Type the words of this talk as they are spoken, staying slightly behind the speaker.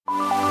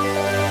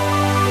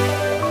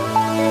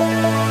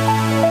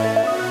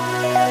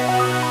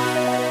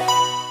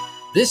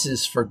This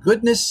is For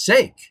Goodness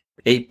Sake,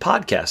 a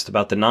podcast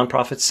about the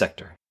nonprofit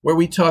sector, where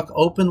we talk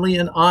openly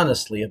and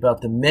honestly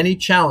about the many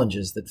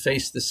challenges that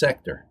face the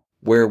sector,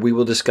 where we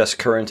will discuss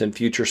current and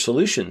future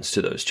solutions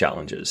to those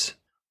challenges,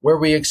 where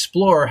we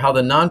explore how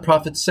the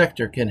nonprofit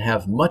sector can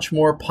have much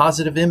more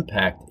positive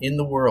impact in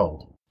the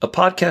world. A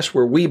podcast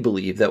where we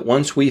believe that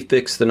once we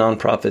fix the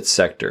nonprofit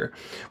sector,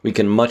 we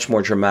can much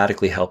more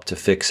dramatically help to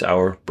fix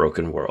our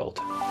broken world.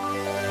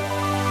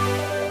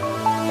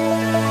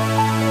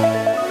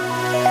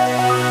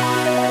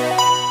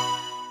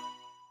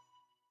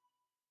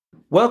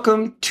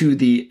 Welcome to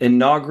the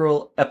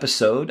inaugural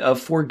episode of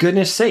For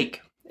Goodness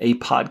Sake, a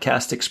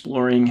podcast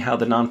exploring how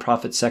the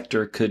nonprofit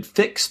sector could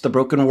fix the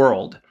broken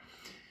world.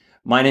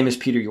 My name is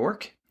Peter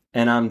York,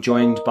 and I'm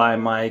joined by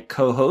my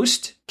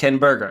co-host, Ken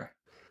Berger.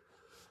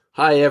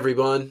 Hi,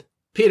 everyone.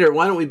 Peter,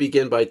 why don't we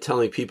begin by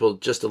telling people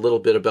just a little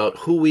bit about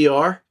who we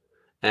are,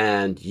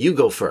 and you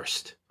go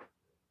first.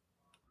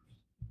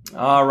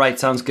 All right,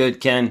 sounds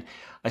good, Ken.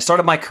 I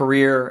started my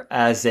career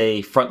as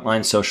a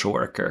frontline social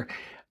worker.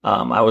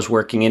 I was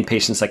working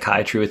inpatient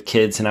psychiatry with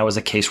kids, and I was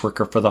a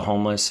caseworker for the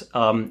homeless.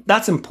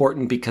 That's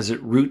important because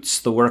it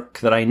roots the work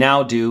that I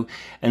now do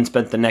and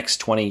spent the next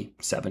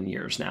 27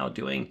 years now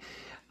doing.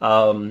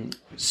 And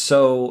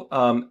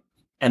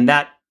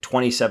that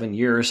 27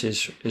 years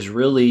is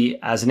really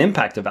as an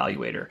impact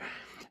evaluator.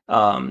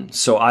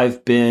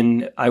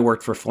 I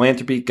worked for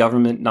philanthropy,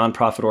 government,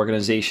 nonprofit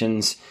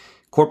organizations,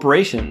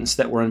 corporations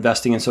that were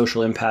investing in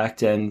social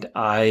impact, and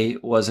I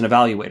was an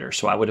evaluator.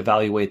 So I would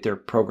evaluate their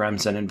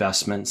programs and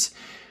investments.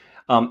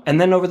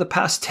 And then over the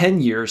past 10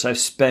 years, I've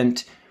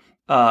spent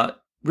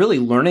really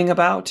learning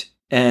about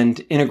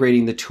and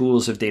integrating the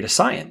tools of data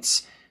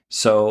science.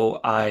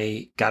 So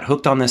I got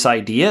hooked on this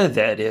idea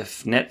that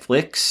if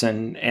Netflix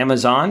and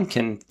Amazon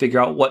can figure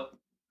out what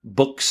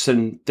books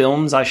and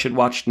films I should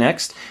watch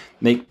next,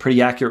 make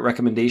pretty accurate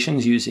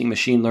recommendations using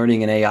machine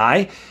learning and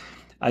AI,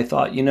 I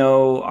thought,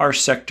 our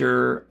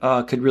sector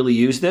could really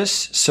use this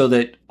so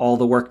that all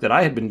the work that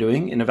I had been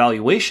doing in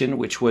evaluation,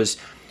 which was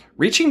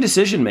reaching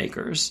decision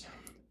makers,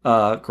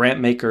 grant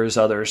makers,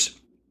 others,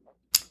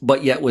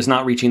 but yet was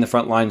not reaching the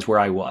front lines where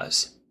I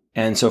was.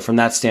 And so from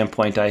that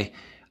standpoint,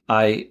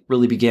 I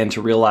really began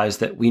to realize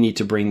that we need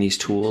to bring these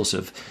tools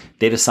of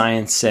data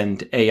science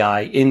and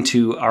AI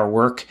into our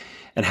work.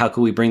 And how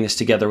can we bring this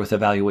together with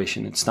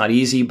evaluation? It's not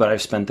easy, but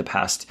I've spent the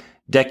past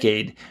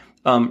decade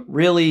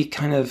really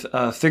kind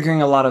of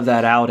figuring a lot of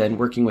that out and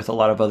working with a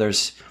lot of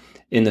others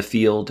in the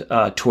field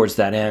towards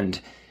that end.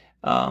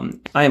 I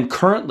am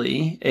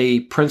currently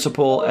a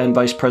principal and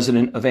vice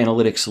president of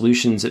analytic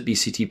solutions at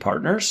BCT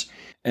Partners,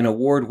 an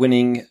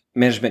award-winning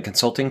management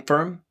consulting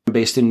firm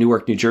based in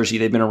Newark, New Jersey.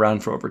 They've been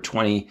around for over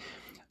 20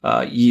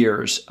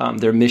 years.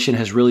 Their mission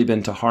has really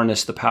been to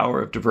harness the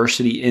power of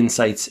diversity,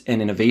 insights,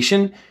 and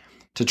innovation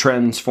to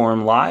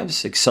transform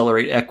lives,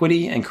 accelerate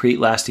equity, and create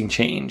lasting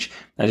change.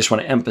 I just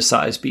want to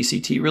emphasize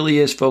BCT really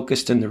is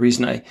focused, and the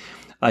reason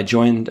I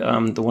joined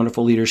the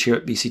wonderful leaders here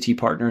at BCT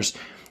Partners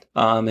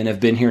and have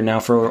been here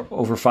now for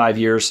over 5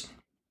 years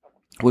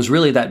was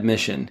really that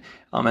mission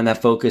and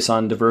that focus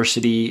on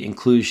diversity,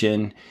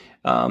 inclusion,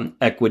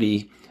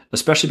 equity,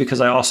 especially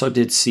because I also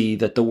did see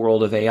that the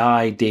world of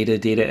AI, data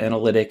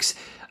analytics,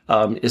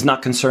 is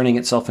not concerning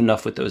itself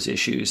enough with those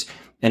issues.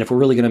 And if we're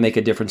really going to make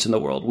a difference in the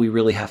world, we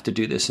really have to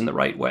do this in the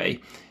right way.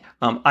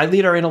 I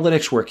lead our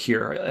analytics work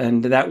here,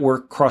 and that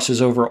work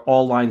crosses over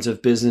all lines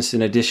of business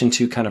in addition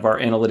to kind of our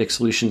analytic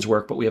solutions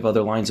work, but we have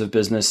other lines of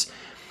business.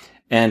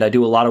 And I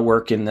do a lot of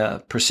work in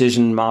the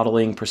precision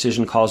modeling,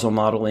 precision causal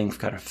modeling,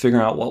 kind of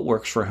figuring out what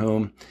works for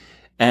whom,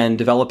 and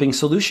developing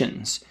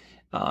solutions,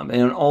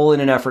 and all in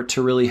an effort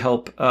to really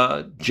help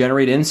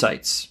generate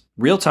insights,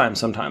 real-time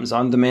sometimes,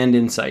 on-demand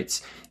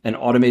insights, and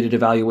automated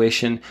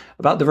evaluation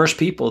about diverse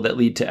people that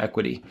lead to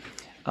equity.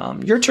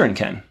 Your turn,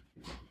 Ken.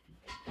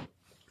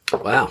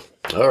 Wow.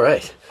 All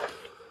right.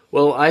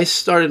 Well, I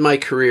started my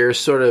career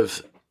sort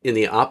of in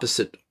the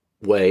opposite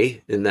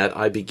way, in that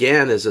I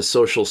began as a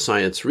social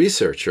science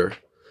researcher,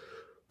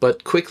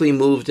 but quickly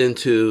moved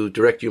into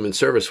direct human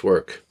service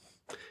work.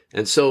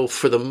 And so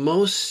for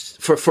most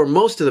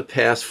of the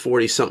past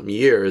 40-something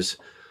years,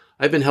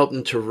 I've been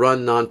helping to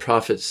run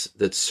nonprofits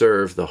that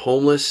serve the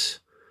homeless,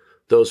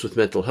 those with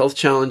mental health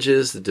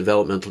challenges, the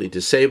developmentally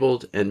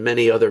disabled, and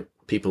many other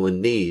people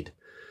in need.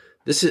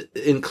 This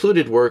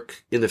included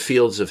work in the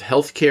fields of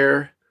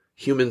healthcare,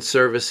 human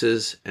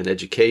services, and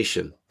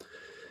education.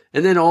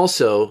 And then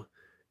also,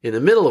 in the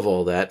middle of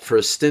all that, for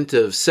a stint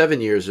of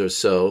 7 years or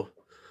so,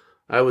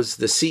 I was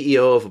the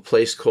CEO of a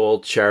place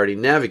called Charity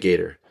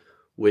Navigator,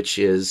 which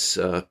is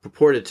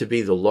purported to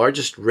be the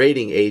largest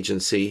rating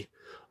agency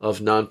of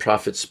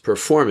nonprofits'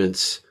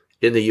 performance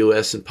in the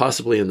U.S. and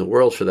possibly in the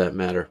world for that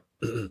matter.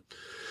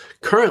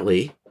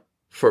 Currently,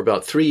 for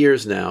about 3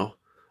 years now,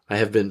 I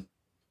have been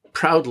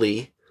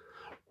proudly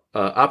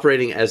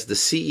operating as the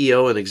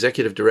CEO and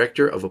executive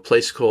director of a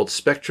place called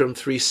Spectrum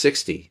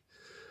 360.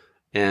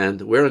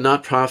 And we're a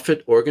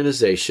nonprofit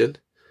organization,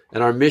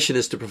 and our mission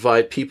is to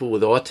provide people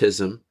with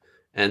autism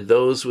and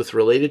those with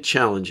related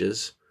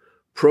challenges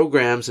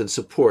programs and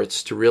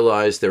supports to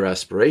realize their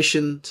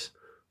aspirations,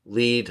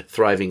 lead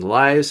thriving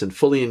lives, and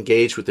fully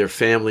engage with their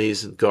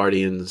families and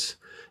guardians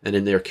and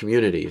in their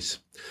communities.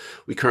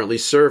 We currently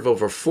serve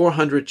over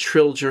 400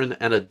 children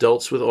and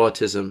adults with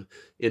autism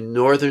in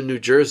northern New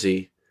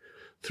Jersey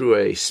through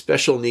a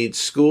special needs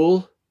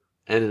school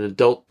and an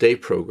adult day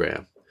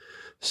program.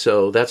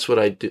 So that's what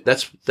I do.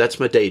 That's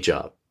my day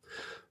job.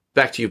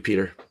 Back to you,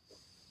 Peter.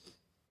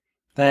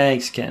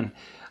 Thanks, Ken.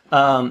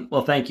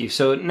 Well, thank you.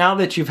 So now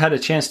that you've had a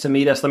chance to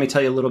meet us, let me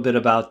tell you a little bit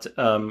about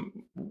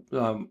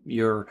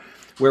where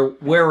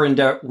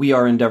we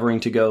are endeavoring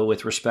to go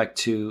with respect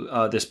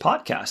to this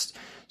podcast.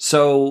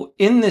 So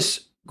in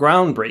this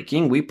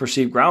we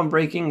perceive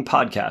groundbreaking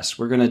podcast,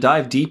 we're going to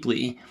dive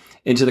deeply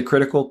into the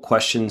critical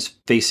questions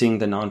facing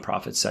the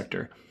nonprofit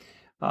sector.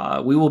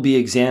 We will be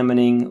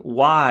examining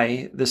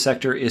why the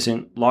sector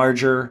isn't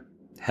larger,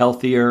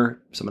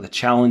 healthier, some of the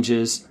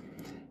challenges.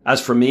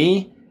 As for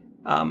me,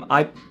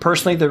 I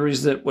personally,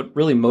 what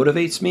really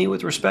motivates me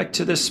with respect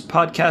to this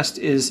podcast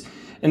is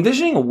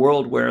envisioning a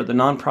world where the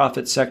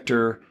nonprofit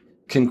sector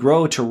can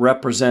grow to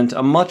represent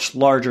a much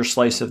larger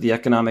slice of the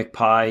economic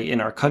pie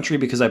in our country,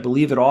 because I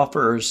believe it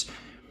offers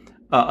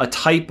a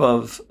type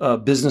of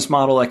business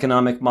model,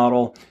 economic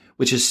model,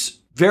 which is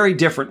very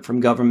different from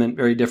government,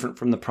 very different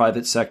from the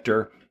private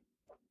sector,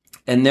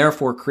 and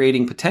therefore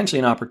creating potentially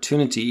an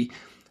opportunity,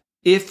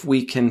 if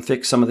we can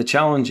fix some of the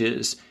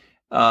challenges,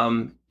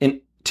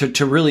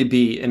 to really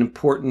be an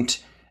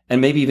important and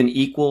maybe even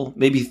equal,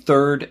 maybe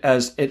third,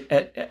 as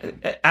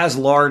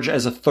large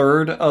as a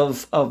third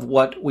of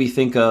what we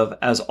think of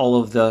as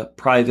all of the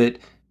private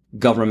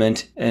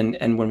government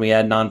and when we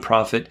add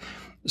nonprofit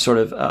sort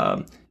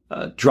of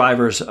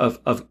drivers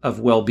of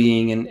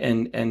well-being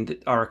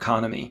and our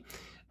economy.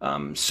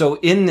 So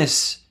in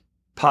this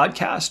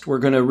podcast, we're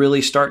going to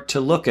really start to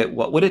look at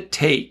what would it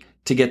take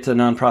to get the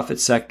nonprofit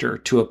sector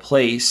to a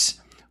place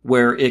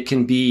where it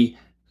can be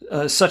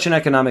such an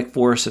economic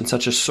force and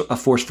such a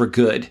force for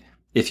good,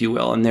 if you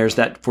will. And there's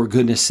that, for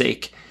goodness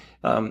sake,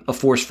 a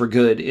force for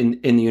good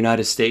in the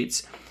United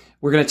States.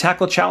 We're going to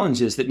tackle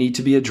challenges that need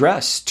to be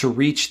addressed to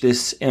reach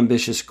this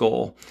ambitious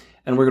goal.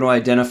 And we're going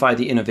to identify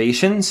the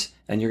innovations,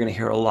 and you're going to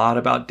hear a lot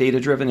about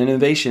data-driven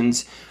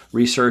innovations,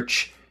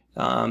 research,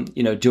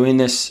 doing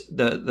this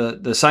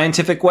the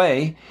scientific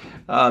way,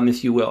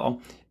 if you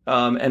will.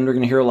 And we're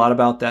going to hear a lot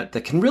about that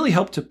can really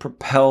help to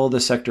propel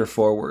the sector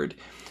forward.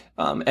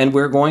 And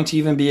we're going to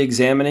even be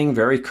examining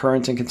very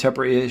current and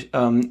contemporary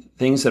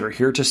things that are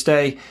here to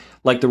stay,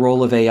 like the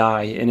role of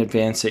AI in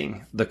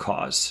advancing the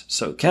cause.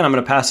 So, Ken, I'm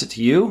going to pass it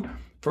to you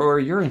for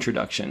your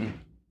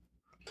introduction.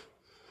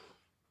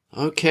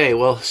 Okay,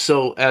 well,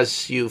 so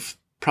as you've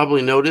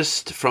probably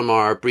noticed from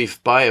our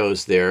brief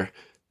bios there,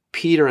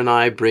 Peter and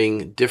I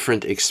bring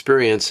different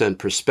experience and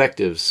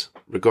perspectives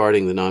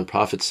regarding the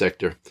nonprofit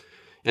sector.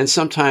 And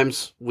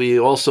sometimes we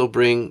also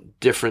bring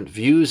different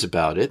views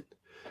about it.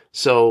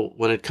 So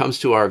when it comes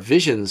to our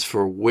visions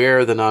for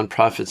where the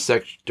nonprofit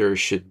sector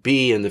should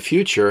be in the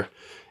future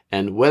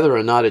and whether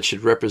or not it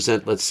should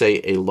represent, let's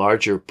say, a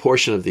larger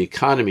portion of the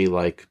economy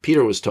like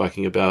Peter was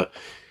talking about,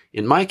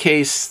 in my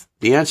case,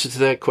 the answer to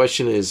that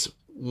question is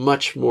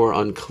much more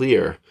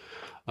unclear.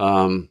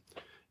 And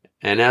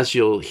as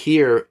you'll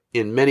hear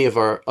in many of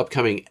our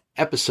upcoming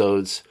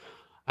episodes,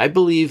 I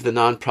believe the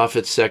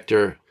nonprofit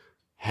sector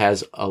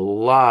has a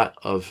lot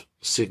of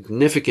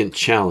significant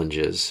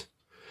challenges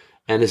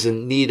and is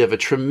in need of a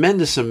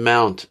tremendous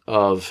amount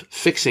of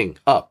fixing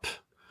up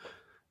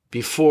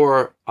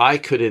before I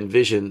could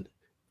envision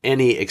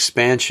any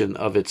expansion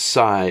of its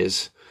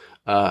size.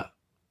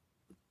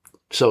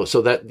 So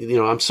that,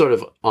 I'm sort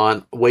of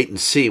on wait and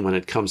see when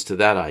it comes to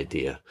that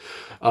idea.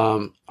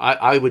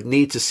 I would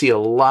need to see a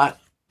lot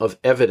of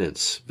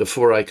evidence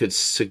before I could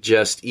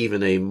suggest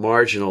even a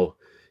marginal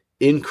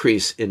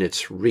increase in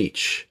its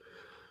reach.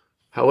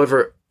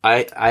 However,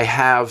 I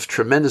have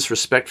tremendous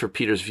respect for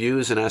Peter's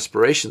views and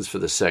aspirations for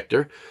the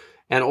sector.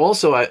 And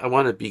also, I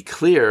want to be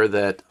clear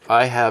that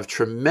I have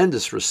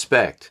tremendous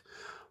respect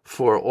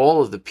for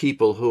all of the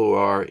people who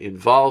are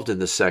involved in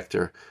the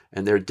sector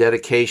and their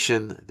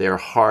dedication, their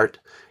heart,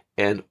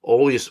 and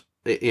always,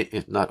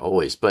 not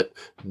always, but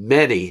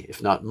many,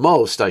 if not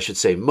most, I should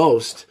say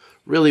most,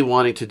 really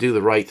wanting to do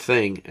the right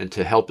thing and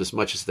to help as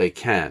much as they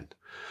can.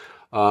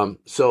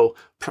 So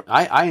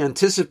I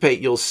anticipate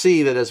you'll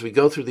see that as we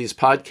go through these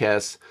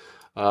podcasts,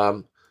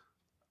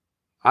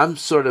 I'm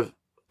sort of,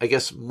 I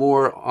guess,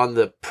 more on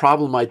the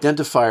problem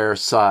identifier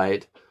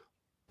side,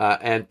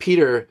 and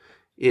Peter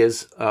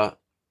is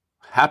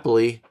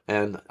happily,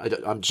 and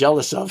I'm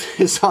jealous of,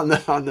 is on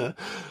the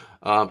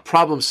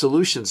problem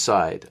solution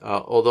side.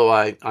 Although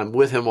I'm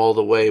with him all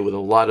the way with a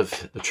lot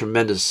of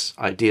tremendous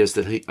ideas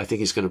that I think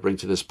he's going to bring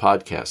to this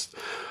podcast.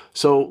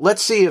 So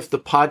let's see if the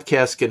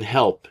podcast can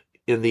help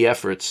in the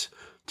efforts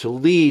to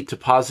lead to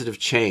positive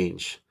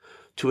change,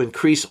 to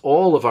increase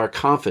all of our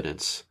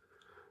confidence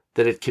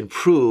that it can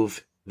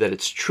prove that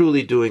it's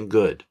truly doing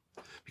good.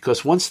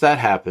 Because once that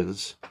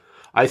happens,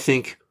 I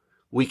think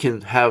we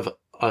can have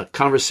a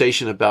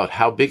conversation about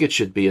how big it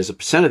should be as a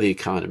percent of the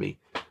economy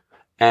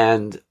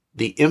and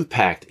the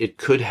impact it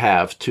could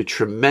have to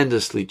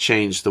tremendously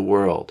change the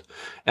world.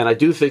 And I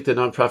do think the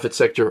nonprofit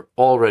sector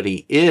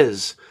already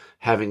is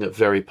having a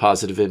very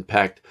positive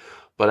impact.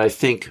 But I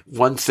think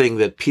one thing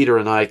that Peter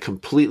and I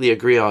completely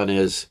agree on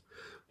is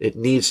it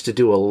needs to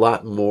do a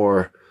lot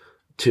more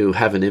to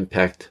have an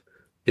impact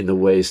in the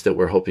ways that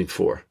we're hoping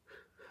for.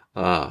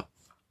 Yeah,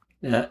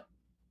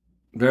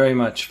 very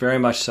much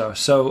so.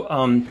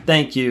 So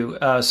thank you.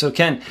 So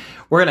Ken,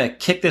 we're going to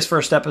kick this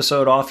first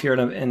episode off here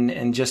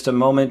in just a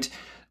moment.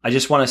 I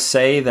just want to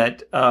say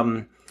that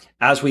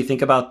as we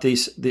think about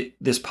this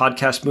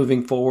podcast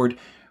moving forward,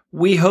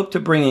 we hope to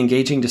bring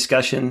engaging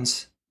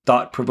discussions,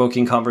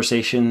 thought-provoking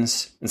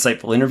conversations,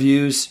 insightful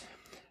interviews.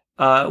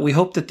 We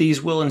hope that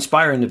these will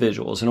inspire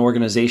individuals and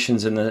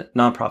organizations in the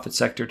nonprofit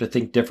sector to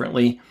think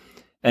differently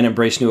and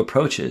embrace new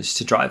approaches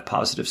to drive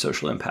positive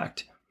social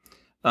impact.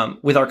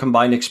 With our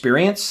combined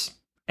experience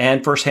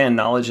and firsthand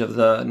knowledge of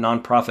the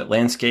nonprofit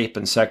landscape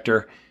and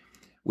sector,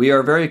 we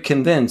are very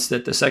convinced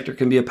that the sector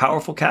can be a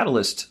powerful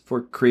catalyst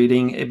for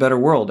creating a better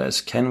world,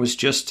 as Ken was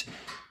just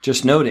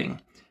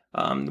noting.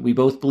 We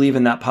both believe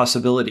in that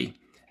possibility,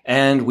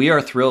 and we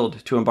are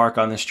thrilled to embark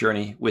on this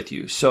journey with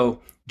you.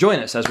 So join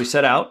us as we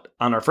set out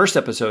on our first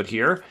episode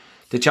here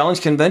to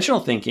challenge conventional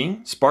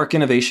thinking, spark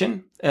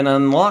innovation, and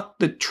unlock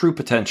the true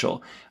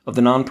potential of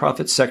the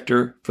nonprofit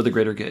sector for the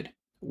greater good.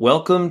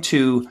 Welcome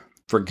to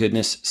For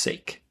Goodness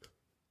Sake!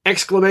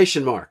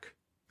 Exclamation mark.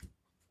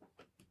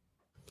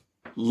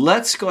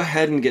 Let's go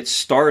ahead and get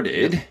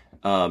started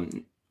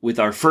with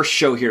our first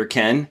show here,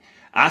 Ken,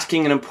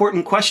 asking an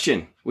important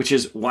question, which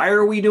is, why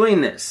are we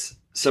doing this?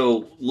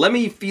 So let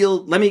me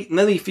field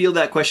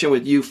that question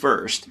with you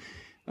first.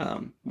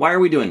 Why are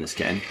we doing this,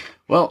 Ken?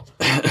 Well,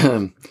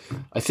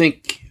 I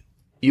think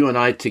you and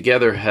I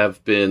together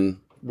have been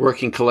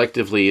working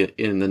collectively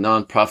in the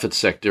nonprofit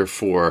sector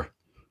for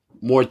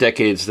more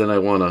decades than I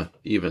want to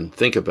even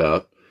think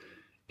about.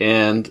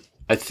 And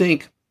I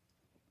think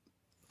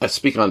I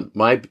speak on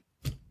my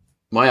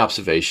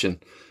observation.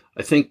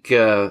 I think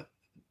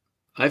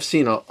I've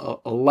seen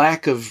a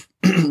lack of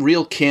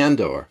real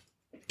candor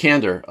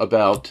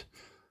about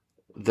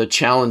the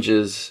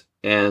challenges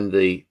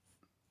and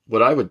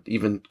what I would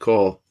even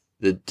call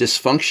the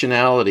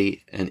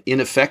dysfunctionality and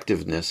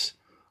ineffectiveness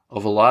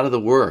of a lot of the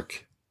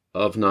work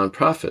of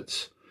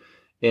nonprofits.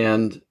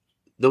 And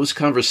those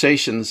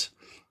conversations,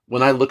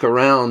 when I look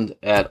around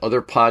at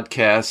other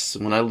podcasts,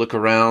 when I look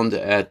around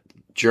at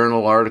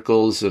journal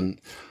articles and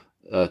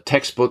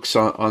textbooks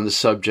on the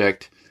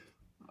subject,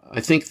 I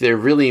think they're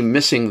really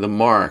missing the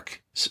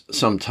mark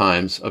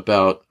sometimes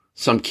about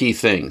some key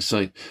things.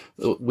 So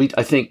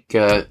I think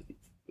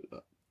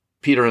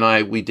Peter and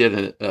I, we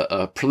did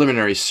a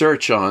preliminary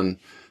search on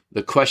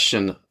the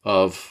question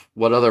of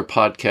what other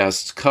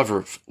podcasts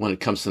cover when it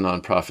comes to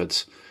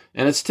nonprofits.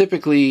 And it's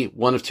typically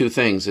one of two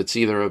things. It's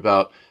either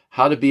about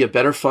how to be a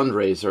better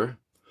fundraiser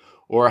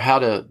or how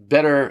to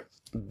better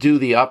do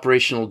the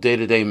operational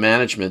day-to-day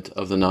management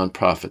of the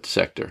nonprofit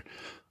sector,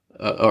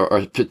 or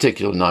a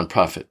particular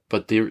nonprofit.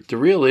 But the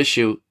real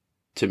issue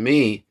to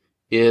me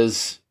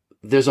is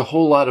there's a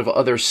whole lot of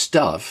other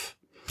stuff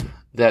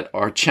that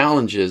are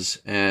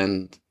challenges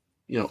and,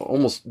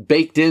 almost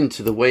baked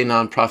into the way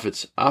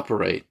nonprofits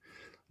operate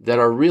that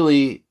are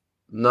really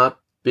not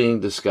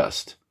being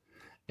discussed.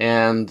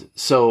 And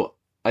so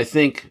I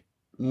think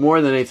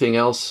more than anything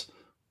else,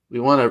 we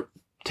want to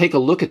take a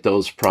look at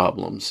those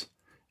problems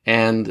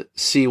and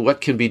see what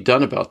can be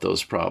done about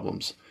those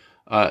problems.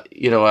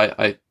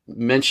 I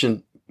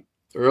mentioned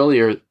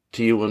earlier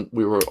to you when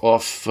we were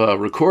off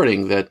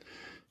recording that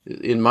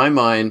in my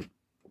mind,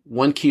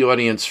 one key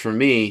audience for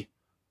me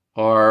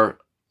are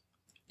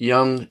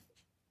young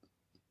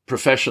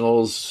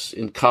professionals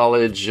in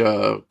college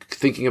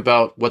thinking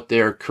about what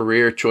their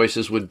career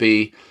choices would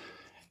be.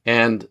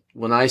 And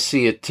when I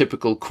see a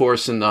typical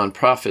course in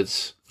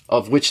nonprofits,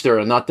 of which there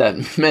are not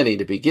that many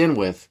to begin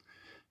with,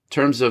 in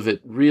terms of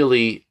it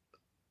really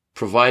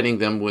providing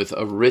them with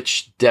a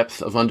rich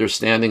depth of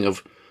understanding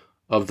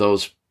of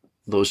those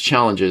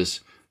challenges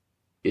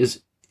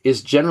is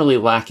generally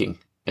lacking.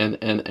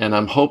 And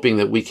I'm hoping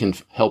that we can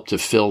help to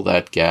fill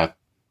that gap.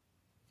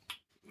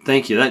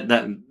 Thank you.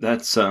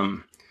 That's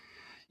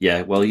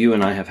yeah. Well, you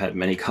and I have had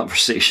many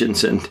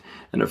conversations and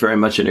are very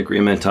much in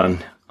agreement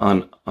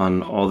on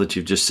all that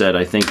you've just said.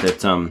 I think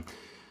that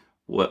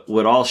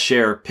what I'll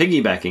share,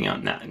 piggybacking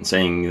on that and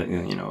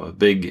saying, a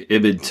big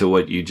ibid to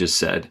what you just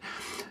said.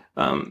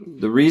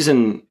 The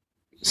reason,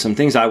 some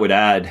things I would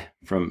add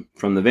from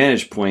the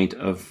vantage point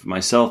of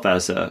myself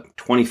as a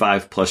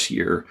 25 plus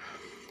year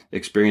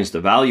experienced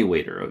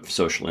evaluator of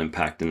social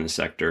impact in the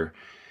sector,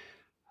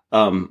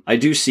 I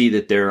do see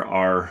that there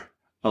are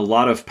a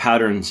lot of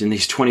patterns in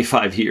these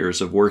 25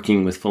 years of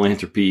working with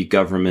philanthropy,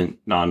 government,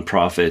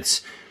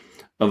 nonprofits,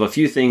 of a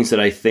few things that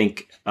I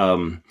think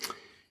on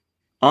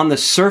the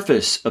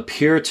surface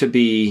appear to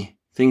be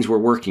things we're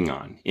working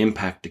on: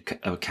 impact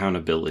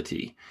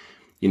accountability,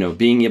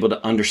 being able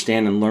to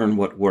understand and learn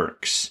what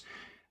works,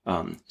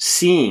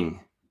 seeing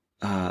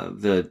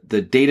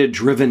the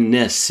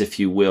data-drivenness, if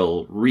you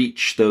will,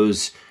 reach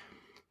those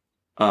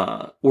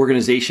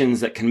organizations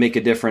that can make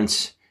a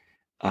difference,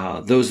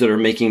 those that are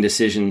making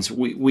decisions,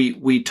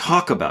 we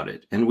talk about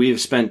it, and we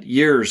have spent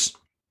years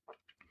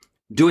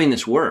doing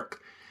this work.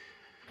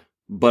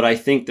 But I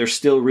think there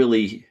still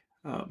really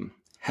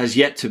has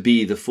yet to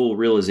be the full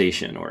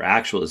realization or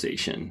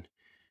actualization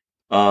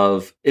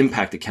of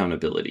impact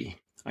accountability.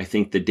 I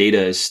think the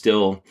data is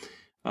still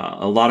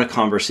a lot of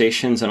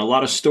conversations and a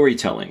lot of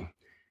storytelling.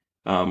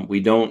 We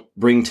don't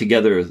bring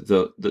together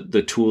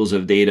the tools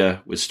of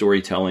data with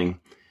storytelling.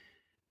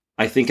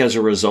 I think as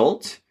a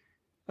result,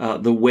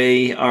 the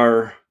way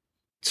our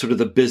sort of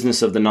the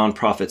business of the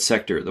nonprofit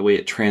sector, the way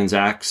it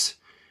transacts,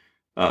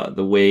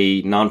 the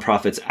way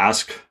nonprofits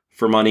ask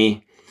for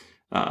money,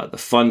 the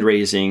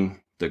fundraising,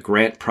 the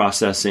grant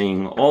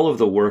processing, all of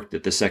the work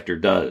that the sector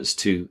does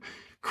to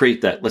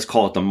create that, let's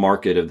call it the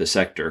market of the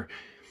sector,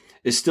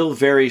 is still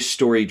very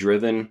story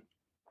driven.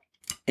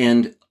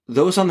 And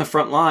those on the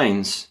front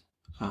lines,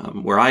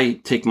 where I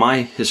take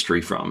my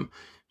history from,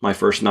 my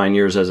first 9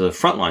 years as a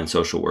frontline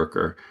social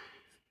worker,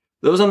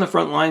 those on the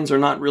front lines are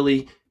not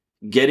really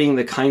getting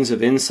the kinds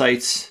of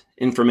insights,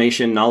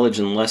 information, knowledge,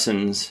 and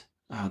lessons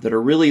that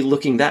are really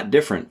looking that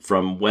different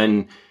from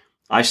when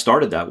I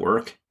started that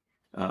work,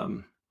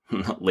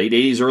 late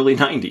 80s, early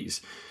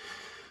 90s,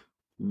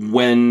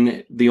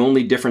 when the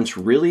only difference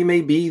really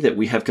may be that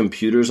we have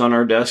computers on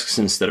our desks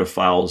instead of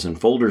files and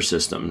folder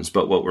systems.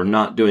 But what we're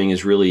not doing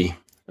is really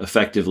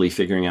effectively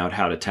figuring out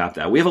how to tap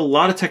that. We have a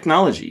lot of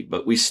technology,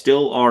 but we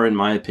still are, in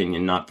my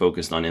opinion, not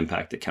focused on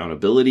impact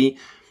accountability,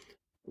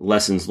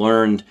 lessons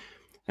learned,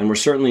 and we're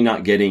certainly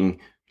not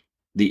getting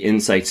the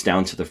insights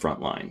down to the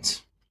front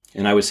lines.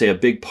 And I would say a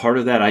big part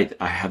of that,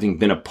 I having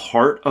been a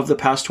part of the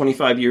past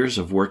 25 years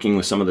of working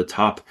with some of the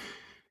top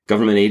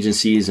government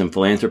agencies and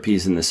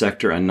philanthropies in the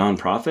sector and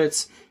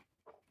nonprofits,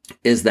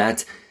 is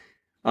that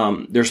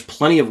there's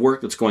plenty of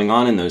work that's going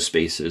on in those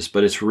spaces,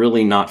 but it's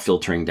really not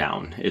filtering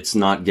down. It's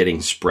not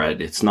getting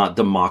spread. It's not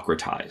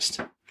democratized.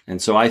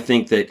 And so I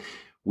think that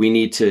we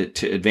need to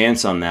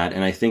advance on that.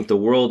 And I think the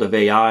world of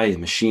AI,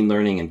 machine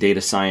learning, and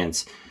data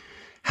science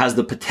has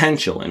the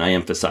potential, and I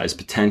emphasize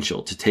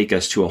potential, to take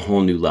us to a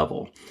whole new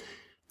level.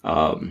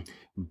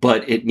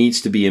 But it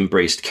needs to be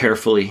embraced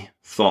carefully,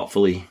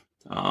 thoughtfully.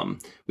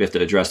 We have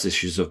to address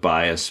issues of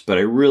bias, but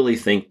I really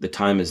think the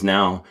time is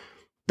now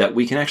that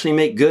we can actually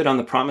make good on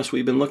the promise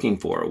we've been looking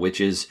for,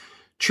 which is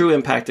true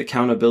impact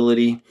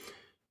accountability,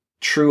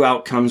 true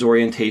outcomes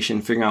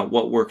orientation, figuring out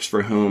what works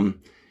for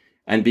whom,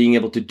 and being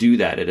able to do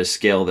that at a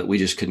scale that we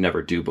just could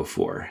never do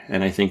before.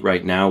 And I think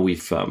right now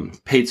we've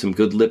paid some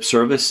good lip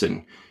service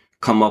and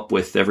come up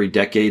with every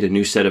decade a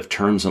new set of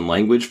terms and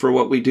language for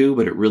what we do,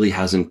 but it really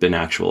hasn't been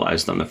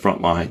actualized on the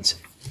front lines.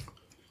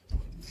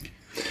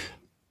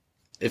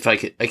 If I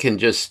can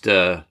just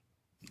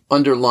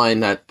underline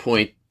that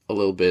point a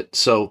little bit.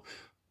 So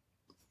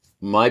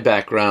my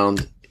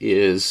background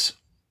is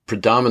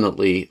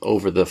predominantly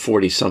over the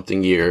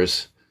 40-something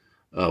years,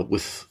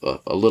 with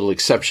a little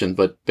exception,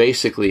 but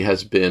basically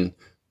has been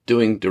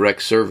doing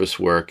direct service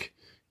work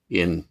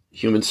in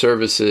human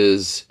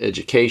services,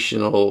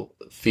 educational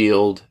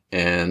field,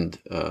 and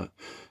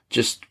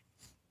just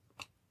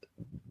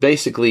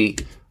basically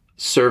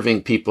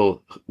serving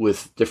people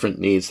with different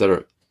needs that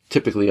are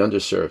typically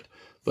underserved.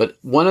 But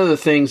one of the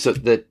things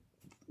that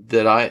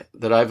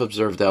I've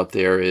observed out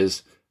there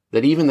is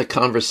that even the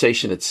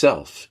conversation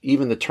itself,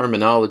 even the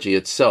terminology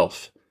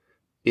itself,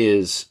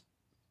 is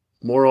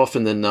more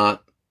often than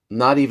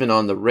not even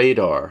on the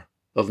radar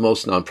of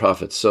most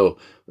nonprofits. So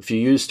if you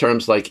use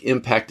terms like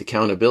impact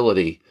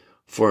accountability,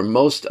 for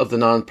most of the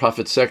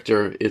nonprofit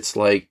sector, it's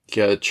like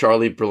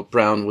Charlie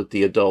Brown with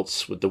the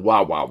adults with the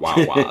wah wah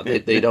wah wah.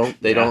 They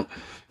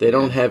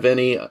don't have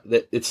any.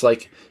 It's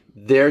like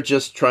they're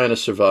just trying to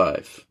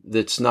survive.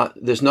 There's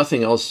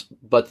nothing else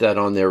but that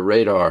on their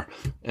radar,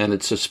 and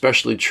it's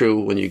especially true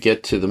when you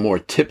get to the more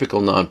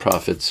typical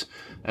nonprofits,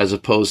 as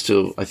opposed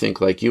to, I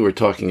think, like you were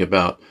talking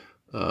about,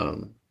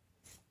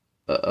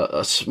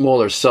 a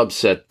smaller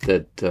subset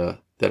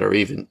that are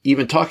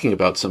even talking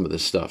about some of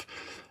this stuff.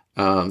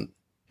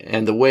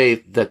 And the way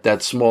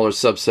that smaller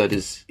subset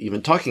is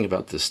even talking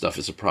about this stuff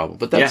is a problem.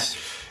 But that's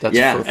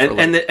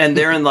and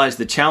therein lies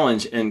the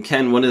challenge. And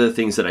Ken, one of the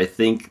things that I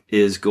think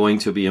is going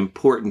to be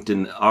important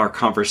in our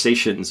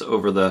conversations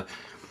over the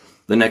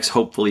next,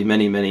 hopefully,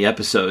 many, many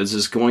episodes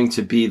is going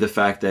to be the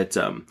fact that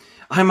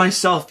I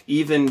myself,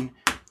 even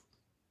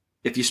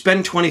if you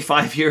spend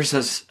 25 years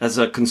as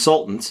a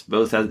consultant,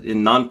 both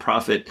in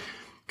nonprofit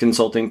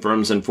consulting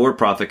firms and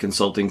for-profit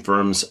consulting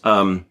firms,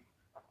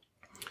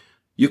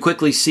 you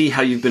quickly see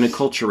how you've been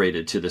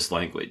acculturated to this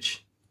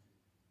language.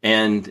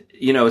 And,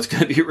 it's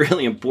going to be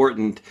really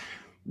important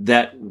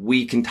that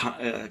we can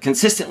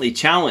consistently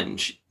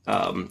challenge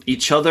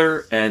each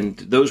other and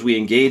those we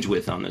engage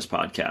with on this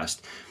podcast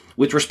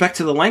with respect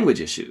to the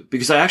language issue,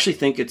 because I actually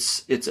think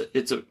it's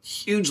a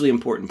hugely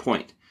important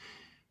point.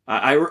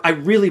 I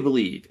really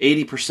believe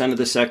 80% of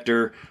the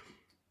sector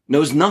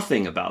knows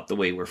nothing about the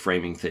way we're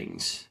framing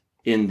things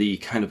in the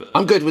kind of...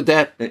 I'm good with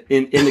that.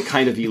 In the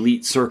kind of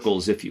elite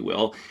circles, if you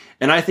will.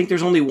 And I think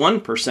there's only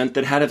 1%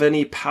 that have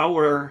any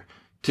power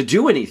to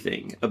do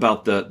anything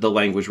about the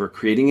language we're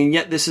creating. And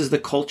yet this is the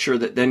culture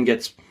that then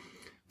gets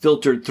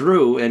filtered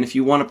through. And if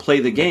you want to play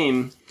the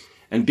game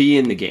and be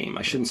in the game,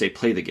 I shouldn't say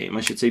play the game,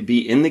 I should say be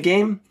in the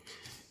game,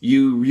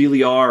 you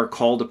really are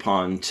called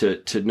upon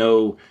to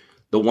know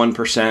the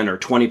 1% or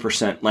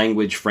 20%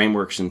 language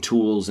frameworks and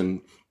tools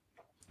and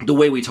the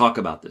way we talk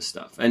about this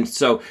stuff. And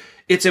so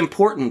it's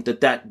important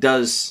that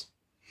does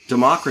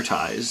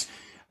democratize,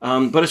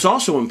 but it's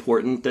also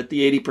important that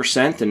the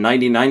 80% and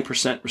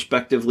 99%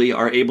 respectively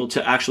are able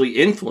to actually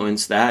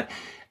influence that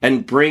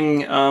and bring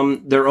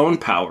their own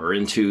power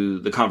into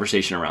the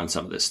conversation around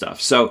some of this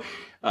stuff. So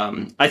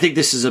I think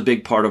this is a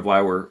big part of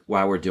why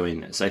we're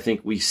doing this. I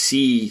think we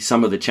see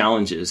some of the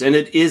challenges, and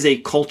it is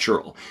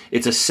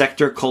it's a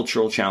sector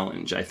cultural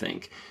challenge, I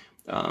think.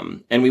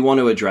 And we want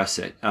to address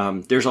it.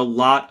 There's a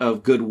lot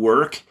of good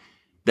work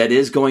that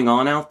is going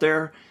on out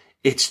there.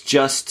 It's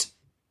just,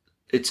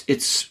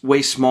 it's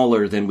way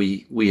smaller than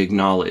we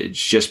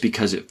acknowledge, just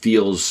because it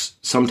feels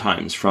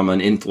sometimes from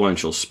an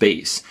influential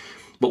space.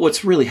 But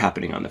what's really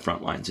happening on the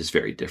front lines is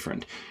very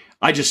different.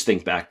 I just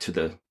think back to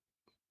the,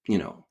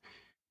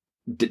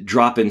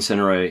 drop-in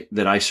center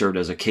that I served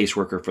as a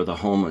caseworker for the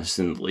homeless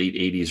in the late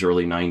 80s,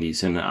 early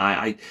 90s. And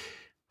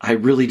I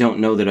really don't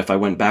know that if I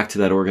went back to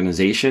that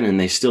organization, and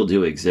they still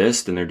do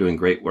exist and they're doing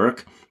great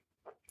work,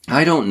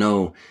 I don't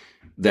know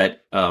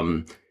that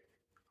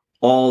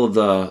all of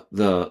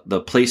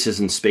the places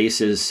and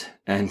spaces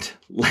and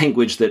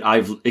language that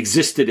I've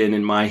existed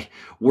in my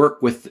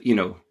work with,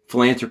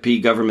 philanthropy,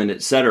 government,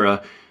 et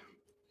cetera,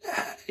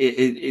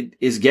 it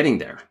is getting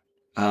there.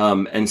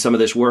 And some of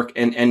this work,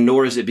 and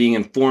nor is it being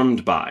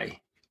informed by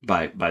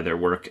their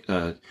work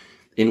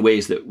in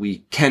ways that we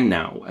can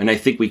now. And I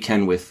think we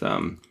can with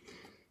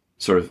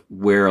sort of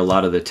where a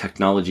lot of the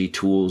technology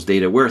tools,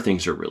 data, where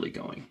things are really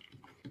going.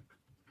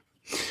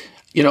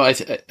 I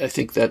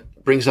think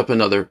that brings up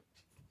another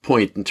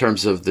point in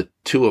terms of the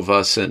two of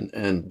us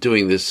and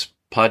doing this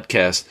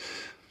podcast.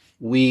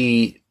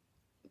 We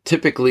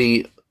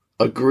typically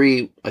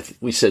agree.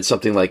 We said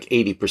something like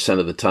 80%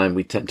 of the time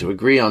we tend to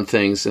agree on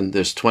things, and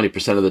there's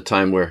 20% of the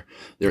time where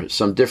there are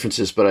some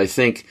differences. But I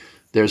think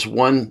there's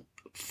one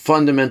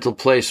fundamental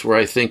place where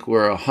I think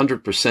we're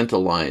 100%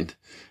 aligned,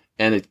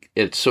 and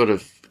it sort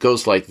of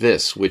goes like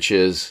this, which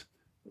is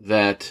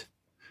that,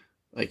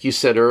 like you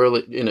said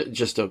earlier,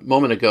 just a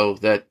moment ago,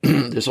 that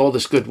there's all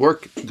this good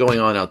work going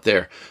on out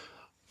there.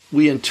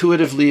 We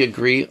intuitively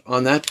agree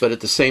on that, but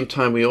at the same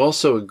time, we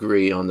also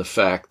agree on the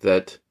fact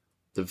that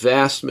the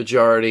vast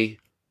majority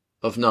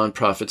of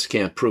nonprofits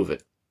can't prove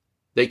it.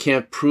 They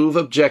can't prove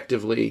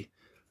objectively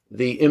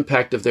the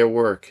impact of their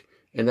work.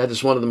 And that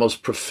is one of the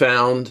most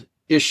profound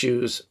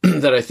issues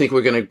that I think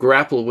we're going to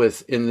grapple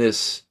with in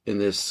this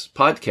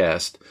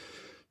podcast,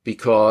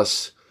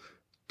 because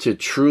to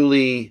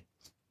truly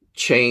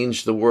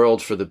change the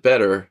world for the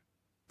better,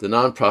 the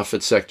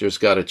nonprofit sector's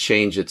got to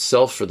change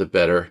itself for the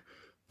better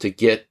to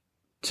get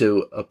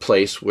to a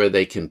place where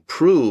they can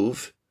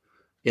prove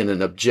in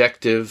an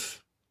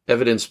objective,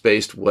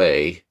 evidence-based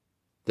way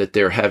that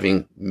they're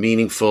having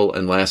meaningful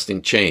and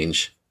lasting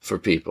change for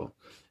people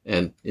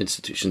and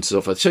institutions and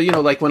so forth. So,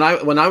 like when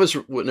I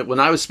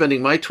was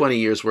spending my 20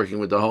 years working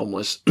with the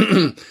homeless,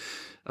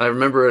 I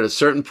remember at a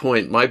certain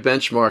point, my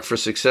benchmark for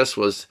success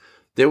was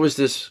there was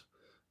this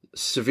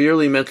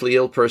severely mentally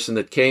ill person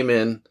that came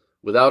in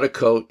without a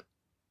coat,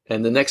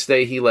 and the next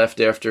day he left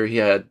after he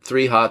had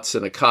 3 hots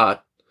and a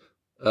cot,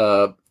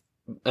 but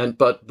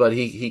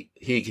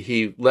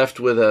he left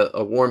with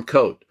a warm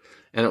coat.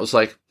 And it was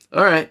like,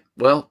 all right,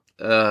 well,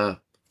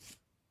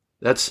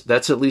 that's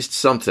at least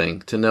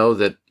something to know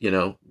that,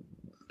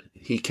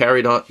 he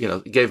carried on,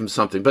 it gave him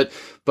something. But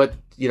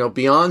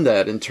beyond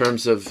that, in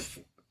terms of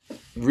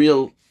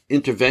real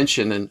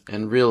intervention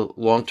and real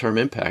long-term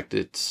impact,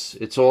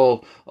 it's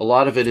all, a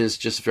lot of it is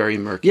just very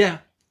murky. Yeah.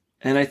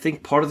 And I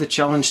think part of the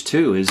challenge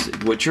too is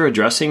what you're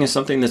addressing is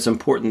something that's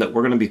important that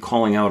we're going to be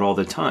calling out all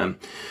the time,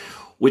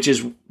 which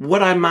is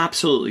what I'm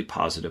absolutely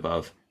positive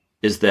of.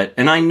 Is that,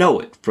 and I know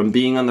it from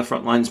being on the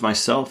front lines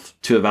myself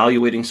to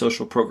evaluating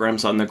social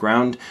programs on the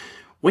ground,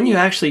 when you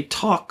actually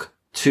talk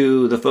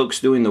to the folks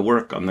doing the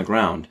work on the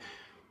ground,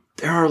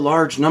 there are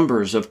large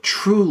numbers of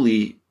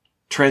truly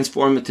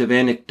transformative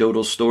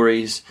anecdotal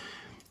stories.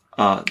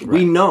 Right.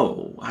 I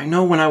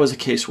know when I was a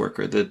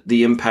caseworker,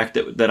 the impact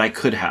that I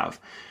could have.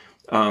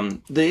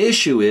 The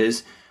issue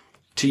is,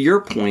 to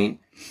your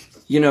point,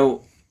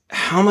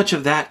 how much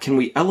of that can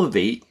we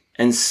elevate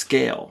and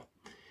scale?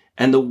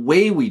 And the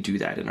way we do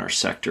that in our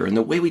sector and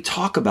the way we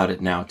talk about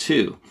it now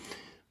too,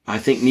 I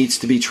think needs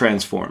to be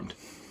transformed.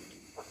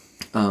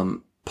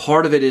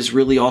 Part of it is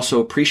really also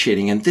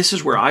appreciating, and this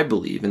is where I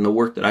believe in the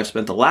work that I've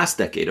spent the last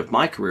decade of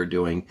my career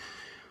doing,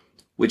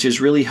 which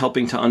is really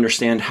helping to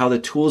understand how the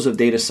tools of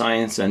data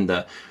science and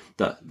the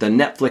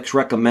Netflix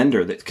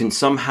recommender that can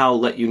somehow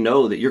let you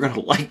know that you're going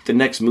to like the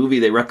next movie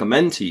they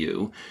recommend to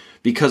you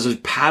because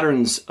of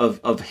patterns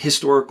of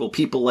historical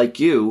people like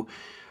you,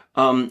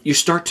 you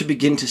start to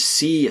begin to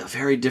see a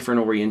very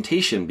different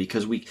orientation,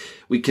 because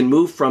we can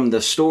move from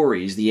the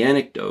stories, the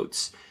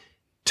anecdotes,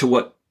 to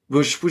what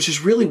which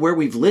is really where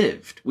we've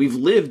lived. We've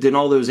lived in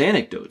all those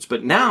anecdotes.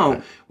 But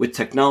now with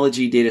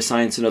technology, data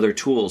science, and other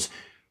tools,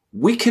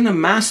 we can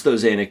amass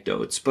those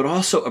anecdotes, but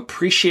also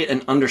appreciate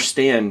and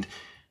understand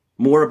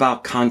more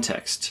about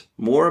context,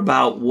 more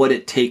about what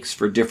it takes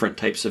for different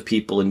types of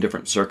people in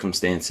different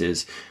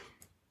circumstances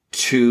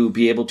to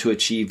be able to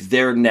achieve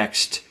their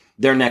next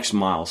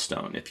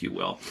milestone, if you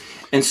will.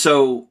 And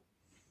so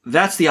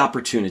that's the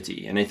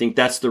opportunity. And I think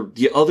that's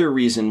the other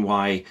reason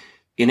why,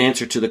 in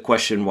answer to the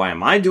question, why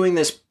am I doing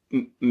this,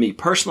 me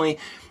personally,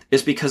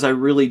 is because I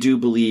really do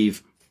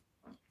believe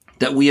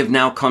that we have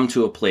now come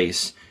to a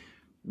place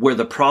where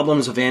the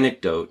problems of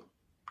anecdote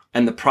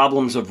and the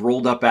problems of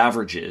rolled up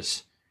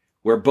averages,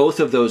 where both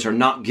of those are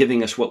not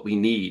giving us what we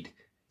need,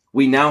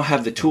 we now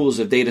have the tools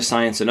of data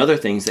science and other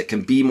things that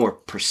can be more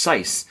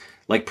precise,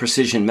 like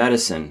precision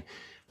medicine,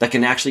 that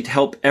can actually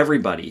help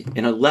everybody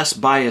in a less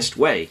biased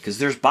way. Because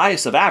there's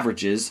bias of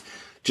averages,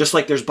 just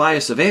like there's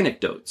bias of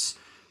anecdotes.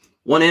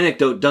 One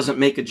anecdote doesn't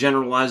make a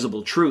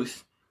generalizable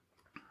truth.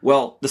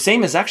 Well, the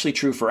same is actually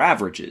true for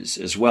averages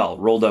as well,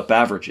 rolled up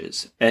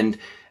averages. And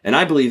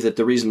I believe that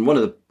the reason, one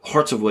of the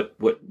hearts of what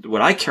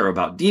I care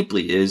about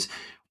deeply is,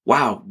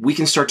 wow, we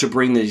can start to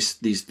bring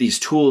these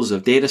tools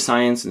of data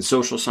science and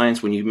social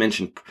science, when you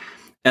mentioned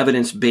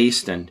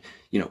evidence-based and,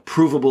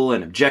 provable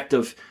and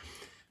objective,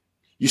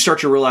 you start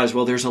to realize,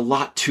 well, there's a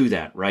lot to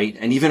that, right?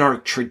 And even our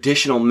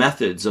traditional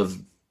methods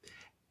of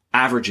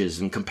averages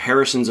and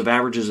comparisons of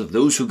averages of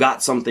those who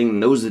got something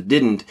and those that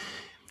didn't,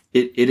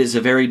 it is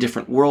a very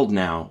different world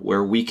now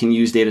where we can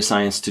use data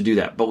science to do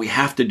that. But we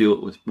have to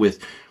do it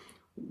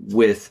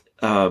with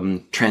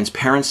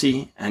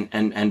transparency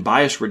and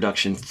bias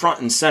reduction front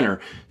and center,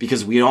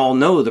 because we all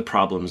know the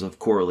problems of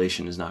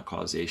correlation is not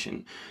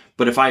causation.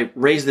 But if I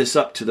raise this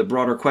up to the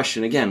broader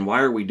question again,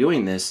 why are we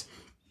doing this?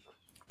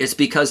 It's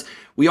because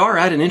we are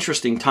at an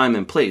interesting time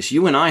and place.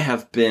 You and I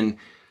have been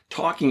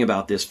talking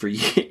about this for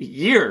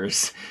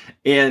years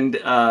and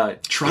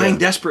trying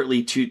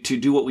desperately to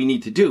do what we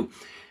need to do.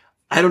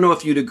 I don't know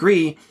if you'd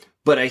agree,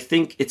 but I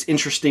think it's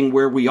interesting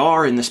where we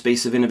are in the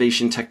space of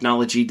innovation,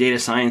 technology, data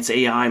science,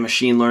 AI,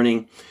 machine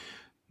learning,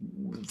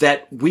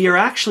 that we are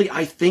actually,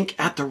 I think,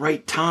 at the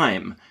right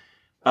time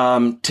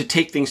to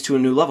take things to a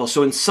new level.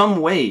 So in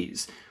some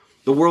ways,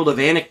 the world of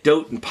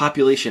anecdote and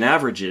population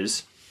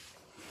averages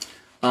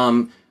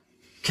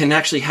can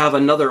actually have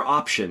another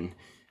option.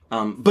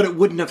 But it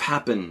wouldn't have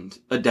happened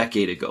a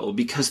decade ago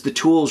because the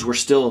tools were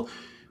still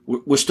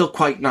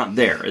quite not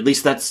there. At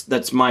least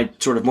that's my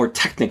sort of more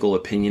technical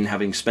opinion,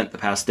 having spent the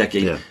past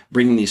decade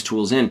bringing these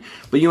tools in.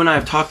 But you and I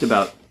have talked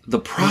about the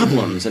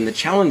problems and the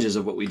challenges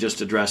of what we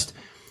just addressed.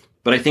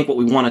 But I think what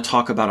we want to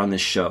talk about on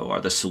this show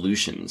are the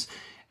solutions.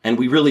 And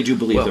we really do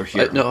believe they're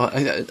here.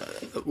 I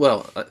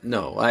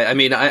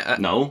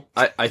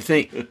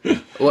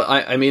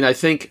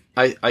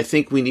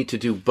think we need to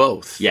do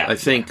both. Yeah. I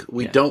think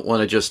we don't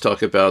want to just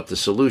talk about the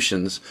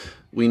solutions.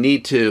 We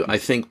need to, I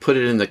think, put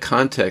it in the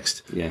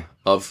context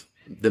of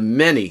the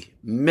many,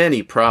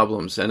 many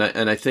problems. And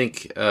I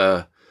think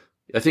the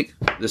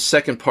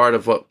second part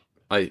of what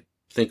I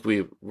think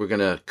we were going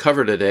to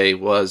cover today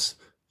was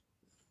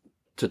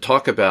to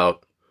talk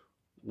about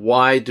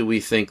why do we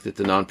think that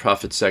the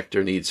nonprofit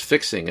sector needs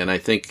fixing. And I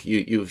think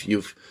you've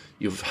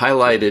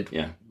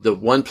highlighted the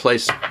one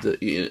place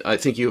that I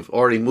think you've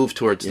already moved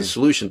towards the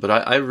solution. But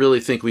I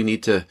really think we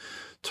need to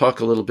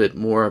talk a little bit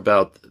more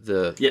about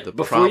the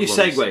before you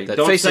segue.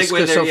 Don't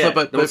segue there yet.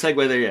 Don't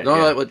segue there yet.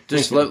 No,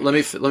 just let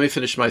me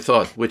finish my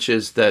thought, which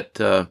is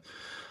that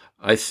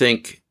I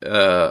think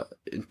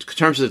in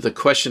terms of the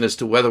question as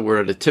to whether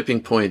we're at a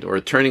tipping point or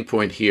a turning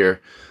point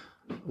here,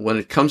 when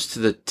it comes to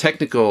the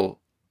technical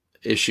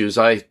issues,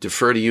 I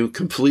defer to you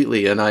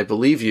completely, and I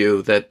believe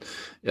you that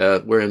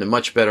we're in a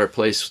much better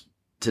place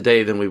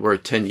today than we were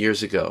 10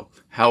 years ago.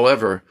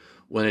 However,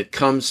 when it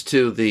comes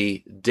to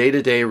the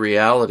day-to-day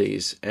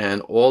realities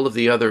and all of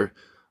the other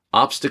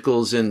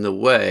obstacles in the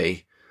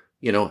way,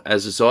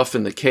 as is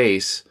often the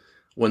case,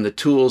 when the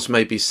tools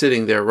may be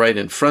sitting there right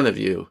in front of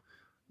you,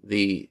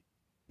 the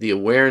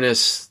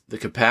awareness, the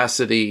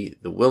capacity,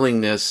 the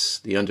willingness,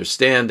 the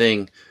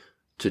understanding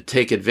to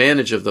take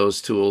advantage of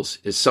those tools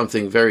is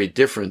something very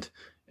different.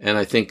 And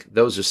I think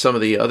those are some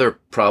of the other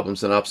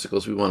problems and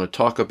obstacles we want to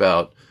talk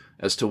about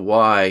as to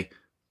why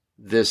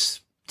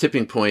this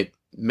tipping point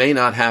may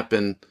not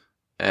happen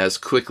as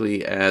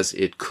quickly as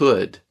it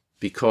could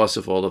because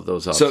of all of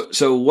those obstacles.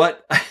 So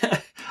what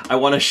I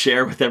want to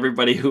share with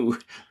everybody who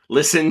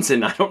listens,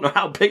 and I don't know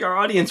how big our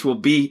audience will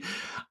be,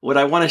 what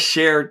I want to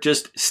share,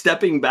 just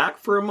stepping back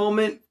for a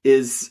moment,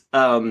 is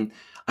I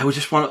would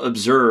just want to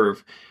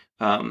observe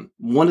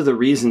one of the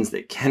reasons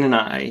that Ken and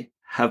I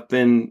have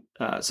been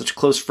such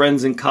close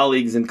friends and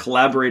colleagues and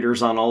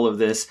collaborators on all of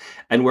this,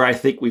 and where I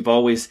think we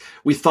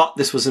thought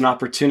this was an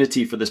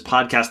opportunity for this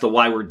podcast, the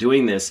why we're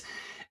doing this,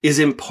 is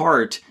in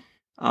part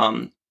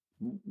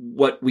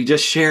what we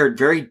just shared,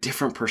 very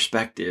different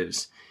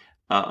perspectives,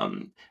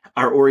 our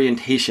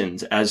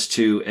orientations as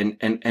to,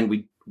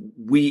 and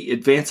we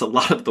advance a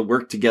lot of the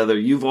work together.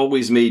 You've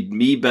always made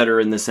me better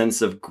in the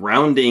sense of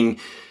grounding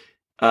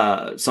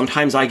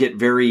sometimes I get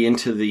very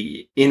into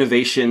the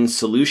innovation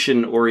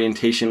solution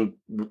orientation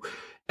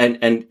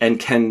and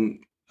can,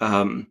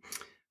 I'm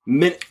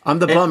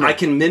the bummer. I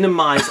can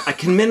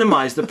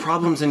minimize the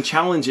problems and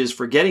challenges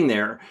for getting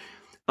there.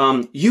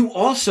 You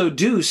also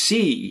do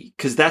see,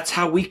 because that's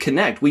how we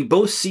connect. We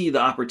both see the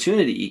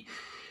opportunity,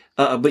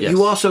 but Yes.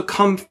 you also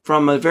come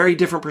from a very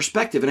different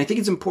perspective. And I think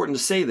it's important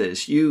to say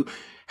this. You,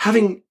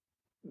 having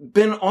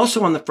been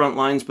also on the front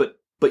lines, but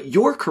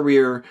your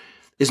career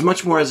is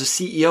much more as a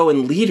CEO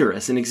and leader,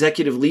 as an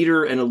executive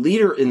leader and a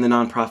leader in the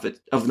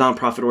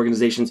nonprofit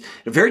organizations,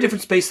 a very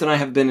different space than I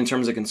have been in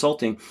terms of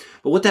consulting.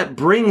 But what that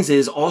brings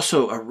is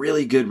also a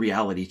really good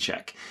reality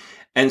check.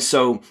 And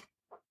so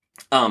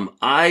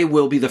I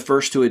will be the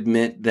first to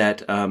admit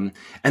that, and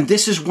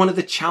this is one of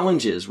the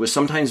challenges with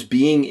sometimes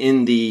being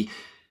in the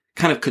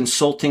kind of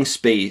consulting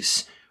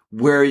space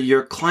where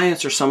your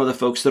clients are some of the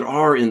folks that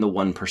are in the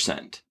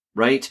 1%,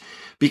 right?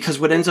 Because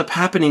what ends up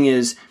happening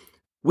is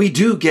we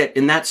do get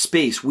in that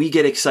space, we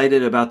get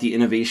excited about the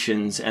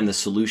innovations and the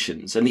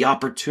solutions and the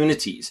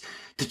opportunities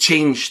to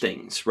change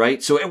things,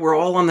 right? So we're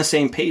all on the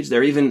same page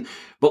there,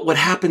 but what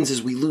happens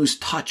is we lose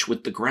touch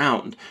with the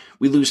ground.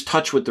 We lose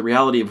touch with the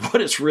reality of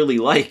what it's really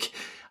like.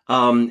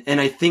 And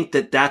I think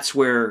that's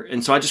where,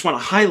 and so I just want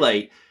to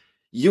highlight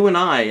you and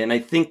I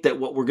think that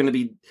what we're going to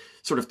be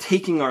sort of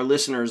taking our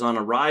listeners on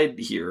a ride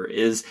here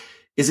is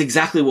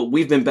exactly what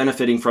we've been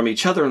benefiting from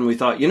each other. And we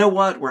thought, you know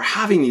what, we're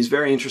having these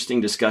very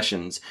interesting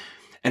discussions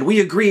and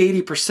we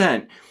agree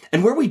 80%.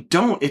 And where we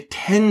don't, it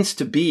tends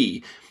to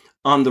be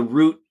on the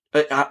root,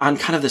 on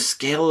kind of the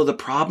scale of the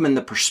problem and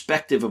the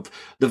perspective of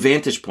the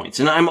vantage points.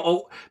 And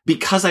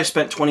because I've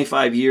spent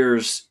 25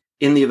 years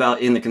in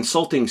the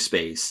consulting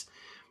space,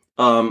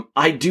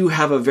 I do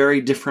have a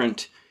very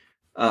different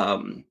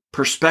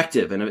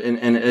perspective and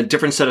a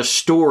different set of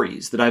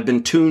stories that I've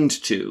been tuned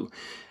to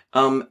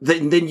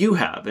than you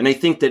have. And I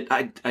think that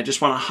I just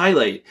want to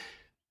highlight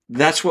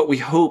that's what we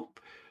hope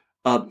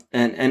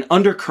an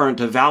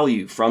undercurrent of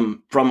value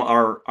from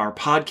our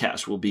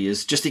podcast will be,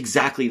 is just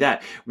exactly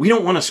that. We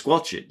don't want to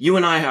squelch it. You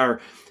and I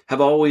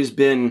have always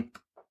been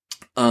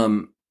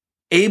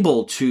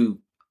able to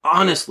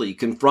honestly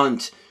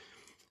confront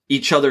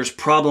each other's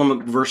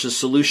problem versus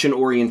solution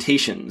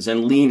orientations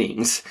and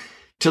leanings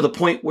to the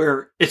point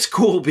where it's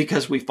cool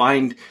because we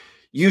find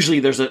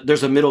usually there's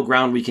a middle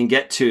ground we can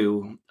get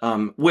to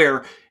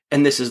where,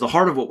 and this is the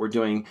heart of what we're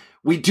doing,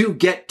 we do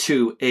get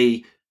to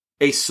a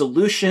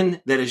solution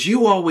that, as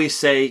you always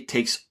say,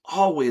 takes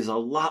always a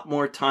lot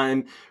more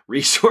time,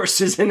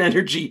 resources, and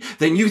energy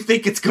than you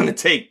think it's going to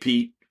take,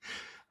 Pete.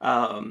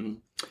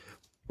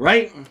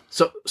 Right?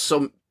 So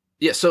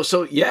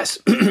yes,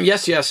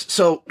 yes.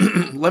 So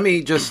let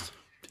me just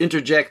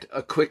interject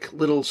a quick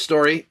little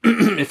story,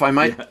 if I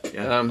might,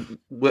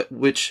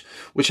 which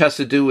has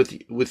to do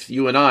with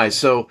you and I.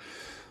 So,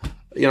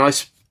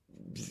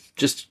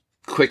 just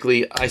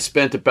quickly, I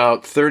spent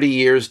about 30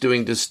 years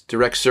doing this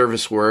direct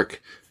service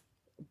work.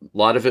 A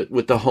lot of it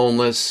with the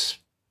homeless,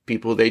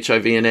 people with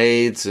HIV and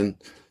AIDS, and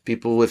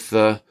people with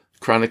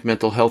chronic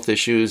mental health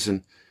issues.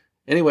 And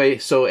anyway,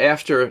 so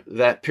after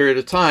that period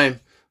of time,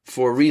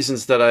 for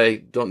reasons that I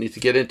don't need to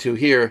get into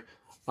here,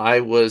 I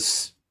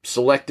was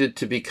selected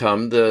to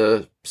become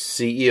the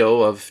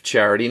CEO of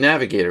Charity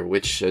Navigator,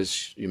 which,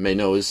 as you may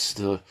know, is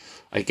the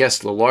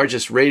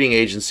largest rating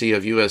agency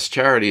of U.S.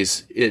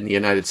 charities in the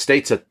United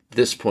States at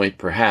this point,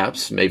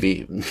 perhaps,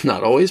 maybe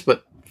not always,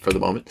 but for the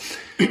moment.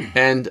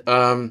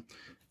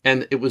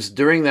 And it was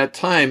during that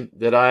time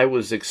that I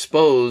was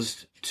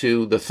exposed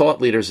to the thought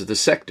leaders of the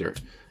sector,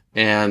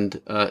 and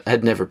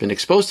had never been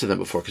exposed to them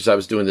before because I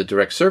was doing the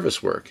direct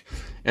service work.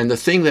 And the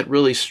thing that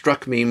really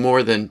struck me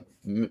more than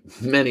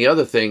many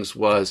other things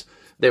was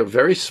they were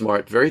very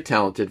smart, very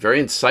talented, very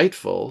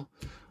insightful,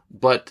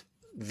 but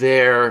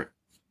their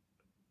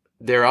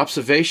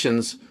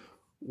observations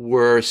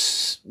were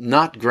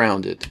not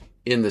grounded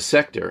in the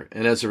sector.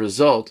 And as a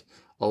result,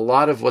 a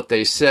lot of what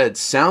they said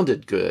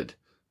sounded good,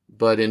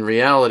 but in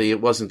reality,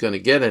 it wasn't going to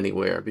get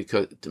anywhere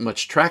because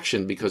much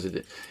traction because of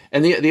it.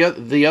 And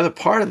the other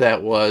part of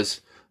that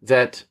was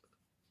that,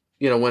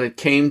 when it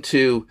came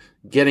to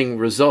getting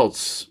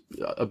results,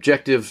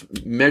 objective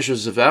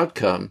measures of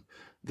outcome,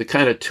 the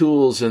kind of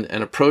tools and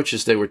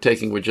approaches they were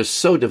taking were just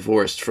so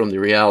divorced from the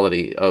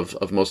reality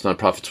of most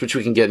nonprofits, which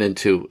we can get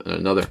into in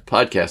another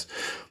podcast.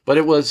 But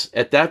it was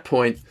at that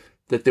point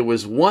that there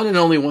was one and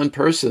only one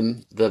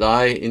person that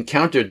I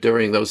encountered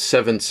during those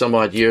 7 some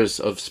odd years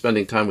of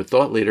spending time with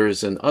thought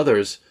leaders and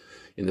others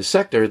in the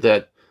sector,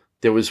 that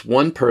there was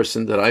one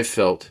person that I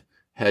felt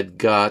had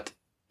got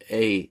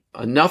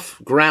enough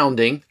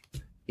grounding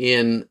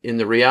in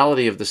the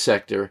reality of the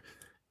sector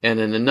and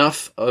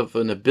enough of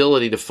an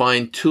ability to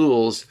find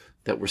tools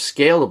that were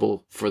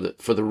scalable for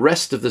the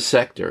rest of the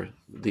sector,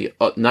 the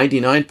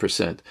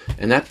 99%.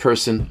 And that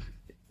person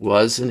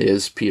was and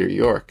is Peter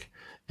York.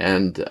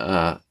 And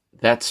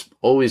that's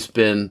always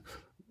been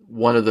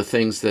one of the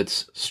things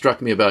that's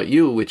struck me about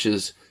you, which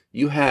is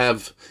you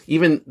have,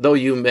 even though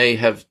you may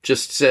have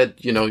just said,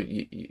 you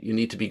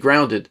need to be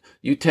grounded,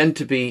 you tend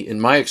to be, in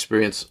my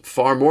experience,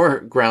 far more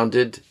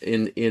grounded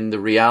in the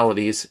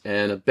realities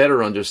and a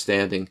better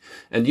understanding.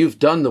 And you've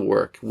done the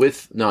work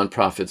with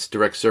nonprofits,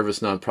 direct service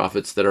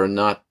nonprofits that are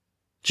not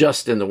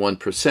just in the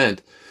 1%,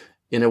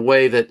 in a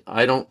way that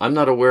I'm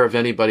not aware of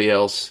anybody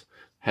else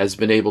has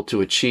been able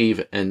to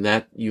achieve. And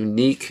that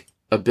unique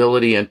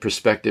ability and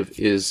perspective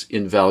is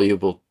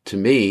invaluable to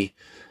me,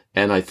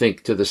 and I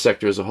think to the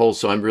sector as a whole.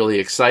 So I'm really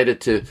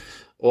excited to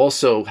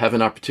also have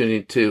an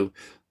opportunity to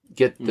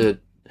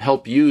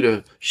help you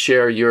to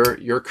share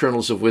your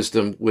kernels of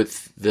wisdom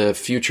with the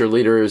future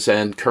leaders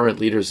and current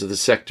leaders of the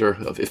sector,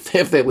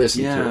 if they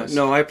listen to us.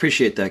 No, I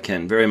appreciate that,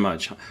 Ken, very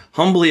much.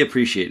 Humbly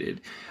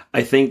appreciated.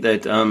 I think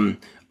that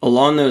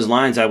along those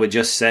lines, I would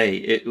just say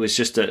it was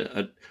just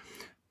I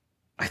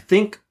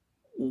think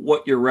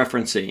what you're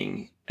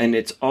referencing, and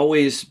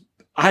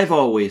I've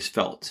always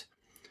felt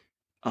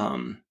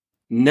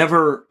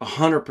never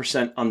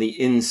 100% on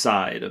the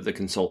inside of the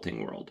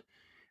consulting world.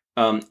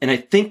 And I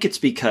think it's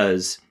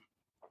because,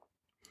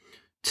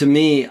 to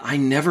me, I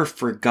never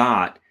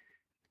forgot,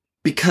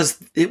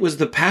 because it was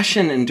the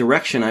passion and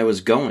direction I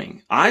was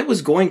going. I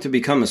was going to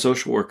become a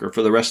social worker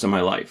for the rest of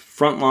my life,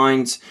 front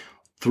lines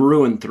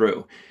through and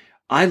through.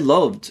 I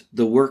loved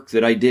the work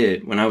that I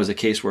did when I was a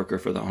caseworker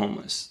for the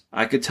homeless.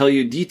 I could tell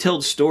you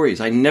detailed stories.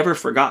 I never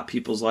forgot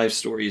people's life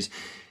stories.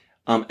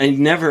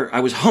 I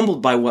was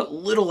humbled by what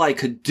little I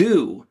could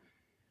do.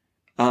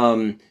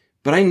 But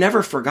I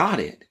never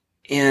forgot it.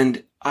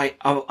 And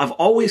I've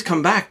always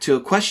come back to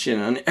a question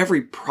on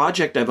every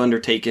project I've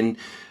undertaken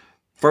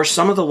for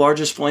some of the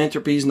largest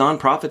philanthropies,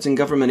 nonprofits, and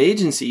government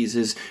agencies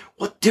is,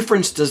 what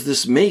difference does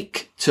this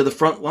make to the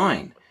front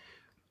line?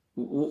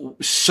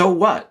 So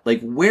what?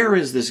 Like, where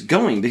is this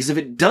going? Because if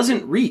it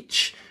doesn't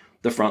reach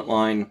the front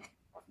lines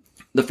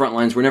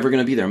were never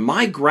going to be there.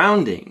 My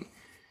grounding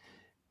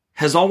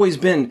has always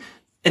been,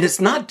 and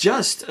it's not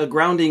just a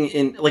grounding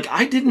in, like,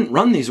 I didn't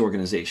run these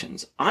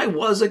organizations. I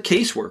was a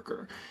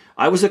caseworker.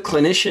 I was a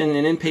clinician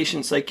in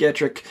inpatient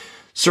psychiatric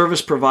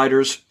service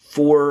providers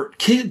for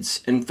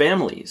kids and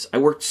families. I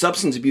worked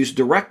substance abuse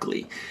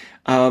directly.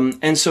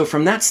 And so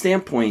from that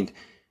standpoint,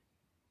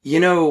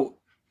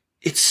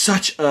 it's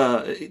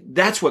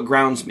that's what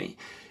grounds me.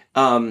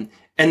 And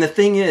the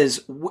thing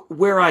is,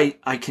 where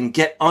I can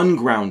get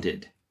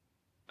ungrounded,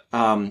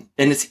 and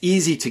it's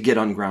easy to get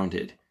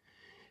ungrounded,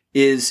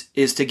 is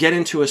to get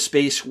into a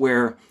space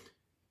where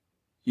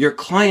your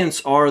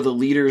clients are the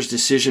leaders,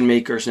 decision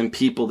makers, and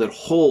people that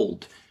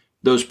hold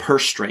those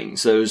purse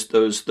strings,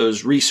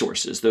 those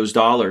resources, those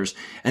dollars,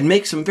 and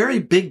make some very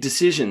big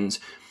decisions,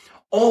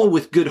 all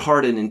with good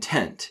heart and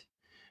intent.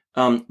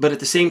 But at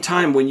the same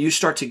time, when you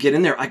start to get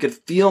in there, I could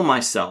feel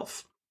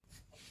myself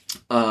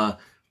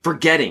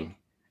forgetting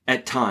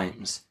at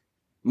times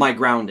my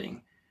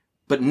grounding,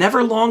 but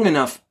never long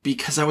enough,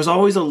 because I was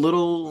always a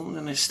little,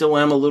 and I still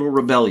am a little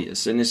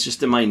rebellious, and it's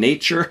just in my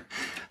nature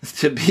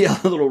to be a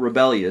little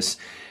rebellious.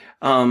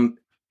 And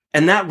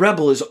that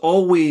rebel is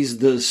always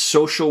the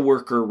social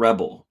worker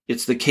rebel.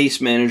 It's the case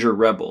manager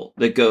rebel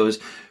that goes,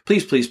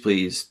 please, please,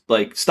 please,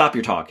 like, stop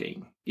your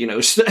talking.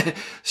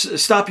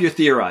 Stop your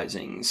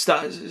theorizing,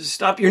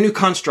 stop your new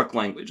construct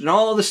language, and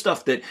all the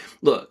stuff that,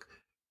 look,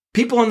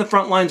 people on the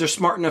front lines are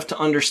smart enough to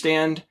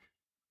understand.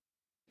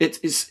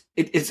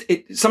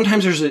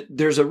 Sometimes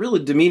there's a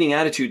really demeaning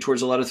attitude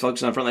towards a lot of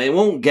folks on the front line. They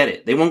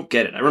won't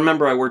get it. I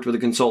remember I worked with a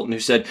consultant who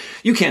said,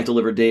 you can't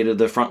deliver data to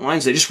the front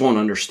lines. They just won't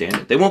understand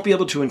it. They won't be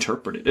able to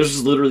interpret it. This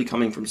was literally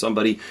coming from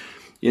somebody,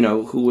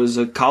 who was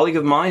a colleague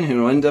of mine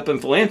who ended up in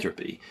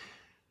philanthropy.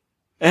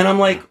 And I'm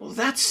like, well,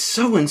 that's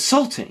so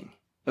insulting.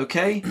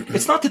 Okay?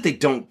 It's not that they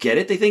don't get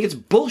it. They think it's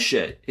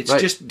bullshit. It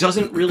just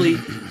doesn't really,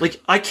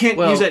 like, I can't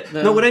use it.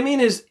 No, what I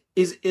mean is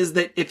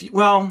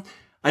that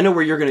I know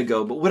where you're going to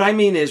go, but what I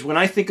mean is, when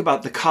I think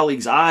about the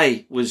colleagues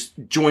I was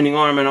joining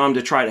arm in arm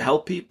to try to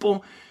help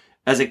people,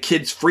 as a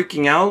kid's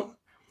freaking out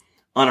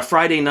on a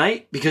Friday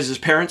night because his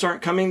parents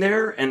aren't coming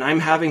there, and I'm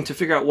having to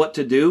figure out what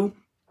to do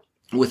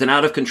with an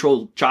out of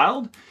control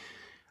child.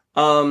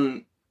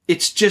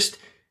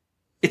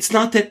 It's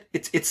not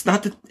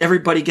that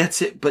everybody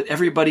gets it, but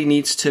everybody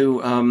needs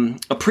to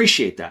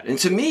appreciate that. And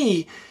to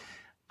me,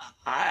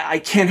 I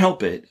can't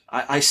help it.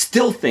 I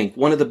still think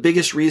one of the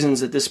biggest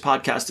reasons that this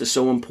podcast is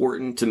so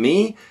important to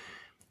me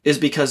is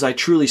because I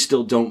truly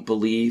still don't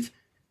believe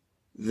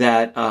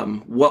that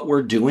what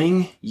we're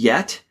doing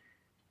yet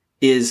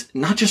is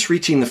not just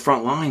reaching the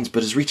front lines,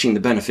 but is reaching the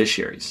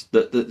beneficiaries,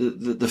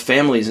 the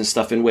families and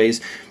stuff, in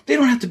ways they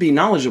don't have to be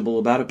knowledgeable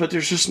about it, but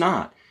there's just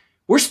not.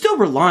 We're still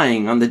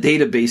relying on the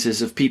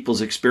databases of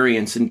people's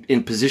experience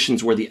in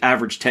positions where the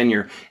average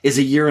tenure is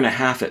 1.5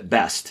 years at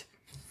best.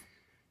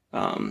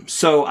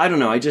 So I don't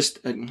know.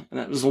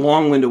 That was a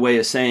long-winded way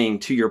of saying,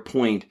 to your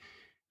point,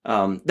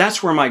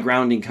 that's where my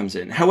grounding comes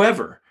in.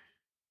 However,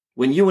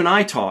 when you and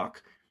I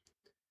talk,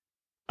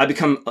 I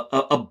become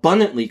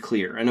abundantly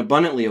clear and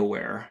abundantly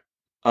aware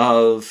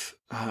of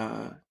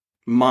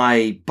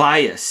my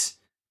bias,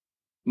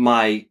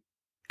 my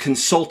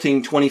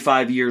consulting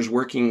 25 years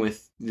working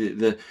with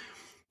the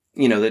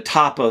the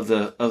top of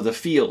the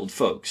field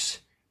folks,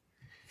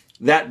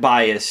 that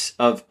bias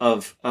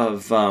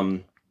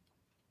and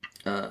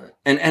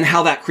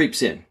how that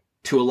creeps in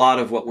to a lot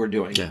of what we're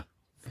doing. Yeah.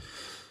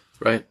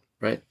 Right.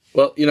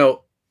 Well,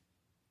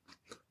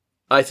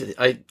 I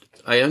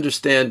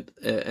understand,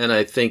 and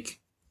I think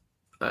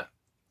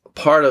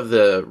part of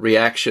the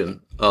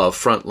reaction of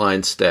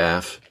frontline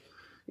staff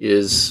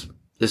is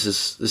this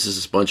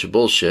is a bunch of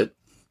bullshit.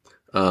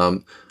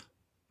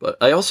 But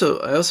I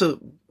also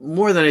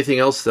more than anything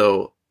else,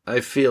 though, I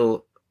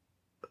feel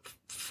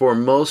for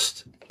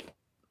most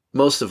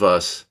of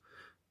us,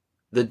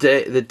 the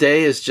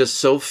day is just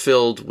so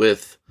filled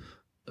with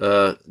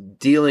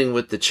dealing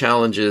with the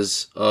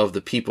challenges of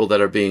the people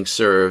that are being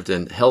served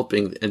and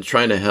helping and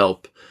trying to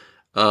help,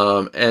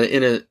 and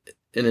in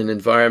an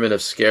environment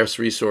of scarce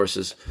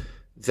resources,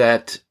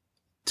 that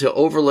to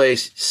overlay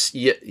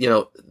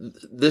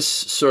this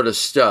sort of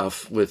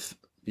stuff with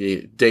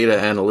the data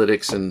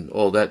analytics and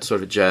all that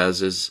sort of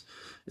jazz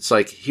it's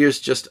like, here's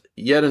just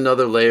yet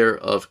another layer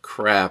of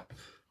crap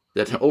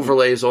that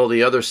overlays all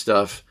the other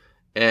stuff,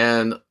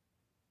 and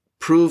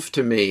prove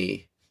to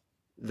me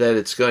that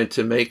it's going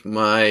to make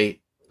my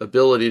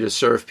ability to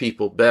serve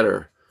people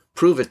better.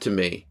 Prove it to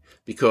me,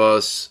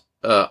 because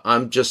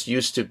I'm just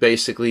used to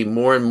basically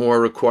more and more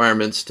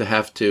requirements to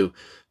have to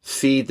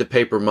feed the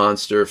paper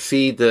monster,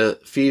 feed the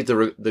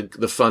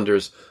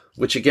funders.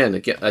 Which again,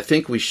 I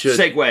think we should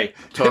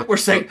segue. We're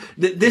saying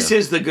this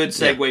is the good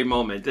segue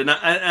moment, and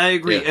I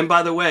agree. Yeah. And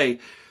by the way,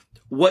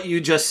 what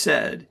you just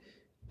said,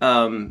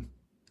 let's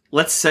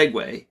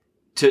segue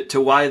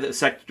to why the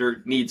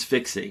sector needs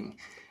fixing,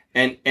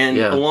 and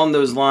along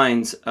those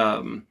lines,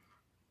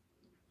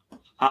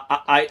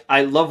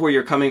 I love where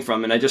you're coming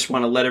from, and I just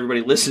want to let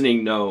everybody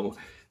listening know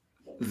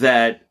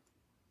that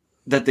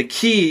the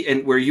key,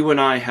 and where you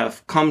and I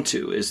have come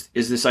to, is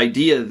this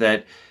idea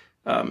that.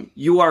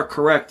 You are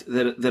correct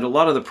that a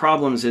lot of the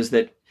problems is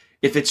that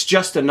if it's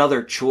just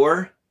another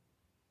chore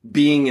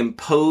being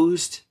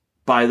imposed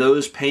by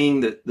those paying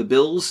the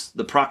bills,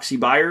 the proxy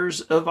buyers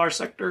of our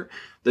sector,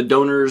 the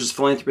donors,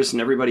 philanthropists,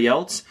 and everybody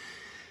else,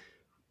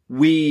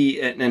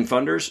 and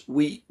funders,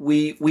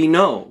 we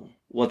know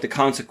what the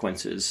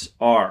consequences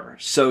are.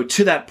 So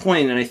to that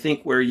point, and I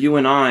think where you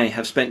and I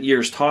have spent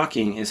years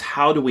talking, is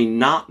how do we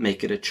not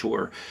make it a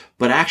chore,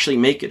 but actually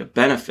make it a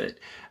benefit?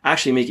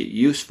 Actually make it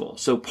useful.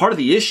 So part of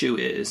the issue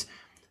is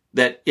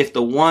that if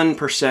the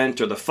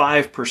 1% or the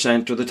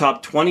 5% or the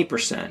top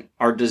 20%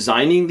 are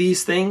designing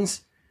these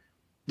things,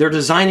 they're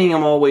designing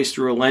them always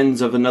through a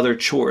lens of another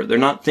chore. They're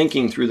not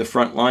thinking through the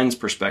front lines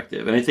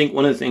perspective. And I think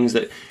one of the things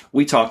that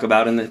we talk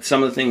about, and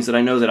some of the things that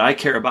I know that I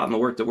care about in the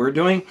work that we're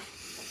doing,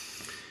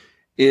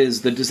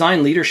 is the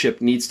design leadership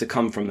needs to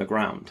come from the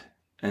ground.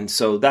 And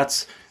so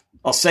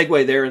I'll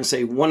segue there and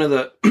say one of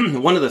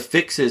the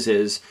fixes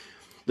is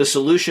the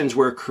solutions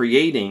we're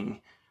creating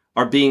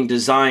are being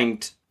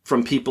designed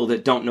from people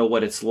that don't know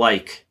what it's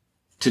like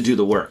to do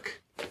the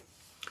work.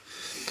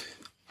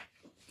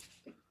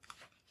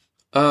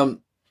 But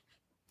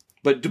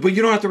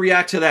you don't have to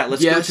react to that.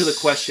 Let's go to the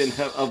question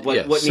of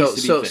what needs to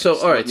be fixed. So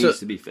all right, needs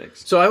to be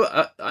fixed.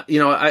 So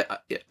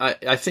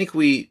I think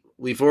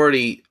we've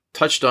already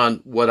touched on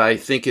what I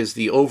think is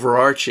the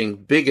overarching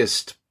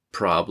biggest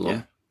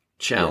problem,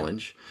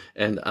 challenge.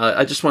 And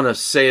I just want to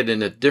say it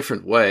in a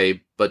different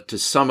way, but to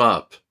sum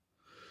up.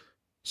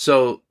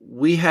 So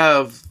we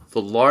have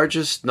the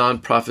largest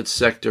nonprofit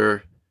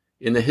sector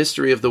in the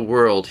history of the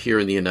world here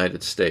in the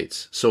United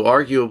States. So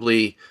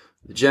arguably,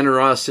 the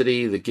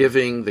generosity, the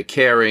giving, the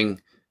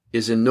caring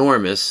is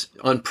enormous,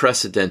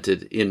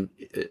 unprecedented in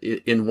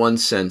one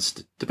sense,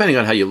 depending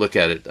on how you look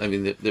at it. I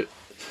mean,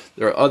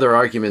 there are other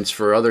arguments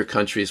for other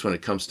countries when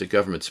it comes to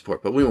government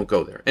support, but we won't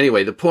go there.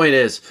 Anyway, the point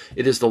is,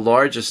 it is the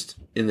largest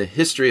in the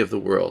history of the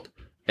world,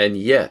 and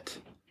yet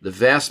the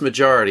vast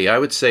majority, I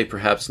would say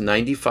perhaps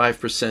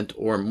 95%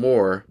 or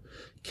more,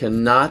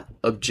 cannot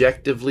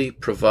objectively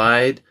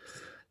provide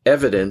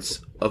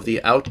evidence of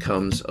the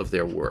outcomes of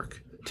their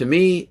work. To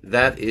me,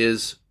 that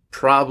is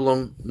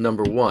problem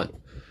number one.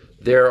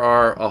 There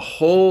are a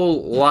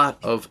whole lot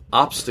of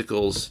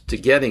obstacles to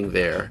getting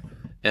there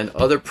and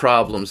other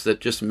problems that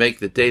just make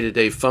the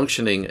day-to-day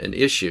functioning an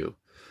issue.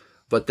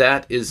 But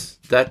that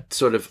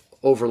sort of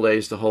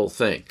overlays the whole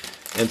thing.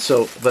 And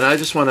so, but I'm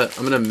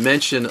going to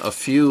mention a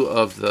few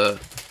of the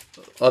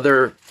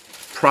other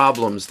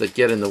problems that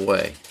get in the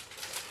way.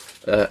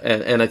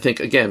 And I think,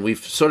 again,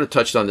 we've sort of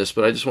touched on this,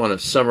 but I just want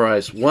to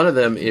summarize. One of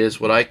them is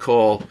what I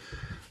call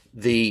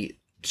the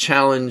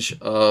challenge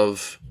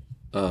of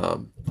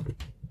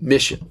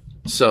mission.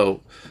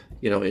 So,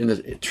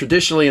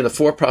 traditionally in the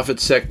for-profit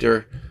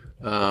sector,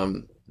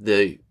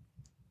 the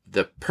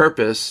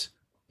purpose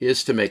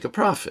is to make a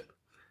profit.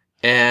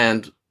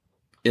 And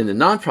in the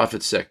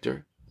nonprofit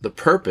sector, the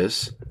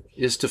purpose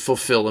is to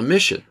fulfill a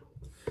mission.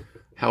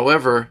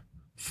 However,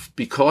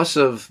 because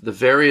of the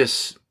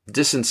various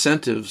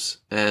disincentives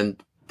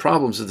and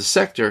problems of the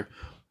sector,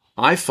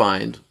 I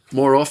find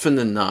more often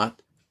than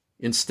not,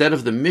 instead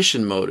of the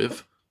mission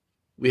motive,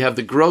 we have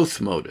the growth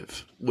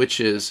motive,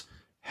 which is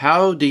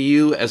how do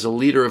you, as a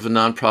leader of a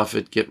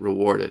nonprofit, get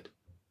rewarded?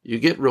 You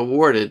get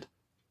rewarded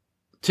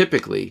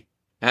typically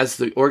as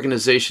the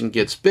organization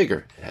gets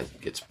bigger. As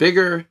it gets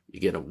bigger, you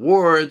get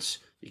awards,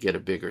 you get a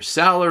bigger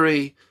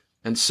salary.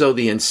 And so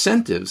the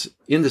incentives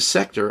in the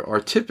sector are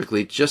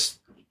typically just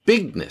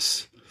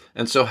bigness.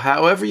 And so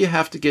however you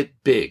have to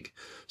get big.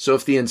 So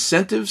if the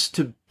incentives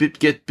to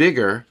get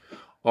bigger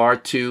are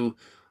to,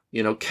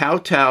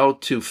 kowtow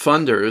to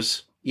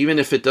funders, even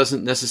if it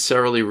doesn't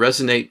necessarily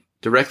resonate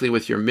directly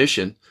with your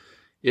mission,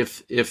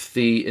 if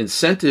the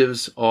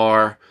incentives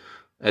are,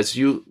 as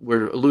you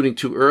were alluding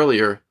to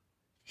earlier,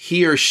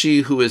 he or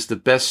she who is the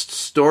best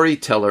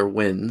storyteller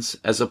wins,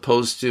 as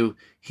opposed to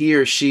he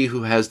or she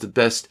who has the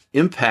best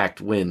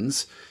impact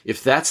wins,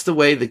 if that's the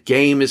way the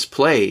game is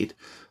played,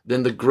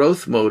 then the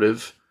growth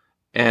motive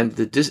and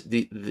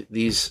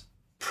these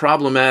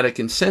problematic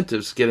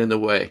incentives get in the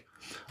way.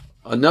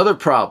 Another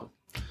problem,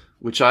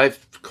 which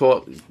I've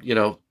called,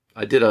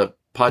 I did a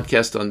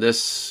podcast on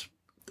this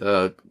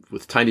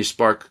with Tiny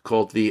Spark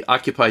called the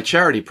Occupy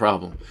Charity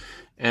problem.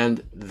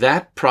 And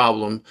that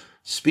problem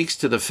speaks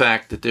to the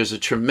fact that there's a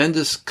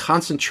tremendous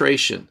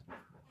concentration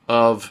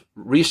of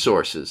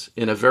resources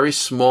in a very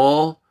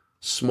small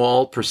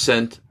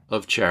percent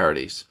of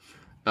charities.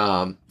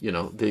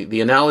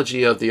 The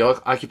analogy of the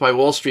Occupy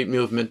Wall Street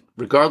movement,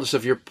 regardless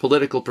of your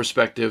political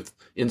perspective,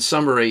 in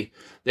summary,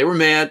 they were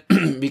mad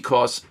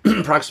because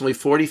approximately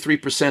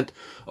 43%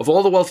 of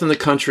all the wealth in the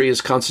country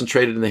is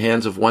concentrated in the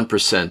hands of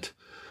 1%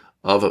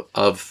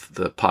 of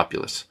the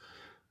populace.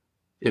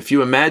 If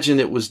you imagine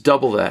it was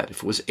double that, if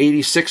it was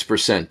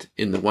 86%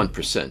 in the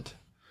 1%,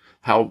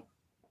 how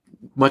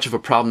much of a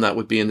problem that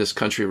would be in this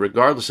country,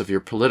 regardless of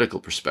your political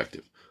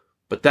perspective.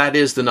 But that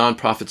is the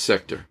nonprofit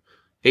sector.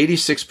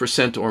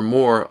 86% or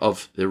more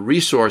of the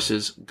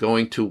resources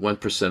going to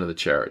 1% of the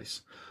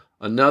charities.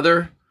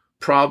 Another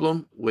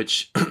problem,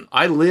 which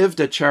I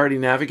lived at Charity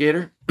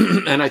Navigator,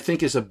 and I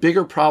think is a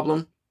bigger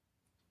problem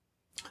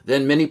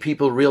than many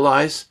people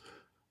realize,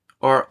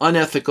 are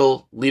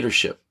unethical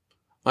leadership.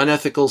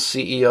 Unethical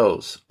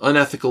CEOs,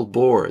 unethical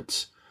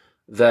boards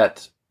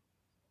that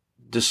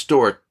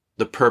distort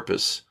the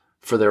purpose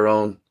for their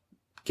own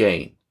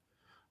gain.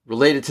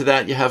 Related to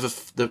that, you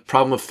have the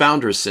problem of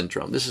founders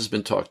syndrome. This has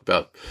been talked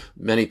about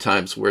many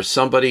times, where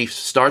somebody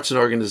starts an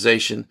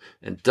organization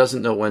and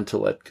doesn't know when to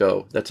let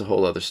go. That's a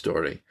whole other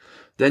story.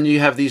 Then you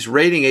have these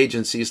rating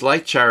agencies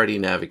like Charity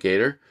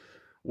Navigator,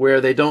 where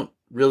they don't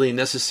really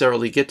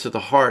necessarily get to the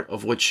heart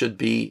of what should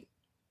be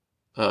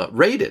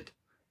rated.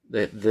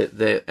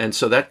 And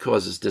so that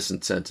causes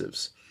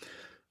disincentives.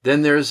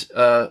 Then there's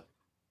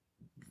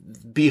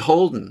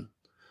beholden.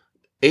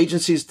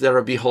 Agencies that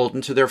are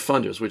beholden to their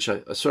funders, which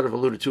I sort of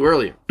alluded to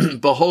earlier.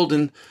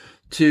 Beholden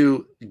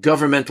to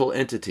governmental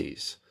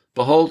entities.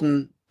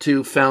 Beholden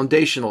to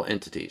foundational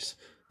entities.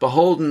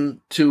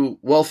 Beholden to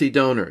wealthy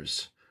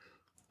donors.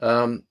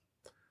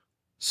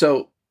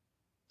 So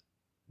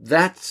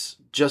that's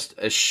just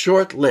a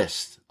short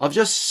list of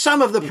just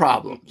some of the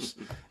problems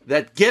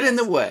that get in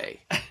the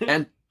way.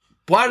 And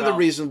part of the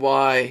reason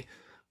why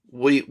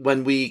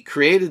when we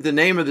created the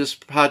name of this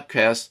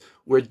podcast,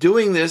 we're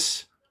doing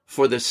this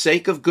for the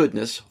sake of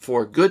goodness,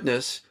 for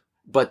goodness,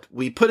 but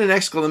we put an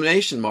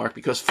exclamation mark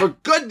because for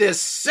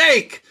goodness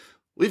sake,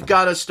 we've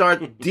got to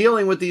start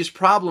dealing with these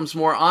problems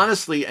more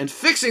honestly and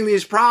fixing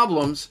these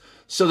problems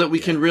so that we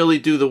can really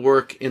do the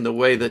work in the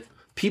way that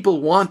people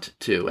want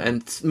to.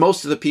 And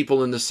most of the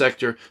people in the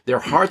sector, their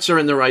hearts are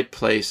in the right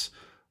place,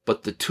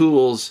 but the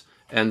tools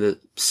and the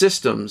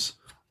systems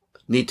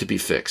need to be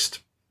fixed.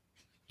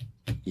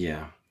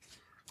 Yeah.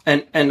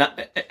 And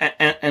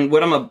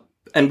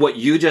what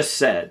you just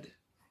said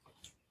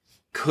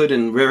could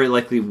and very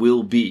likely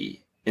will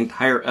be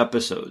entire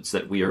episodes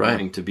that we are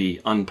going to be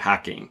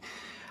unpacking.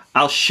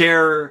 I'll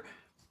share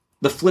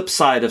the flip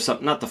side of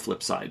something, not the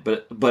flip side,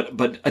 but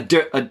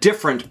a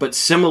different but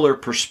similar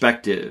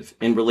perspective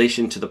in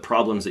relation to the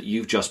problems that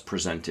you've just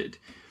presented.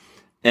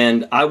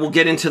 And I will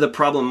get into the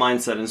problem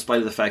mindset in spite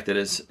of the fact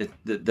that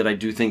that I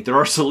do think there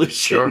are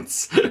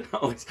solutions. Sure.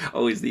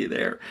 always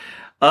there.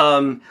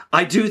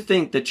 I do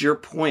think that your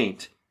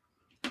point,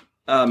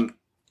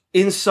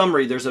 in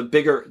summary, there's a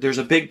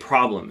big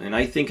problem, and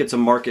I think it's a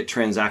market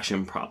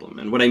transaction problem.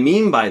 And what I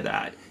mean by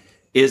that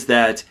is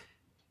that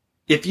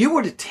if you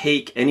were to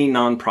take any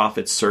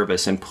nonprofit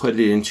service and put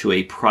it into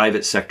a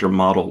private sector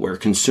model where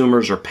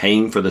consumers are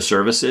paying for the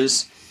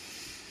services,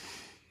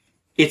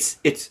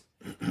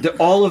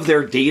 all of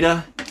their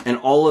data and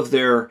all of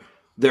their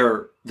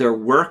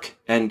work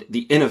and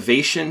the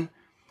innovation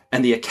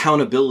and the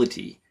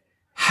accountability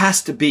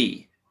has to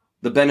be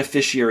the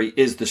beneficiary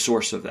is the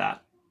source of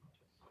that.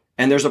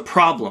 And there's a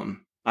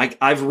problem.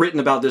 I've written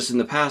about this in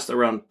the past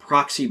around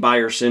proxy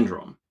buyer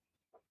syndrome,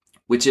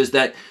 which is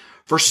that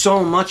for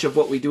so much of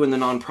what we do in the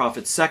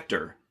nonprofit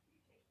sector,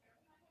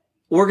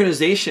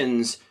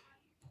 organizations,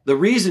 the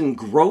reason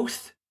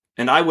growth,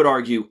 and I would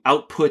argue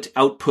output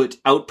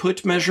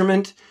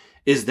measurement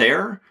is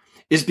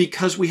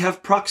because we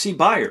have proxy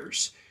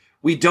buyers.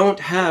 We don't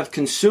have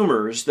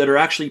consumers that are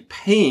actually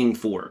paying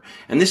for.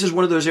 And this is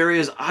one of those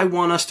areas I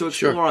want us to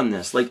explore on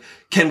this. Like,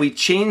 can we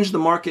change the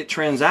market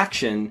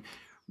transaction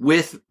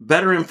with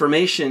better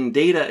information,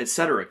 data, et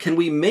cetera? Can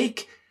we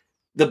make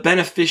the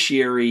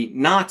beneficiary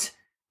not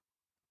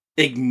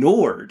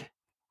ignored,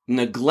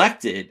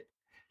 neglected,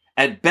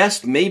 at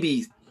best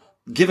maybe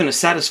given a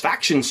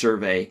satisfaction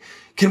survey?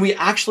 Can we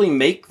actually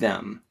make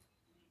them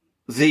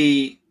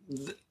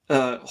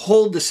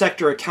hold the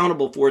sector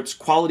accountable for its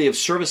quality of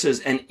services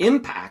and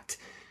impact?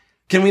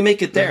 Can we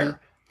make it there? Mm-hmm.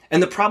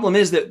 And the problem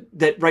is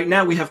that right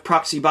now we have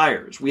proxy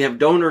buyers. We have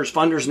donors,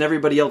 funders, and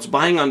everybody else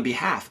buying on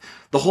behalf.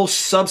 The whole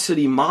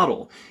subsidy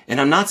model.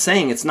 And I'm not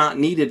saying it's not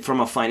needed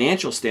from a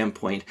financial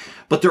standpoint,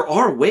 but there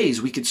are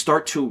ways we could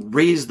start to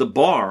raise the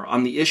bar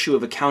on the issue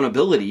of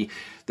accountability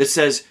that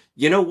says,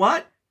 you know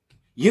what?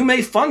 You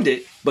may fund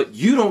it, but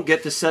you don't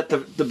get to set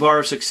the bar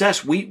of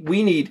success. We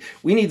need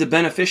the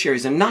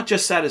beneficiaries, and not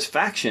just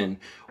satisfaction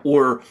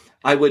or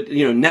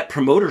net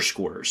promoter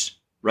scores,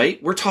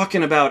 right? We're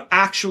talking about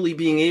actually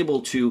being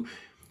able to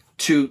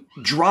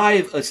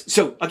drive.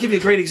 So I'll give you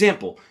a great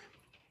example.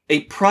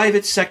 A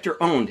private sector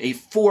owned, a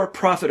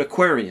for-profit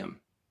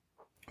aquarium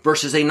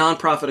versus a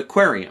nonprofit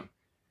aquarium.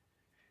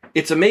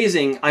 It's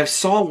amazing. I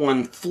saw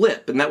one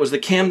flip, and that was the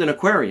Camden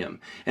Aquarium.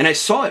 And I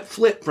saw it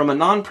flip from a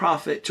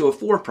nonprofit to a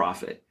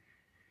for-profit.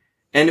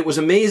 And it was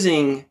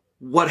amazing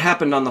what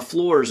happened on the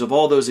floors of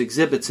all those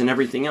exhibits and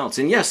everything else.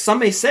 And yes, some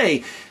may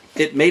say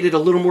it made it a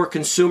little more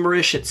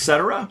consumerish,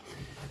 etc.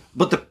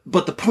 But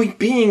the point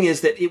being is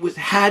that it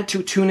had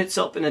to tune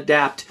itself and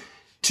adapt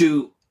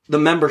to the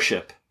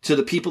membership, to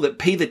the people that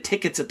pay the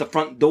tickets at the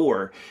front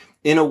door,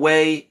 in a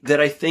way that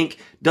I think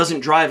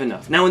doesn't drive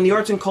enough. Now, in the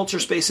arts and culture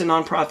space and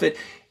nonprofit,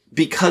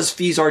 because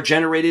fees are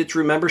generated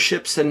through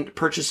memberships and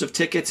purchase of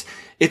tickets,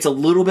 it's a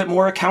little bit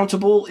more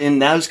accountable in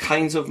those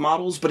kinds of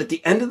models. But at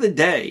the end of the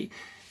day,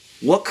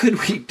 what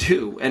could we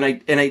do? And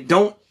I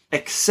don't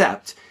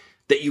accept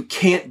that you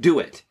can't do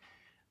it.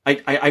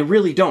 I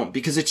really don't,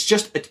 because it's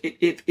just,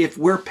 if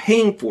we're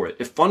paying for it,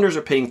 if funders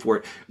are paying for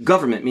it,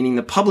 government, meaning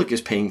the public, is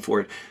paying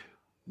for it,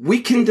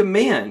 we can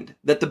demand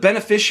that the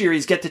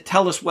beneficiaries get to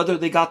tell us whether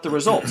they got the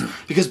results.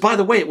 Because, by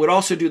the way, it would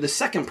also do the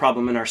second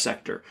problem in our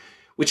sector,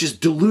 which is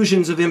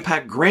delusions of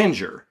impact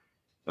grandeur.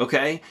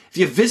 Okay? If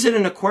you visit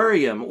an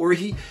aquarium or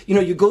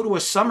you go to a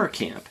summer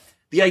camp,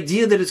 the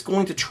idea that it's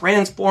going to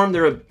transform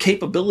their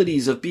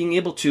capabilities of being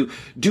able to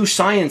do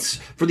science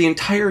for the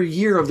entire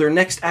year of their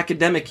next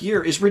academic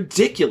year is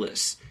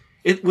ridiculous.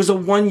 It was a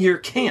one-year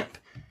camp.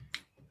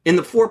 In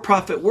the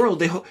for-profit world,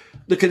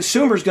 the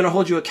consumer is going to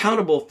hold you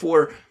accountable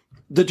for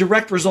the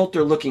direct result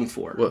they're looking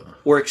for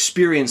or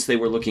experience they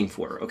were looking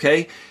for.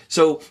 Okay?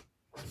 So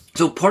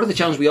part of the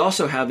challenge we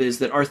also have is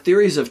that our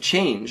theories of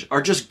change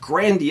are just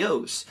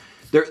grandiose.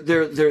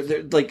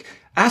 They're like,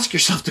 ask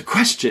yourself the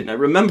question. I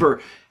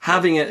remember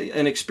having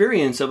an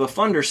experience of a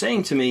funder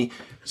saying to me,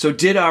 so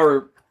did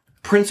our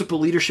principal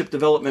leadership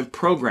development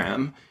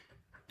program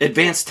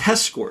advance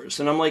test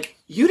scores? And I'm like,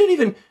 you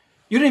didn't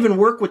even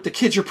work with the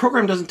kids. Your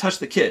program doesn't touch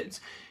the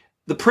kids.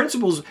 The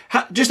principals,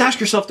 just ask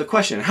yourself the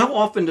question, how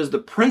often does the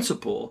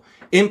principal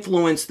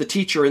influence the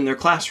teacher in their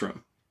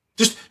classroom?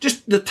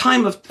 Just the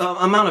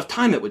amount of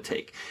time it would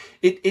take.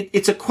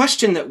 It's a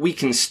question that we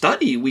can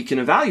study, we can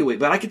evaluate,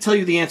 but I can tell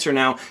you the answer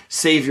now: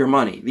 save your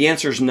money. The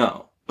answer is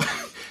no.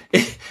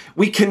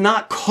 We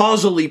cannot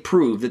causally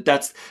prove that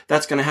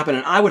that's going to happen.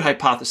 And I would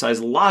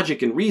hypothesize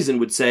logic and reason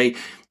would say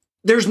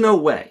there's no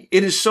way.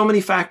 It is so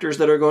many factors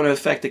that are going to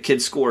affect the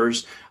kids'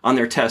 scores on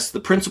their tests. The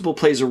principal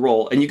plays a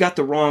role, and you got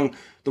the wrong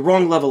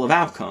level of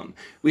outcome.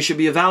 We should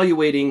be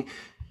evaluating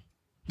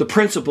the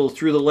principal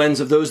through the lens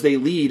of those they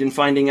lead and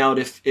finding out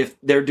if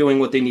they're doing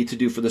what they need to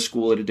do for the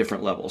school at a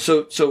different level.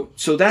 So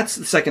that's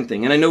the second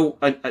thing. And I know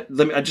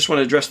I just want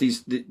to address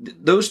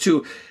those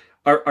two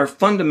are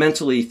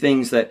fundamentally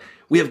things that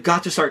we have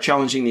got to start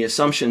challenging the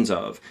assumptions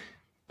of.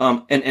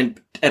 And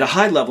at a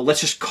high level,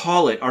 let's just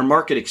call it our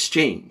market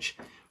exchange,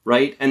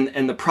 right?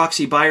 And the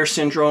proxy buyer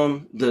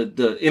syndrome,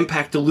 the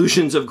impact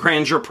delusions of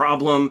grandeur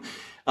problem.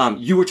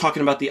 You were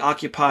talking about the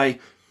Occupy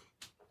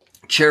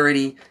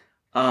charity.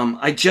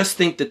 I just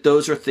think that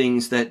those are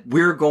things that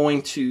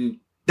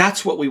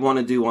that's what we want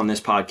to do on this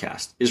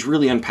podcast, is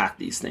really unpack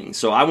these things.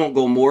 So I won't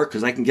go more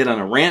because I can get on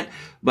a rant,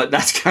 but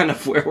that's kind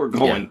of where we're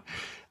going.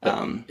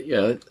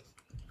 Yeah.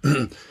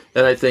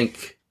 And I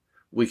think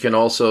we can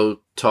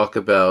also talk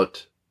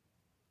about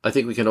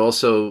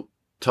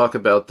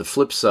the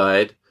flip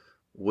side,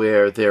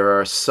 where there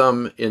are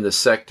some in the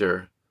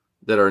sector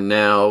that are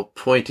now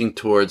pointing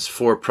towards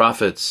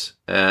for-profits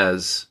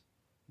as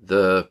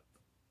the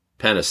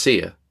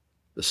panacea,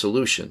 the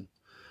solution,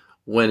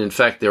 when in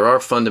fact there are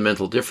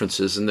fundamental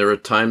differences. And there are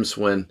times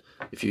when,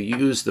 if you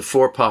use the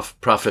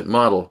for-profit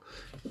model,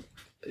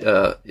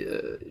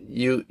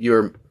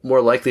 you're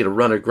more likely to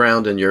run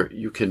aground, and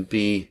you can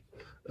be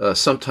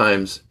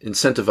sometimes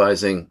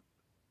incentivizing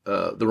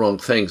the wrong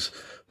things.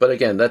 But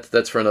again,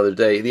 that's for another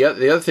day. The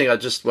other thing I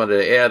just wanted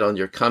to add on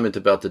your comment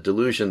about the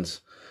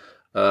delusions,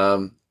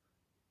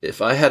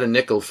 if I had a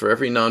nickel for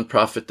every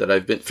nonprofit that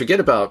I've been, forget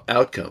about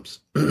outcomes.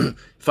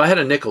 If I had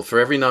a nickel for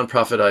every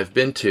nonprofit I've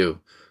been to,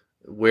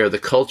 where the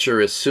culture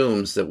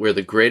assumes that we're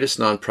the greatest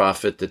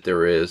nonprofit that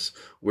there is,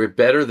 we're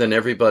better than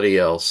everybody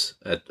else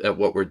at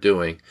what we're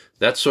doing.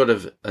 That's sort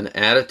of an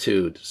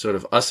attitude, sort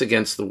of us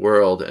against the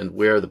world, and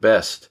we're the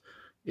best,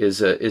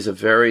 is a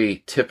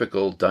very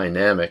typical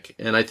dynamic.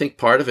 And I think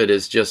part of it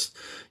is just,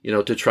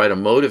 to try to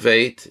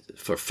motivate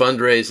for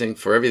fundraising,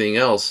 for everything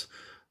else,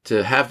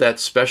 to have that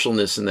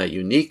specialness and that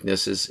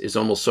uniqueness is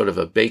almost sort of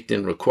a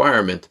baked-in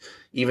requirement,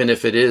 even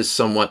if it is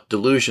somewhat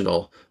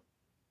delusional.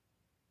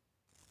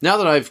 Now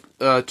that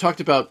I've talked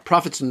about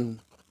profits and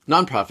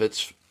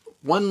nonprofits,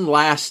 one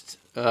last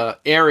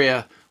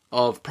area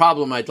of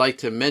problem I'd like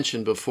to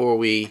mention before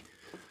we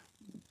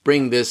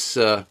bring this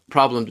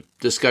problem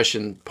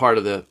discussion part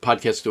of the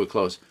podcast to a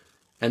close.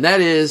 And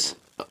that is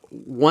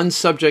one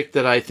subject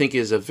that I think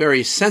is a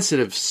very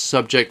sensitive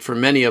subject for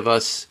many of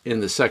us in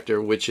the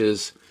sector, which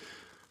is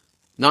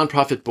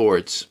nonprofit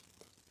boards.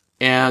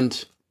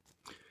 And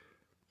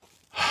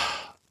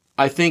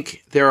I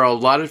think there are a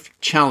lot of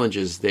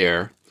challenges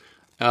there.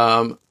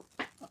 There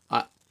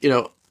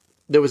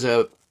was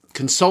a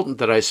consultant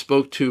that I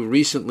spoke to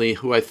recently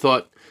who I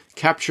thought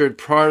captured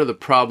part of the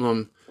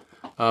problem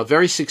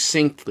very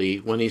succinctly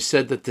when he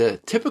said that the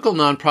typical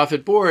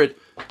nonprofit board,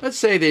 let's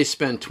say they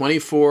spend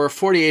 24,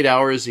 48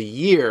 hours a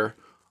year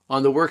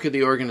on the work of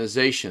the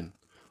organization,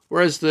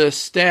 whereas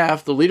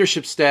the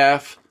leadership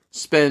staff,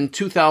 spend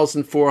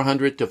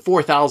 2,400 to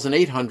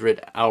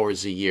 4,800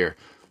 hours a year.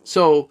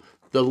 So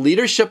the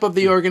leadership of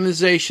the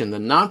organization, the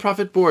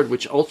nonprofit board,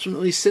 which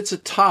ultimately sits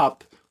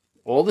atop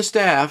all the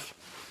staff,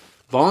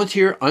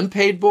 volunteer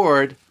unpaid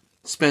board,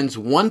 spends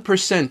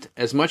 1%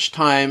 as much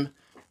time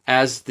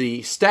as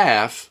the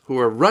staff who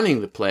are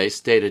running the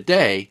place day to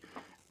day,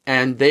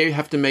 and they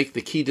have to make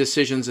the key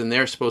decisions and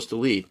they're supposed to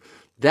lead.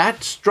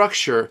 That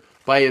structure,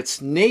 by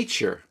its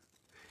nature,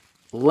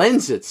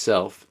 lends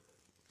itself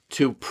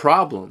to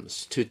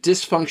problems, to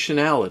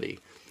dysfunctionality.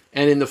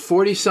 And in the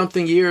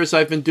 40-something years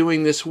I've been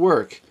doing this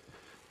work,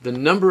 the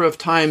number of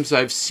times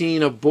I've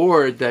seen a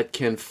board that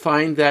can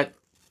find that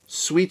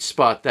sweet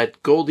spot,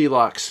 that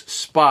Goldilocks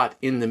spot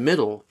in the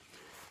middle,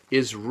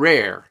 is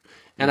rare.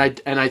 And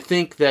I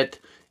think that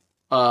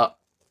a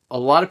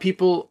lot of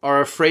people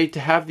are afraid to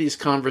have these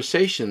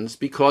conversations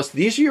because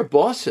these are your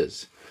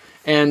bosses.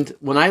 And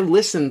when I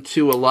listen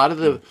to a lot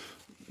of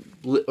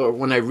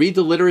when I read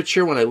the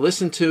literature, when I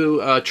listen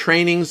to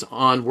trainings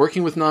on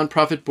working with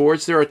nonprofit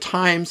boards, there are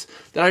times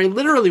that I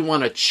literally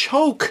want to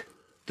choke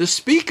the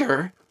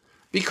speaker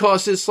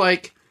because it's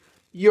like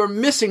you're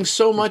missing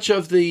so much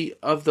of the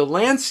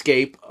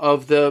landscape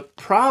of the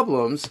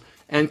problems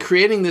and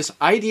creating this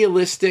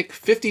idealistic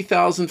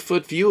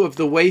 50,000-foot view of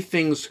the way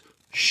things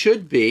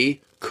should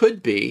be,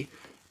 could be,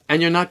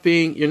 and you're not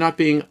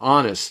being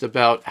honest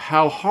about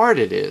how hard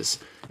it is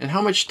and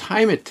how much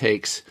time it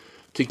takes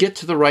to get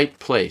to the right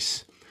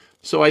place.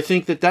 So I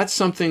think that that's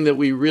something that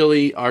we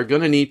really are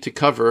going to need to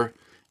cover,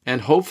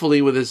 and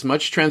hopefully with as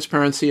much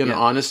transparency and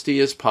honesty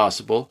as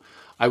possible.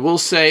 I will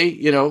say,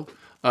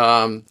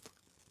 I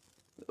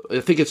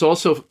think it's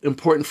also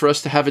important for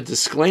us to have a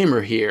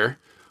disclaimer here,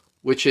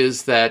 which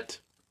is that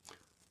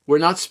we're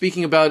not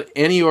speaking about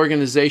any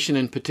organization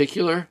in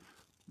particular.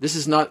 This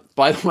is not,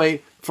 by the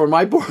way, for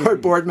my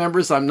board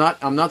members, I'm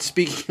not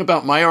speaking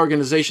about my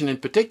organization in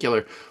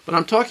particular, but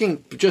I'm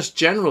talking just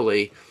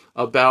generally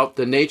about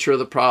the nature of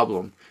the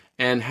problem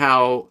and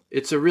how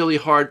it's a really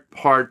hard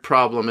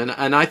problem.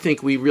 And I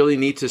think we really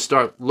need to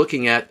start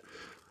looking at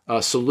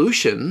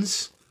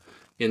solutions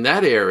in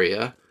that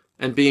area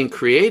and being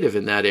creative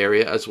in that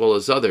area as well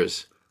as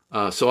others.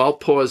 So I'll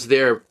pause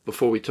there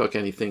before we talk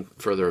anything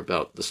further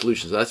about the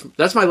solutions.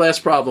 That's my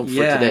last problem for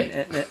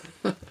today.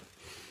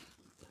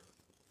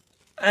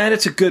 And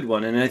it's a good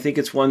one, and I think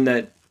it's one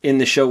that in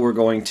the show we're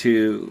going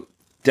to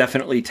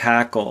definitely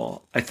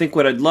tackle. I think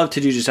what I'd love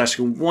to do is just ask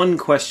you one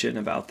question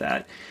about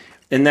that,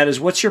 and that is,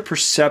 what's your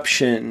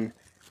perception?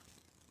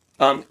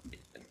 Let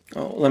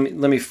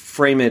me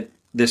frame it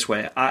this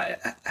way.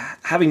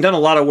 Having done a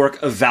lot of work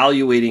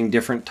evaluating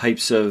different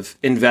types of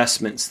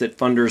investments that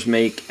funders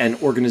make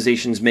and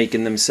organizations make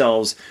in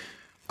themselves,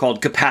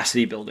 called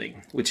capacity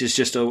building, which is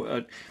just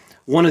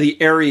one of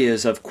the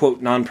areas of,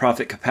 quote,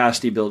 nonprofit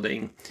capacity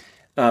building,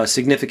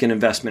 significant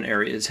investment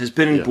areas, has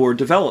been in board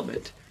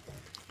development.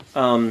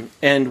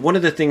 And one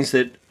of the things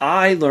that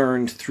I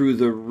learned through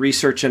the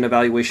research and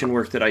evaluation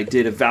work that I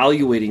did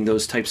evaluating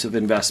those types of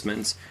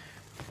investments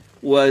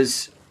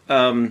was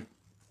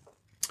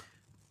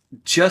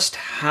just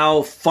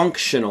how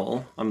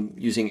functional, I'm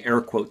using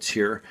air quotes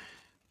here,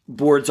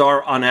 boards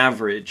are on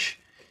average.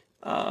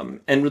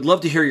 And would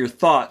love to hear your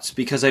thoughts,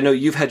 because I know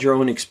you've had your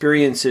own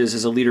experiences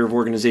as a leader of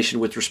organization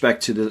with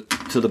respect to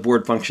the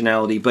board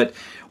functionality. But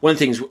one of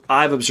the things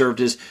I've observed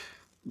is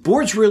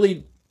boards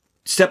really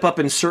step up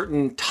in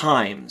certain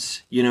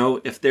times.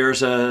 If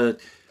there's a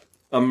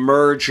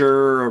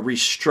merger, a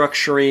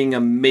restructuring, a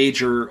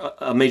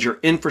major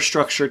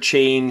infrastructure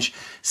change,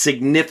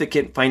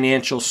 significant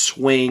financial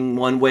swing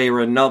one way or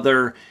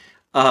another,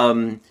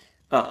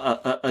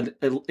 an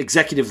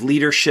executive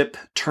leadership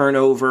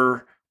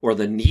turnover or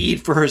the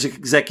need for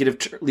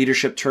executive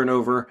leadership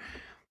turnover,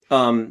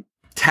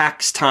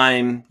 tax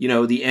time,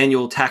 the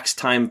annual tax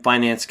time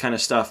finance kind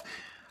of stuff,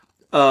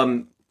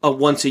 a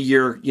once a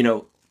year,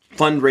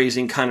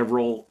 fundraising kind of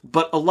role.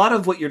 But a lot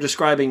of what you're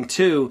describing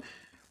too,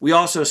 we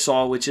also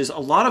saw, which is a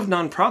lot of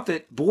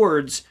nonprofit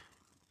boards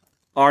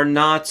are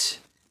not,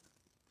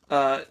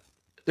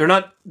 they're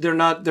not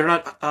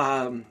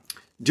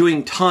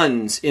doing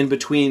tons in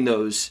between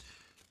those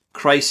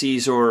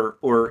crises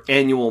or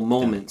annual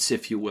moments,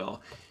 if you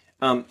will.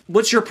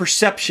 What's your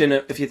perception,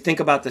 if you think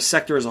about the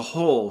sector as a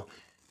whole,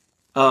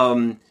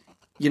 how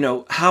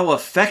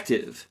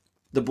effective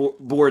the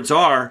boards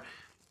are,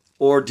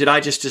 or did I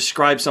just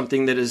describe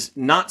something that is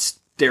not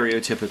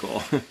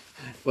stereotypical?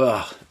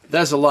 Well,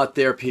 there's a lot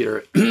there,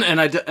 Peter, and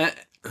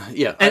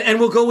and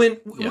we'll go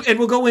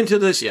into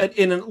this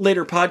in a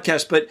later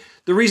podcast. But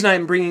the reason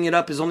I'm bringing it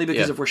up is only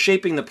because if we're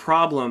shaping the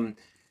problem,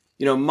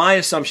 my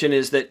assumption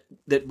is that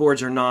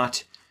boards are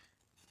not,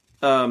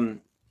 they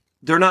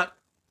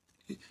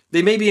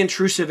may be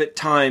intrusive at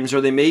times, or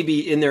they may be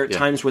in there at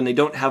times when they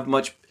don't have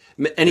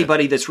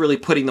anybody that's really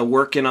putting the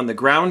work in on the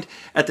ground.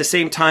 At the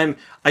same time,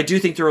 I do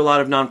think there are a lot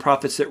of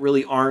nonprofits that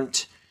really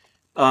aren't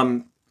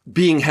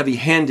being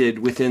heavy-handed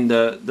within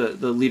the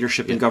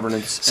leadership and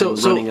governance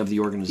and running of the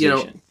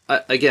organization.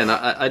 I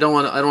don't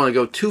want to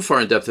go too far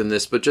in depth in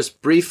this, but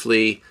just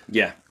briefly,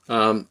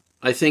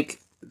 I think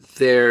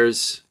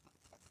there's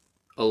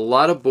a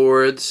lot of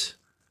boards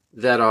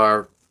that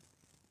are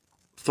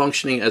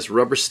functioning as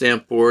rubber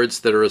stamp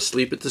boards that are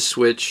asleep at the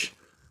switch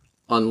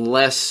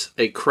unless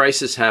a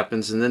crisis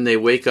happens, and then they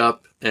wake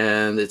up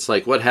and it's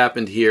like, what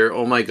happened here?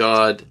 Oh my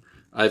God,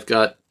 I've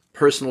got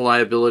personal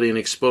liability and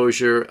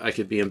exposure. I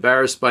could be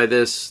embarrassed by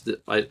this.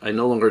 I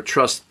no longer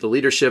trust the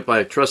leadership.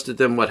 I trusted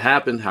them. What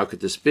happened? How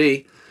could this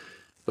be?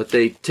 But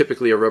they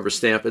typically are rubber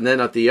stamp. And then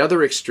at the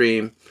other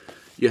extreme,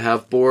 you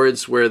have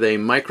boards where they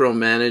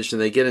micromanage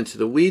and they get into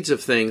the weeds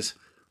of things,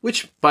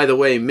 which, by the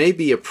way, may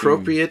be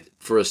appropriate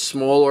for a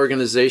small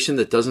organization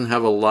that doesn't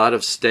have a lot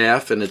of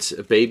staff and it's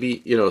a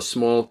baby,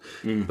 small.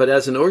 But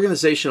as an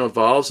organization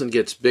evolves and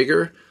gets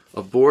bigger,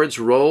 a board's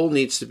role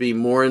needs to be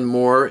more and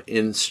more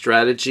in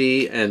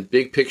strategy and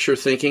big picture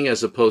thinking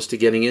as opposed to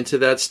getting into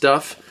that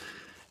stuff.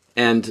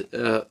 And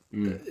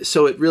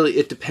so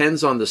it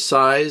depends on the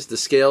size, the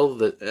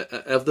scale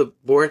of the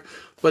board.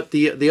 But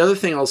the other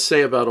thing I'll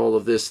say about all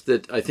of this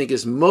that I think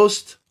is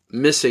most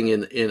missing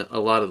in a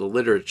lot of the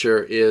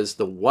literature is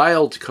the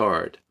wild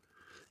card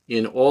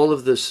in all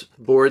of this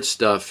board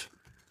stuff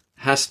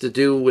has to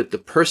do with the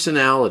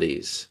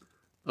personalities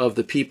of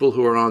the people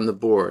who are on the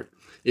board.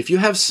 If you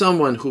have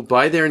someone who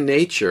by their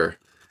nature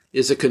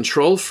is a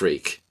control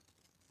freak,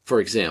 for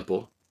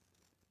example,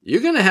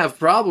 you're going to have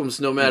problems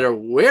no matter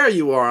where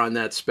you are on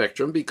that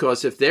spectrum,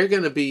 because if they're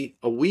going to be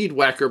a weed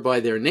whacker by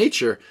their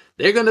nature,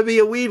 they're going to be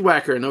a weed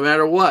whacker no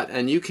matter what.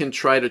 And you can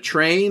try to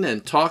train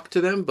and talk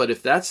to them, but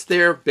if that's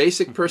their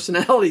basic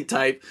personality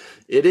type,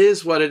 it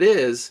is what it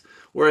is.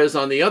 Whereas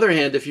on the other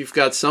hand, if you've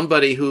got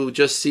somebody who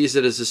just sees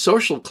it as a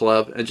social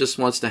club and just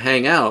wants to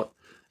hang out,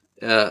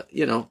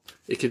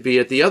 it could be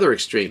at the other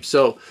extreme.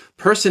 So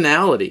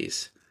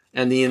personalities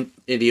and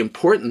the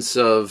importance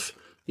of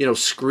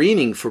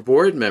screening for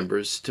board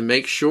members to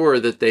make sure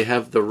that they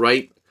have the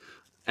right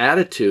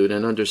attitude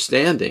and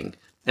understanding,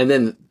 and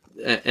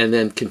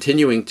then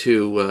continuing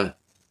to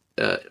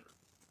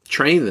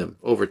train them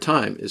over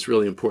time is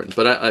really important.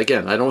 But I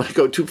don't want to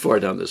go too far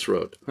down this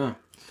road. Huh.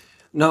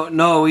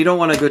 No, we don't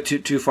want to go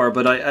too far.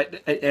 But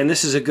and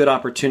this is a good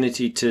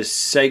opportunity to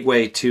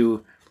segue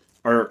to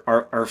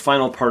our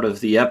final part of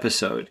the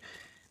episode.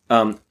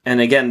 And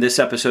again, this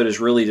episode is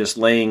really just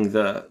laying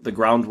the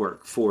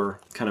groundwork for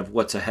kind of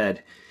what's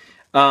ahead.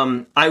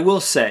 I will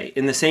say,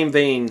 in the same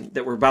vein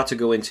that we're about to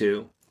go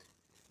into,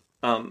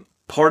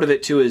 part of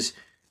it too is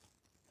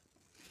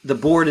the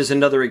board is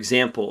another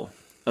example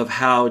of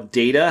how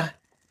data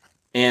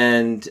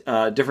and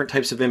different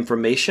types of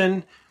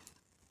information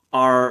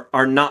are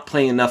not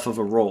playing enough of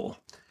a role.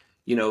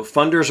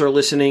 Funders are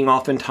listening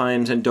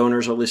oftentimes, and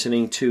donors are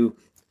listening to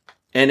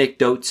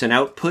anecdotes and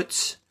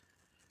outputs.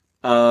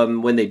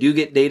 When they do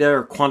get data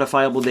or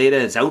quantifiable data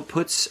as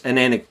outputs and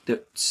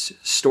anecdotes,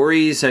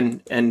 stories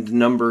and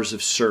numbers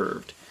of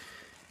served.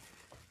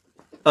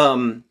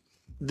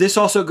 This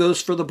also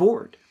goes for the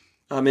board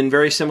in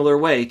very similar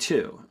way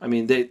too. I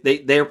mean,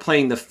 they're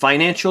playing the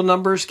financial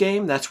numbers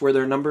game. That's where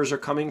their numbers are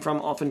coming from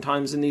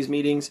oftentimes in these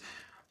meetings.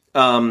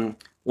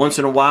 Once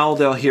in a while,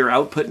 they'll hear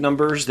output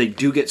numbers. They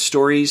do get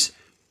stories.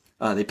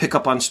 They pick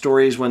up on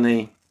stories when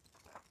they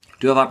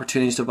do have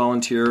opportunities to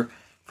volunteer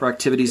for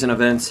activities and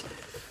events.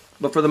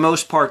 But for the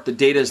most part, the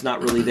data is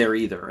not really there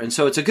either. And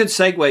so it's a good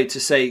segue to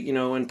say,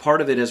 and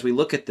part of it as we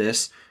look at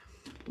this,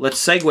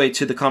 let's segue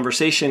to the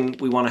conversation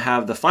we want to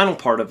have, the final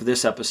part of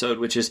this episode,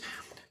 which is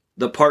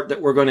the part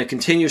that we're going to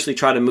continuously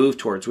try to move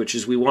towards, which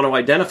is we want to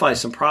identify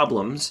some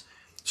problems,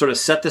 sort of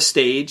set the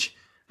stage,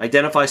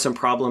 identify some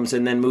problems,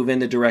 and then move in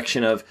the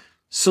direction of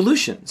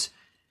solutions.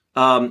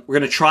 We're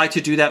going to try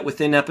to do that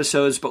within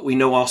episodes, but we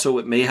know also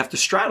it may have to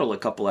straddle a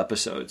couple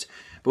episodes.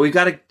 But we've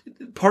got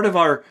part of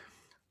our,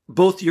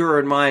 both your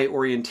and my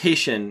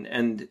orientation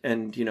and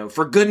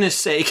for goodness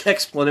sake,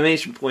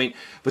 exclamation point,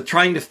 but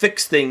trying to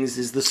fix things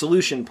is the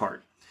solution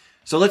part.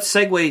 So let's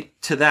segue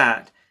to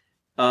that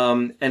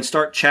and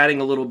start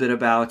chatting a little bit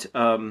about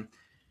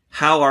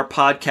how our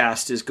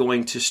podcast is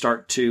going to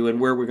start to, and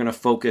where we're going to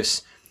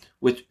focus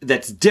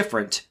that's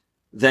different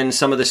than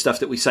some of the stuff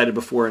that we cited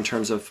before in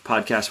terms of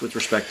podcasts with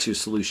respect to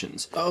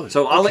solutions.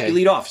 So I'll let you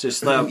lead off.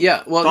 Just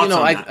yeah. Well,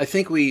 I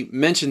think we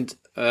mentioned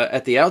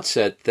at the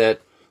outset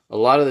that a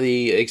lot of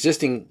the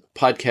existing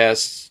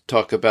podcasts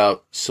talk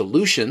about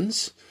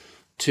solutions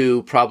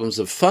to problems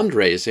of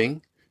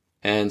fundraising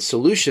and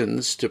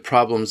solutions to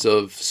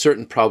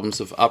certain problems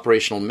of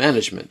operational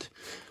management.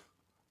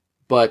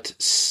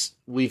 But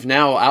we've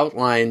now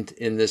outlined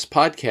in this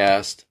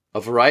podcast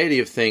a variety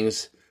of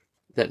things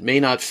that may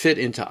not fit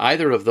into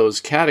either of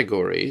those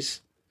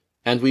categories,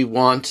 and we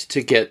want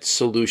to get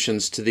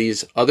solutions to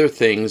these other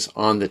things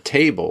on the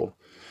table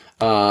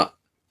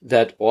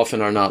that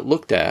often are not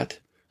looked at.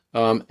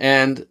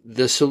 And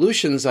the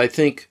solutions, I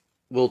think,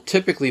 will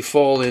typically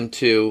fall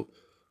into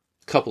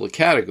a couple of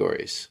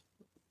categories.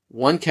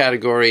 One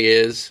category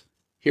is,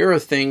 here are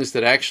things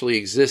that actually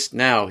exist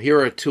now. Here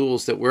are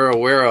tools that we're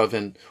aware of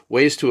and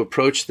ways to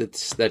approach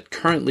that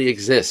currently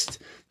exist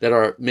that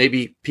are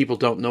maybe people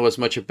don't know as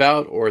much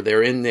about, or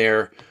they're in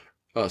their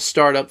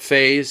startup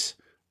phase.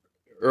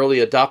 Early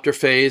adopter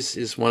phase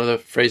is one of the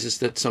phrases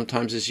that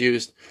sometimes is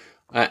used,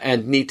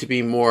 and need to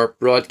be more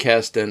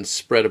broadcast and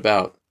spread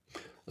about.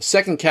 A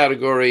second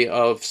category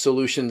of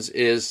solutions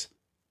is,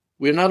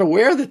 we're not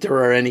aware that there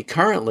are any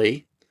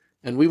currently,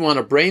 and we want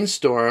to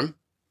brainstorm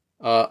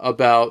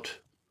about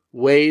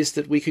ways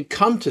that we could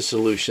come to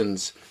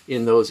solutions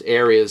in those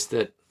areas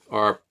that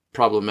are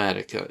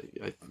problematic.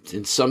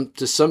 To some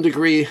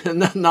degree,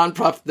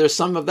 nonprofit. There's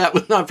some of that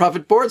with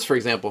nonprofit boards, for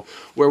example,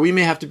 where we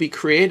may have to be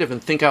creative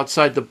and think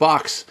outside the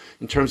box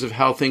in terms of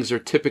how things are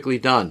typically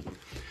done.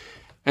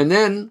 And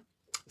then,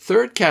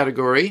 third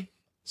category,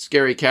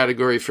 scary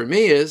category for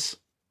me, is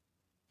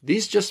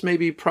these just may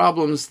be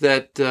problems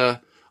that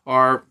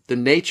are the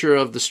nature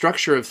of the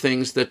structure of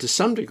things that to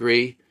some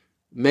degree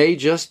may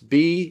just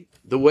be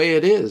the way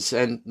it is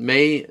and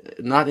may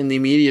not in the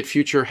immediate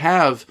future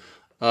have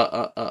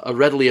a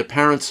readily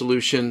apparent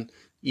solution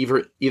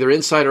either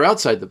inside or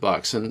outside the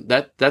box. And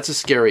that's a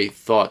scary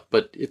thought,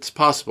 but it's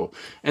possible.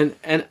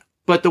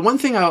 But the one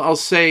thing I'll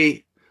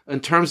say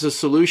in terms of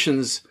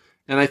solutions,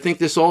 and I think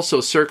this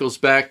also circles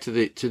back to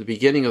the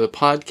beginning of the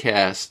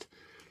podcast,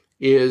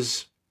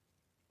 is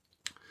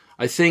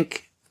I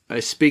think I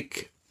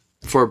speak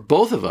for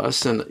both of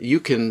us, and you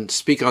can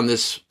speak on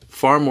this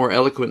far more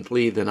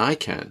eloquently than I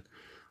can.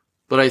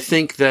 But I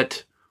think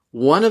that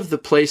one of the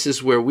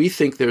places where we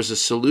think there's a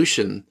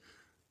solution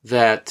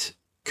that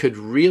could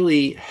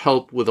really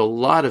help with a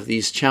lot of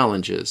these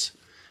challenges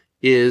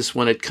is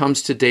when it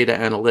comes to data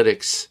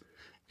analytics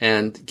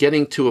and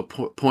getting to a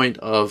point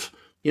of,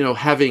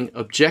 having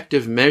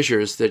objective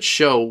measures that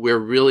show we're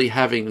really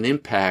having an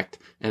impact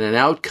and an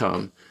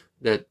outcome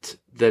that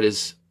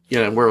is,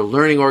 we're a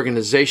learning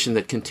organization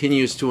that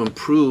continues to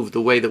improve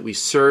the way that we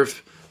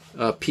serve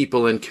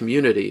people and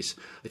communities.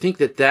 I think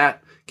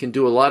that can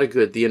do a lot of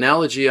good. The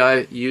analogy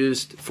I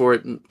used for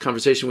a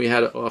conversation we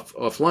had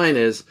offline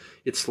is,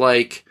 it's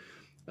like,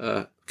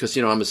 because,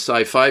 I'm a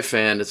sci-fi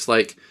fan, it's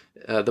like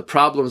the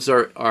problems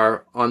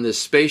are on this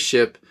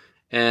spaceship,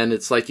 and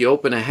it's like you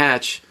open a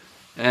hatch,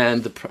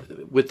 and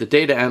with the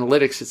data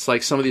analytics, it's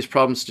like some of these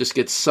problems just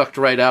get sucked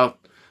right out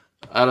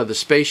of the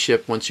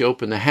spaceship once you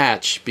open the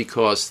hatch,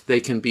 because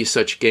they can be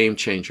such game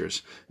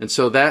changers. And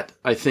so that,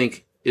 I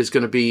think, is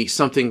going to be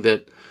something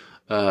that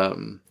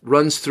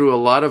runs through a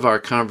lot of our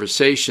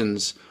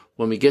conversations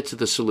when we get to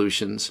the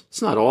solutions.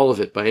 It's not all of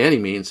it by any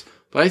means,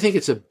 but I think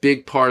it's a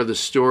big part of the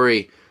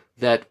story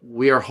that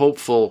we are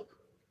hopeful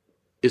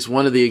is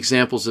one of the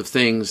examples of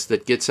things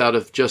that gets out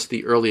of just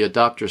the early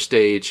adopter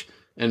stage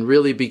and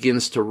really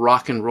begins to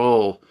rock and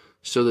roll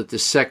so that the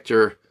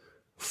sector,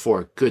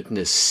 for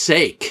goodness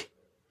sake,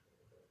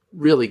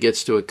 really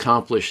gets to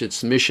accomplish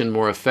its mission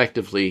more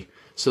effectively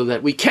so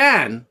that we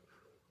can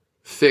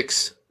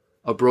fix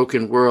a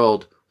broken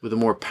world with a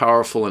more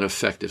powerful and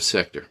effective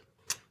sector.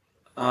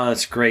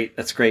 That's great.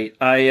 That's great.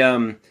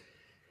 In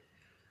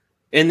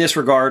this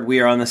regard, we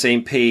are on the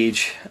same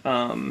page.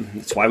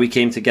 That's why we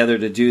came together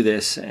to do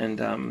this.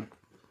 And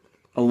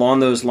along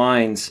those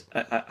lines,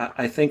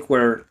 I think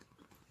where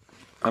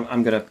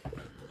I'm going to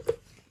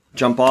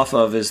jump off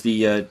of is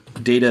the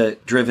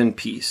data-driven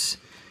piece.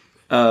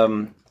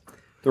 The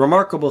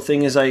remarkable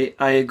thing is I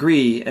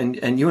agree,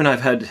 and you and I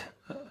have had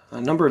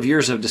a number of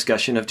years of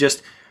discussion of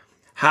just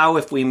how,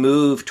 if we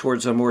move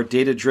towards a more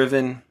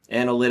data-driven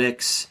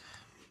analytics,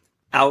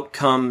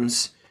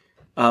 outcomes,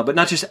 but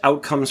not just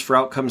outcomes for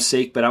outcome's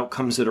sake, but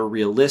outcomes that are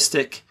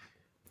realistic,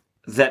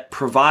 that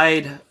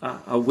provide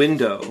a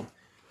window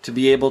to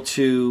be able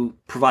to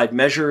provide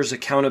measures,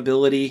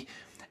 accountability,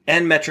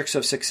 and metrics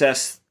of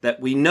success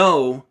that we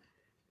know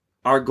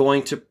are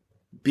going to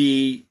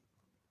be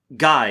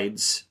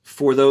guides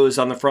for those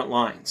on the front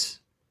lines,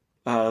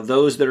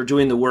 those that are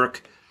doing the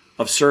work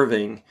of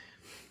serving,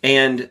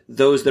 and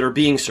those that are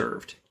being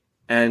served,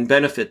 and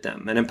benefit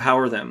them and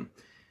empower them.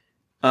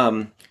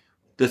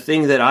 The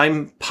thing that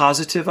I'm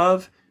positive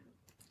of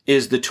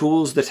is the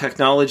tools, the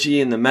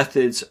technology, and the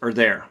methods are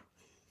there.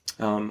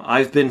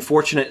 I've been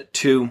fortunate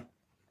to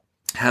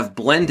have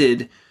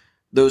blended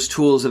those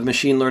tools of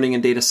machine learning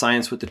and data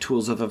science with the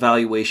tools of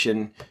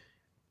evaluation,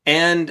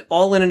 and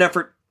all in an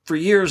effort for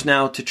years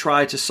now to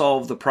try to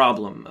solve the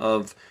problem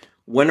of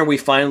when are we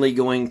finally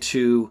going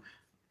to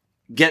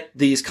get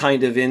these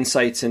kind of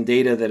insights and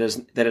data that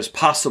is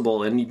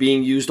possible and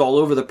being used all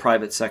over the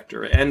private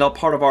sector and a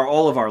part of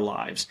all of our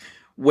lives.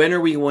 When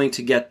are we going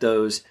to get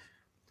those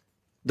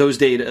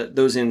data,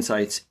 those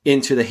insights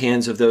into the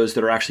hands of those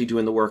that are actually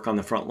doing the work on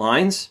the front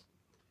lines?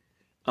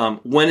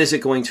 When is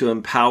it going to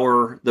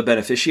empower the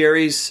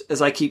beneficiaries,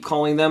 as I keep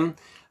calling them?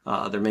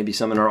 There may be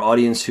some in our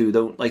audience who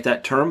don't like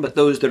that term, but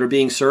those that are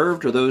being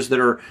served or those that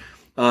are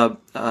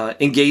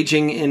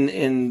engaging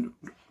in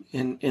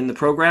the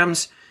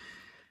programs.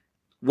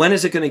 When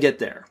is it going to get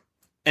there?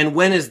 And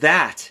when is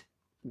that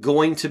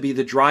going to be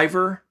the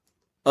driver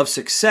of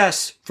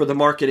success for the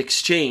market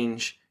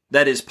exchange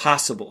that is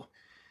possible?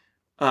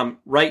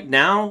 Right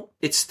now,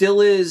 it still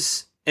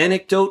is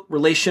anecdote,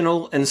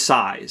 relational, and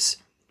size.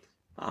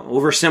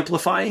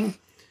 Oversimplifying,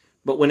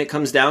 but when it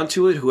comes down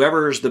to it,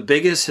 whoever is the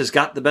biggest has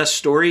got the best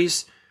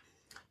stories,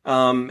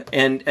 and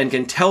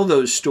can tell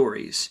those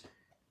stories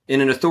in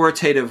an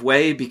authoritative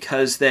way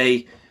because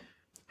they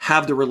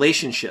have the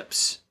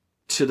relationships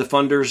to the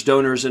funders,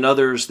 donors, and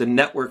others, the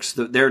networks,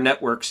 their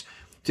networks,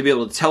 to be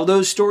able to tell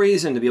those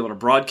stories and to be able to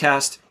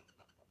broadcast.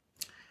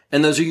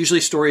 And those are usually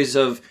stories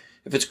of,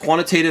 if it's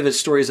quantitative, it's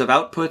stories of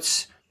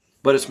outputs,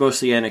 but it's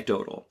mostly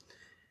anecdotal.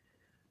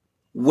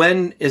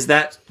 When is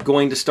that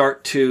going to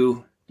start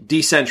to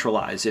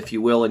decentralize, if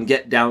you will, and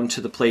get down to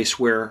the place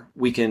where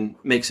we can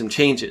make some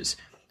changes?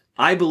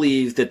 I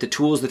believe that the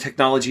tools, the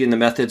technology, and the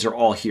methods are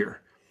all here.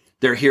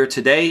 They're here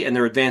today, and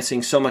they're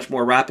advancing so much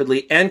more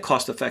rapidly and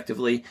cost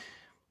effectively.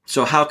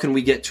 So how can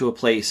we get to a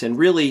place? And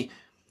really,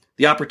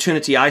 the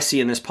opportunity I see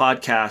in this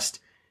podcast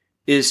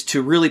is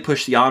to really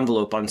push the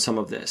envelope on some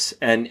of this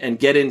and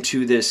get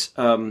into this,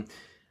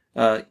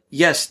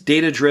 yes,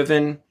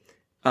 data-driven.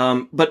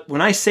 But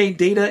when I say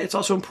data, it's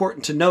also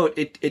important to note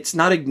it's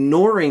not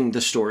ignoring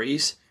the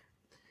stories.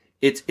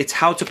 It's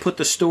how to put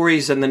the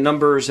stories and the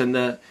numbers and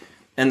the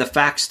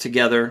facts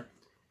together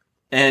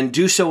and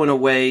do so in a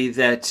way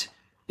that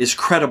is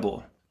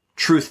credible,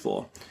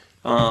 truthful.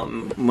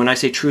 When I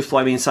say truthful,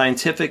 I mean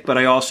scientific, but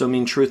I also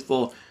mean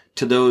truthful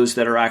to those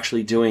that are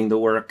actually doing the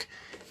work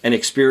and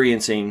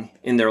experiencing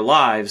in their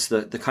lives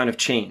the kind of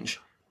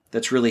change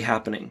that's really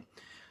happening.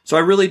 So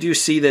I really do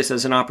see this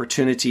as an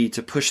opportunity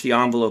to push the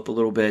envelope a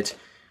little bit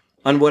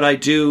on what I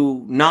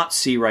do not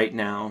see right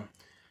now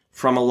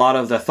from a lot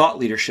of the thought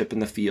leadership in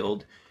the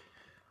field,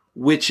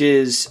 which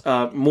is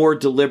more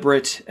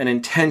deliberate and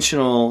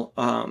intentional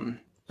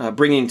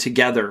bringing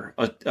together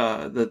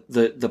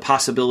the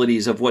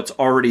possibilities of what's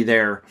already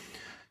there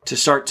to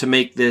start to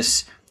make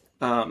this,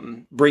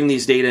 bring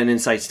these data and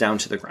insights down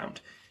to the ground.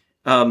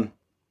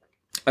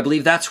 I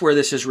believe that's where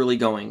this is really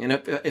going. And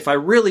if I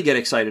really get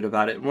excited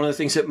about it, one of the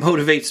things that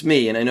motivates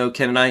me, and I know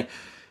Ken and I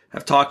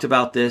have talked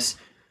about this,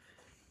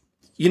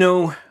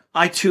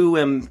 I too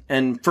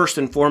am first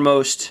and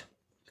foremost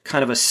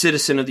kind of a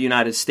citizen of the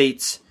United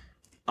States.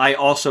 I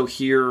also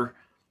hear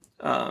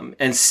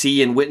and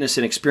see and witness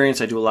and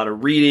experience. I do a lot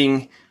of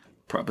reading,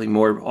 probably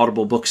more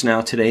audible books now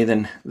today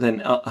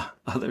than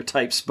other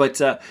types. But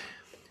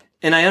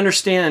and I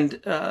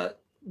understand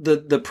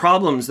the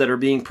problems that are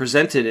being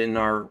presented in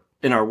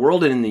our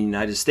world and in the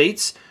United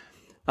States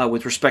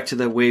with respect to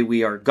the way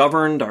we are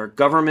governed, our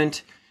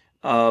government.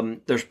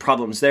 There's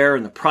problems there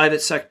in the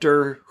private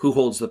sector. Who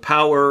holds the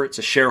power? It's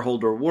a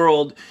shareholder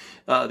world.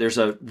 There's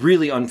a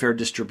really unfair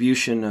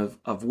distribution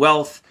of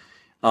wealth.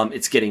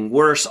 It's getting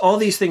worse. All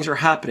these things are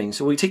happening.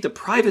 So when we take the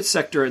private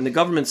sector and the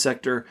government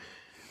sector,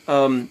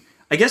 I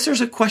guess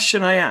there's a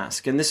question I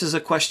ask, and this is a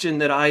question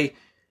that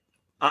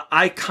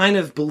I kind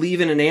of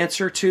believe in an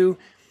answer to.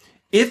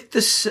 If the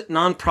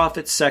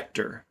nonprofit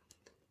sector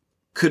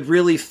could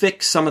really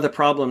fix some of the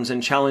problems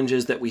and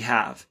challenges that we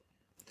have,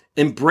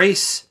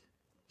 embrace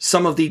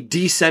some of the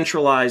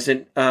decentralized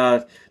and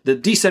the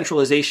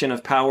decentralization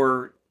of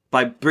power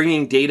by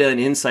bringing data and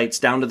insights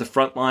down to the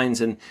front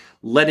lines and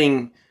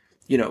letting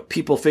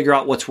people figure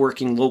out what's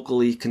working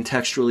locally,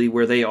 contextually,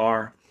 where they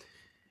are.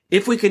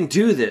 If we can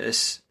do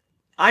this,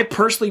 I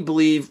personally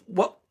believe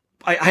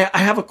I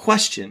have a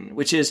question,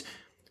 which is,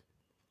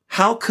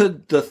 how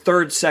could the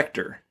third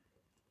sector,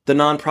 the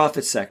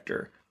nonprofit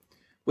sector,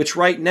 which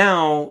right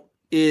now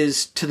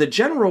is to the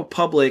general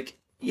public,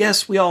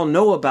 yes, we all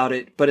know about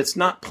it, but it's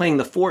not playing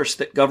the force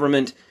that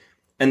government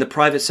and the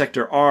private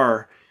sector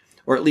are,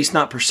 or at least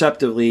not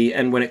perceptively.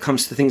 And when it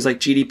comes to things like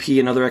GDP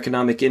and other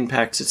economic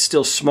impacts, it's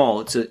still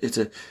small. It's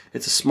a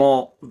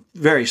small,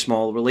 very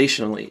small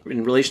relationally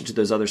in relation to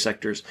those other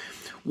sectors.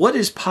 What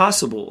is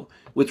possible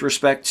with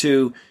respect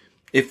to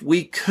if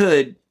we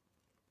could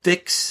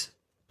fix,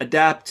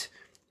 adapt,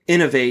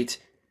 innovate.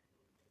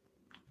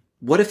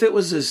 What if it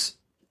was as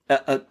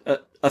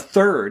a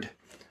third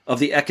of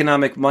the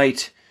economic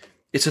might?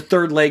 It's a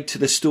third leg to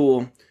the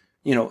stool.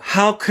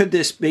 How could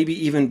this maybe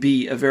even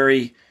be a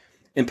very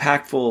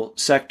impactful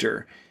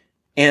sector?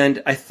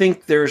 And I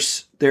think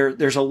there's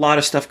a lot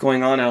of stuff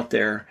going on out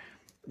there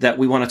that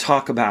we want to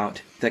talk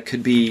about that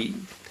could be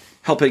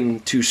helping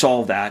to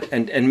solve that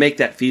and make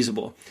that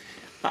feasible.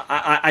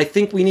 I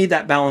think we need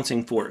that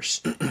balancing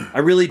force. I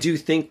really do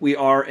think we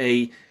are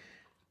a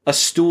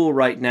stool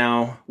right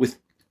now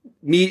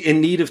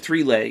in need of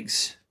three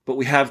legs, but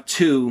we have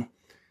two,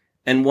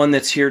 and one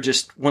that's here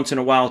just once in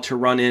a while to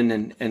run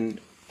in and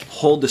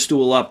hold the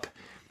stool up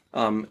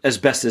as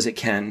best as it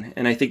can.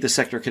 And I think the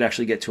sector could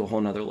actually get to a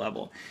whole nother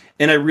level.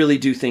 And I really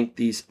do think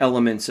these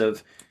elements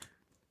of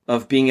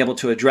being able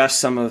to address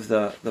some of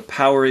the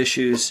power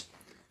issues,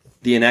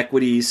 the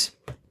inequities,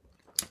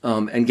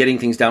 and getting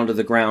things down to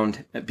the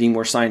ground, being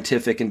more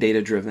scientific and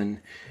data-driven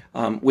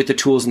with the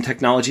tools and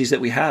technologies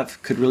that we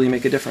have could really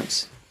make a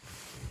difference.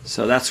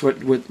 So that's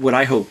what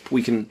I hope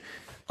we can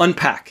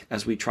unpack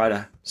as we try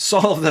to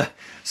solve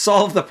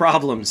the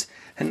problems.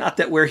 And not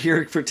that we're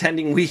here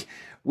pretending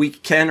we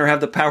can or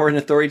have the power and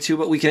authority to,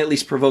 but we can at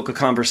least provoke a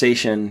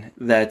conversation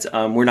that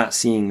we're not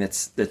seeing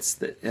that's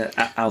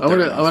out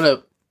there. I want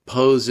to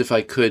pose, if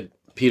I could,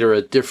 Peter,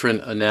 a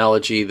different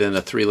analogy than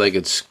a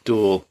three-legged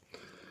stool.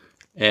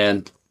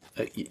 And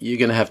you're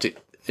going to have to,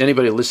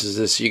 anybody who listens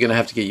to this, you're going to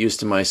have to get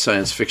used to my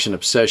science fiction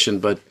obsession.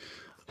 But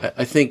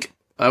I think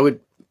I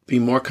would be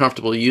more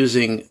comfortable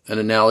using an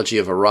analogy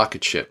of a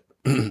rocket ship.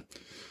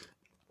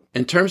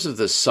 In terms of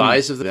the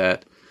size of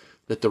that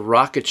the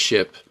rocket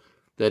ship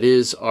that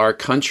is our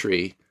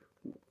country,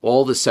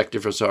 all the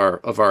sectors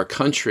of our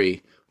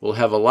country will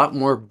have a lot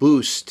more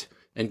boost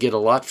and get a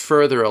lot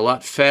further, a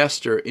lot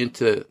faster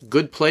into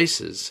good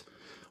places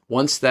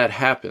once that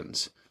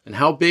happens. And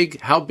how big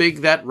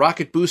that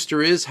rocket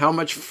booster is, how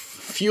much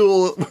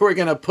fuel we're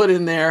going to put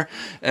in there,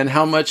 and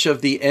how much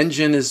of the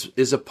engine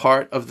is a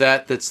part of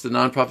that's the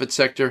nonprofit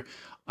sector.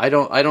 I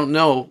don't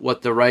know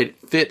what the right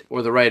fit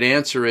or the right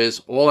answer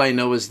is. All I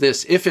know is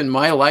this: if in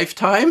my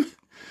lifetime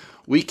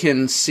we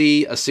can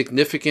see a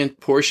significant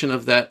portion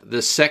of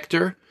the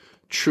sector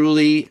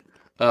truly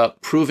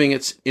proving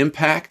its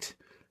impact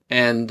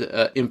and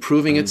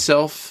improving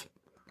itself,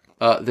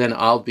 then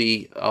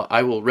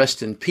I will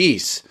rest in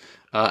peace.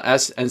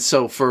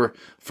 So for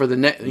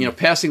the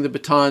passing the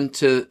baton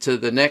to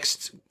the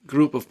next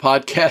group of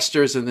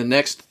podcasters and the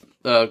next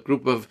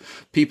group of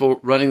people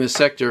running the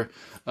sector,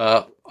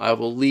 I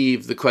will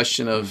leave the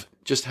question of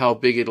just how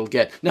big it'll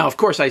get. Now, of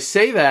course, I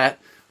say that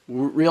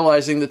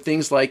realizing that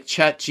things like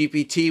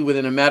ChatGPT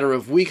within a matter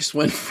of weeks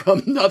went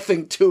from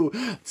nothing to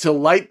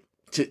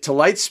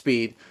light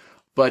speed.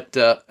 But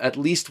at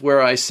least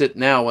where I sit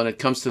now, when it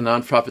comes to the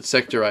nonprofit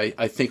sector,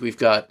 I think we've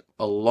got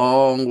a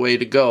long way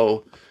to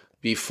go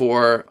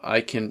before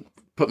I can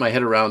put my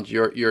head around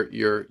your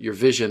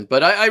vision.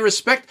 But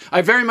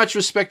I very much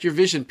respect your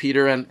vision,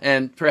 Peter,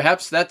 and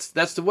perhaps that's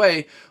the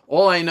way.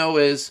 All I know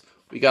is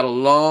we got a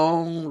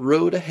long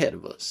road ahead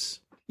of us.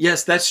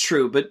 Yes, that's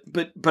true. But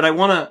I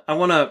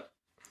wanna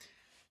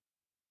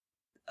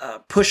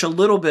push a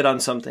little bit on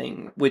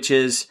something, which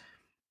is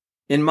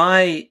in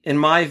my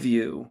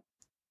view,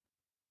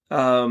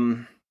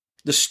 the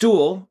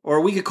stool,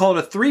 or we could call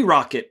it a three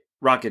rocket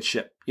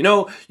ship. You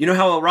know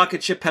how a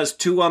rocket ship has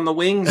two on the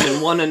wings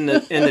and one in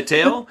the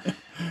tail?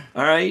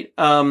 All right.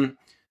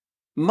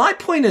 My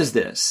point is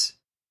this,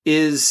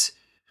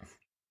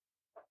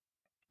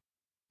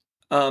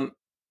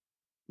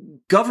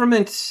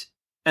 government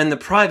and the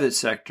private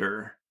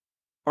sector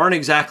aren't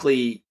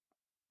exactly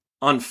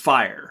on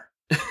fire.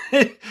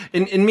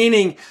 in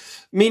meaning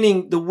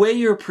the way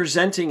you're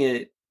presenting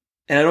it,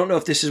 and I don't know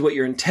if this is what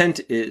your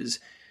intent is,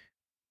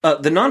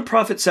 the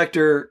nonprofit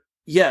sector,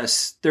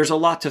 yes, there's a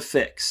lot to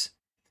fix.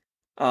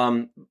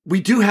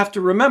 We do have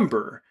to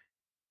remember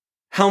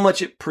how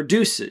much it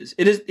produces.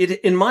 It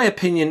in my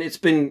opinion, it's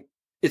been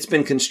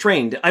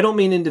constrained. I don't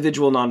mean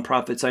individual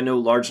nonprofits. I know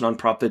large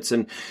nonprofits,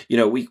 and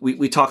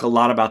we talk a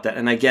lot about that,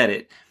 and I get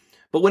it.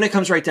 But when it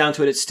comes right down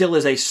to it, it still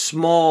is a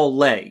small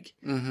leg.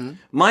 Mm-hmm.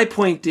 My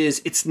point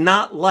is, it's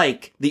not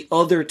like the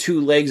other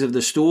two legs of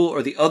the stool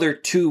or the other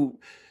two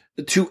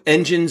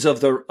engines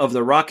of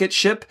the rocket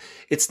ship.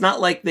 It's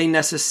not like they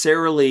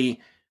necessarily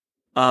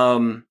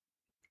are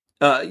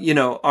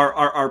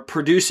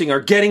producing or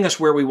getting us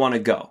where we want to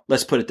go.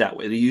 Let's put it that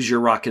way, to use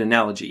your rocket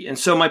analogy. And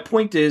so my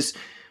point is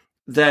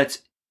that,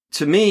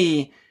 to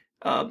me,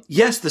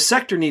 yes, the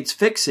sector needs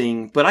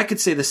fixing, but I could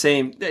say the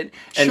same. And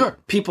sure,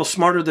 people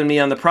smarter than me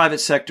on the private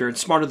sector and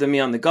smarter than me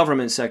on the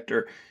government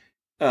sector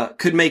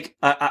could make,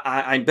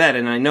 I bet,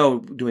 and I know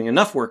doing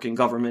enough work in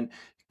government,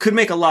 could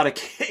make a lot of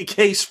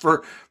case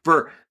for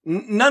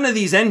none of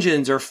these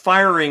engines are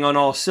firing on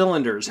all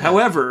cylinders. Yeah.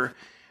 However,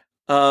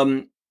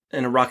 and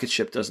a rocket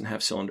ship doesn't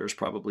have cylinders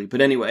probably,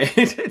 but anyway,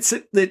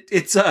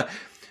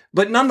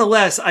 but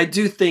nonetheless, I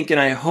do think, and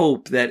I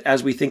hope that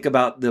as we think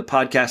about the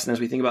podcast and as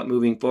we think about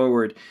moving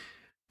forward,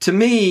 to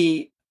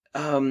me,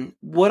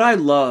 what I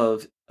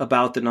love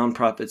about the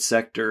nonprofit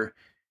sector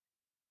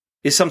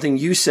is something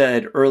you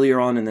said earlier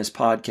on in this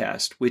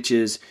podcast, which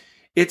is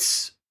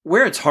it's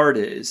where its heart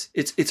is.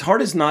 Its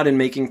heart is not in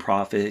making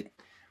profit.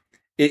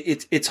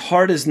 Its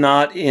heart is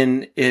not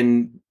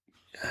in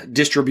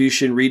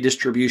distribution,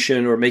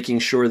 redistribution, or making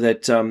sure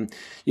that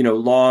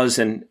laws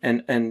and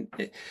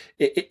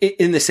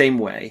in the same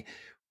way.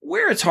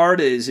 Where its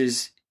heart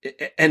is,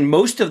 and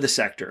most of the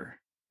sector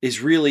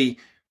is really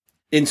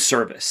in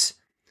service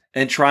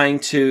and trying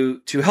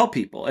to help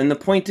people. And the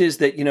point is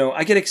that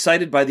I get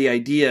excited by the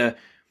idea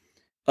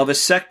of a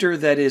sector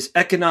that is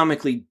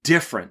economically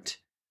different,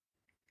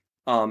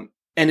 and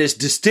is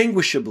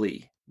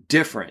distinguishably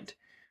different.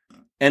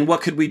 And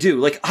what could we do?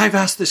 Like, I've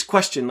asked this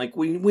question. Like,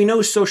 we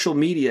know social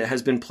media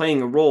has been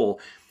playing a role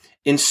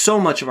in so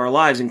much of our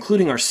lives,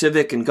 including our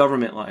civic and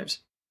government lives,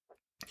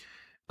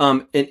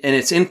 and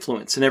its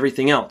influence and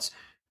everything else.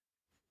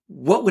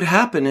 What would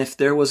happen if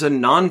there was a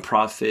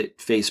nonprofit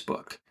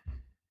Facebook?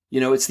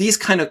 It's these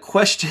kind of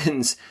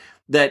questions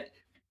that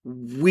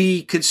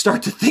we could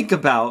start to think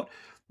about,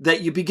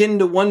 that you begin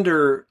to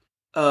wonder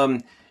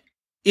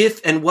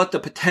if and what the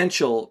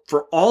potential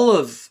for all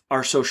of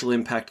our social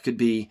impact could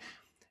be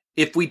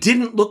if we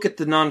didn't look at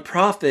the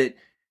nonprofit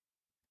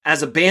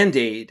as a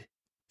Band-Aid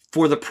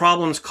for the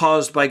problems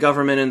caused by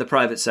government and the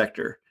private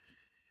sector.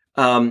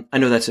 I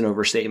know that's an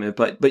overstatement,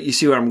 but you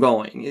see where I'm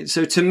going.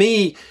 So to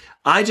me,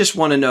 I just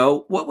want to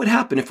know what would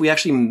happen if we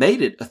actually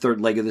made it a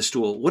third leg of the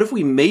stool. What if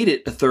we made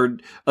it a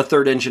third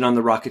engine on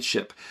the rocket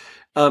ship?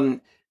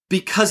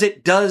 Because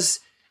it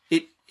does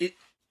it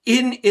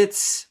in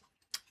its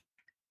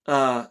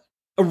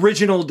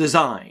original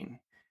design,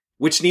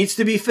 which needs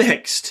to be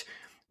fixed.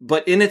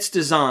 But in its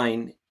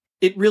design,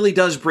 it really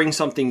does bring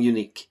something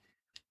unique.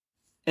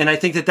 And I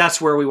think that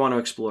that's where we want to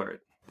explore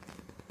it.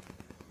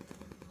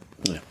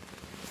 Yeah.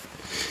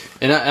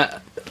 And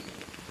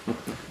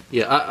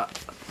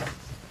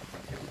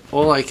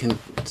all I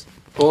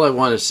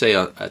want to say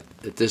at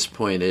this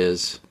point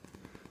is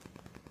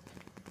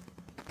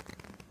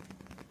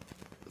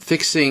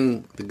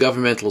fixing the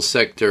governmental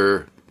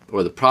sector,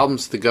 or the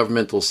problems of the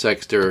governmental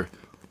sector,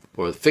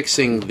 or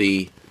fixing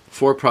the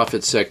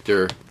for-profit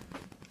sector,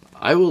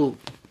 I will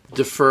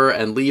defer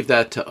and leave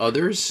that to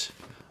others.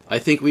 I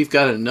think we've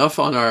got enough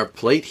on our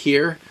plate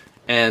here.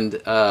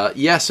 And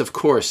yes, of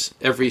course,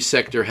 every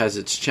sector has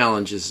its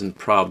challenges and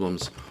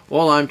problems.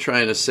 All I'm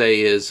trying to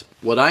say is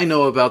what I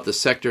know about the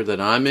sector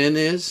that I'm in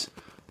is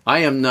I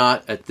am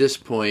not at this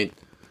point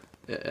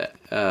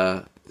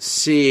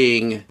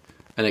seeing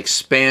an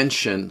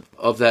expansion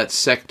of that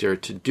sector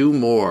to do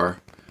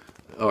more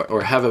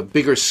or have a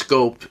bigger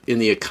scope in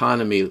the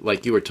economy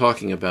like you were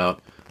talking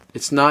about.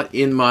 It's not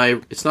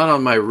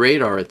on my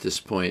radar at this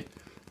point,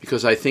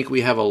 because I think we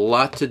have a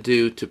lot to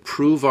do to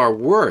prove our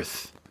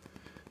worth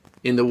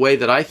in the way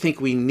that I think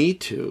we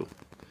need to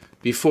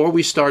before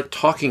we start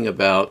talking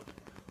about,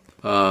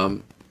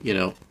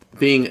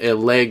 being a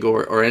leg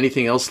or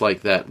anything else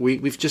like that.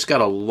 We've just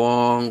got a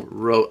long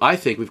road. I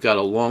think we've got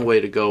a long way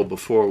to go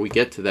before we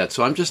get to that.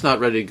 So I'm just not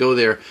ready to go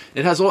there.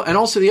 It has all, and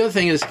also the other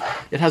thing is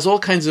it has all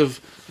kinds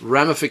of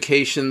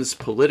ramifications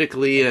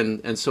politically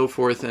and so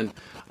forth. And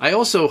I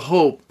also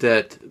hope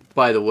that,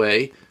 by the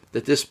way,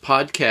 that this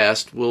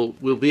podcast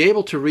will be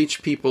able to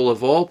reach people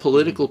of all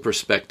political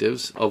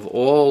perspectives, of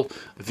all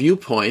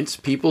viewpoints,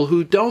 people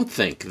who don't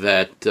think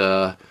that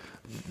the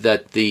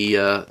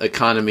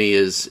economy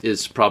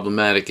is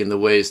problematic in the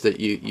ways that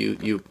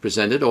you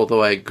presented,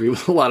 although I agree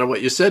with a lot of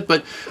what you said.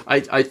 But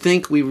I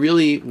think we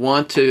really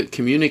want to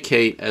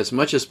communicate as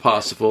much as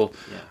possible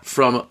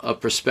from a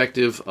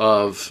perspective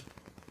of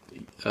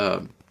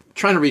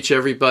trying to reach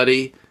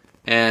everybody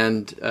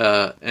and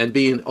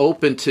being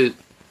open to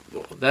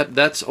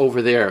that's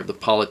over there, the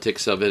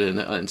politics of it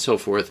and so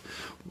forth.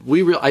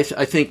 I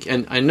think,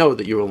 and I know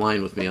that you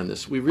align with me on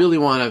this, we really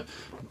want to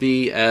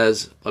be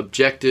as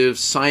objective,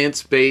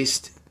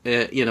 science-based,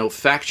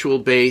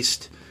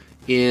 factual-based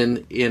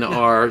in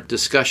our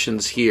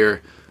discussions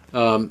here,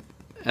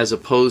 as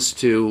opposed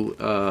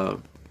to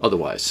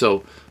otherwise.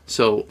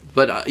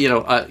 But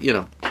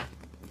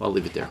I'll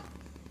leave it there.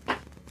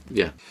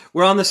 Yeah,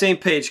 we're on the same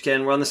page,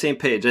 Ken. We're on the same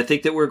page. I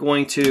think that we're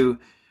going to.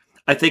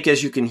 I think,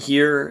 as you can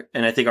hear,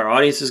 and I think our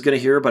audience is going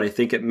to hear, but I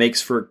think it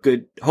makes for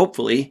good,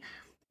 hopefully,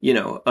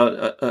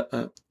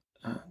 a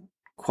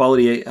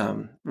quality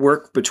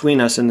work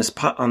between us in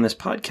on this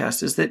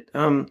podcast, is that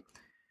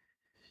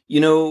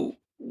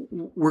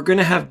we're going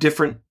to have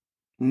different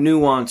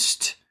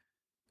nuanced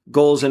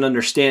goals and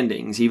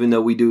understandings, even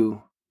though we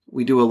do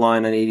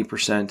align on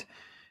 80%.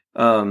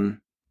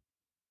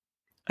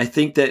 I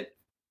think that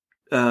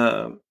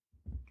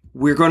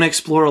we're going to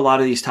explore a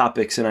lot of these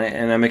topics, and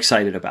I'm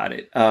excited about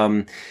it.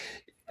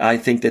 I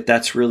think that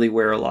that's really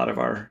where a lot of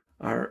our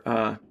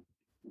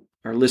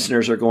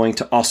listeners are going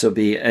to also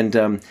be, and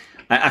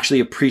I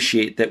actually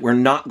appreciate that we're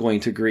not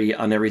going to agree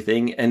on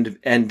everything,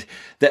 and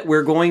that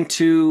we're going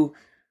to.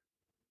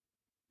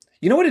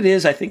 You know what it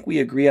is? I think we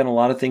agree on a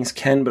lot of things,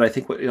 Ken, but I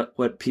think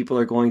what people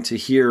are going to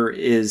hear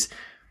is,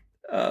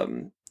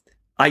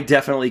 I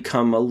definitely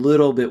come a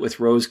little bit with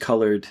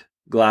rose-colored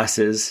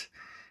glasses,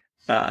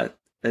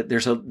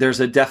 there's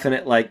a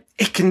definite like,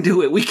 it can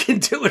do it. We can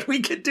do it. We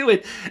can do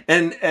it.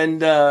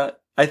 And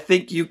I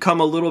think you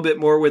come a little bit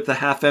more with the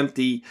half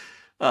empty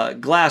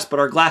glass, but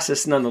our glass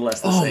is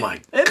nonetheless the same. Oh my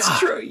God. It's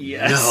true.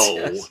 Yes.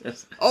 No.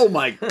 Yes. Oh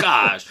my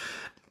gosh.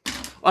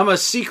 I'm a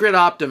secret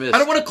optimist. I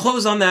don't want to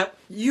close on that.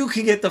 You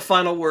can get the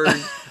final word.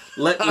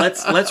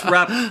 Let's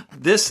wrap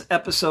this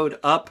episode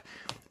up.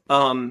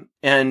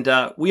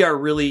 We are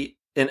really,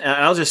 and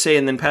I'll just say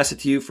and then pass it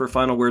to you for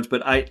final words,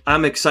 but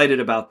I'm excited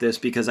about this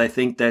because I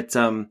think that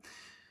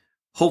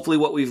hopefully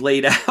what we've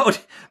laid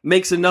out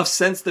makes enough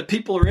sense that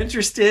people are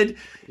interested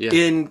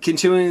in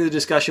continuing the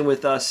discussion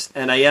with us.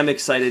 And I am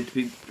excited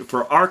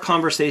for our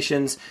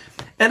conversations.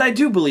 And I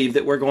do believe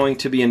that we're going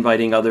to be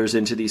inviting others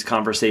into these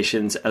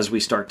conversations as we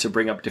start to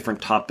bring up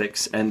different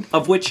topics, and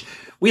of which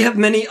we have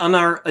many on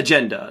our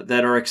agenda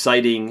that are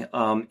exciting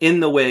in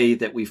the way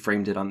that we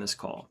framed it on this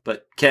call.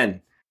 But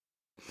Ken.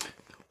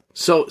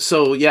 So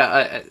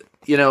yeah,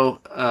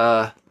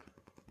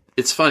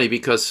 it's funny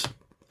because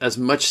as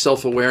much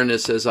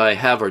self-awareness as I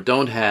have or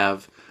don't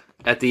have,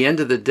 at the end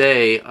of the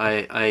day,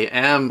 I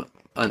am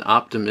an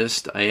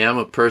optimist. I am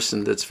a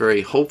person that's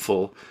very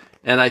hopeful.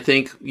 And I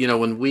think,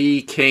 when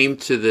we came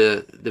to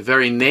the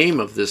very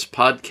name of this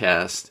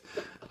podcast,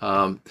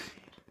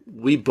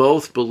 we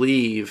both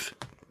believe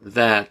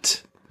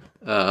that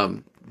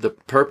the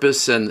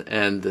purpose and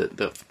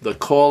the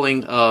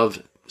calling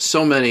of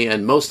so many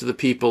and most of the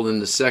people in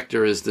the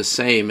sector is the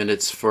same, and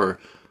it's for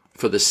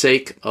the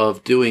sake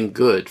of doing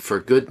good, for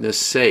goodness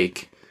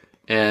sake.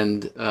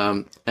 And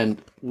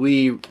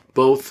we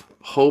both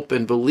hope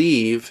and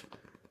believe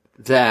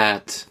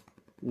that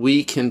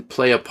we can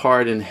play a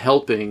part in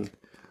helping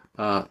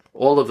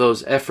all of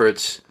those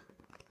efforts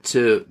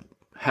to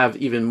have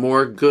even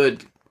more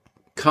good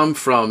come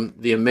from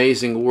the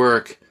amazing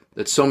work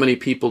that so many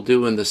people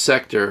do in the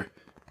sector,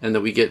 and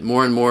that we get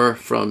more and more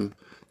from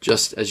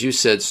just, as you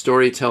said,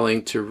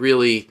 storytelling to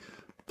really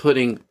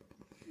putting,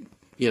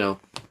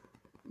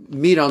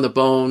 meat on the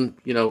bone,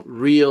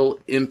 real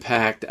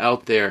impact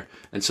out there.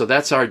 And so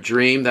that's our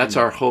dream, that's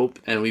our hope,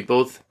 and we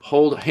both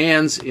hold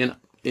hands in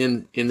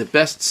the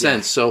best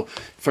sense. So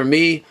for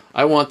me,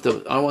 I want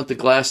the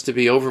glass to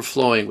be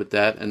overflowing with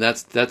that, and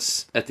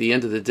that's at the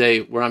end of the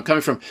day where I'm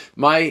coming from.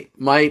 My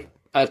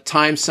at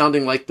times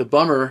sounding like the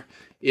bummer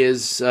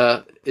is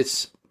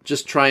it's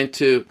just trying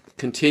to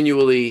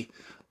continually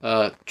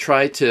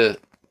try to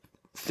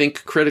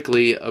think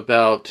critically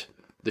about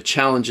the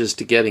challenges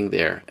to getting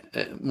there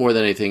more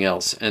than anything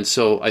else. And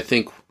so I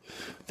think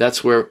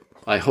that's where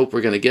I hope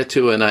we're going to get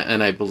to, and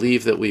I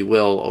believe that we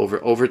will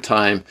over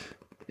time,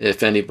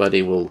 if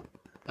anybody will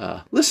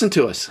listen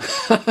to us.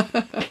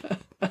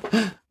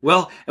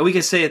 Well, and we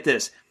can say it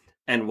this,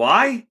 and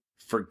why?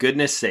 For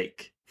goodness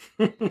sake.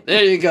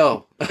 There you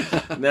go.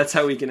 That's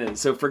how we can end.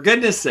 So for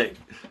goodness sake.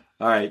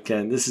 All right,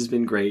 Ken, this has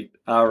been great.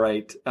 All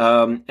right.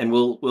 And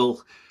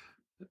we'll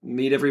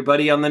meet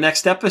everybody on the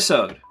next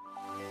episode.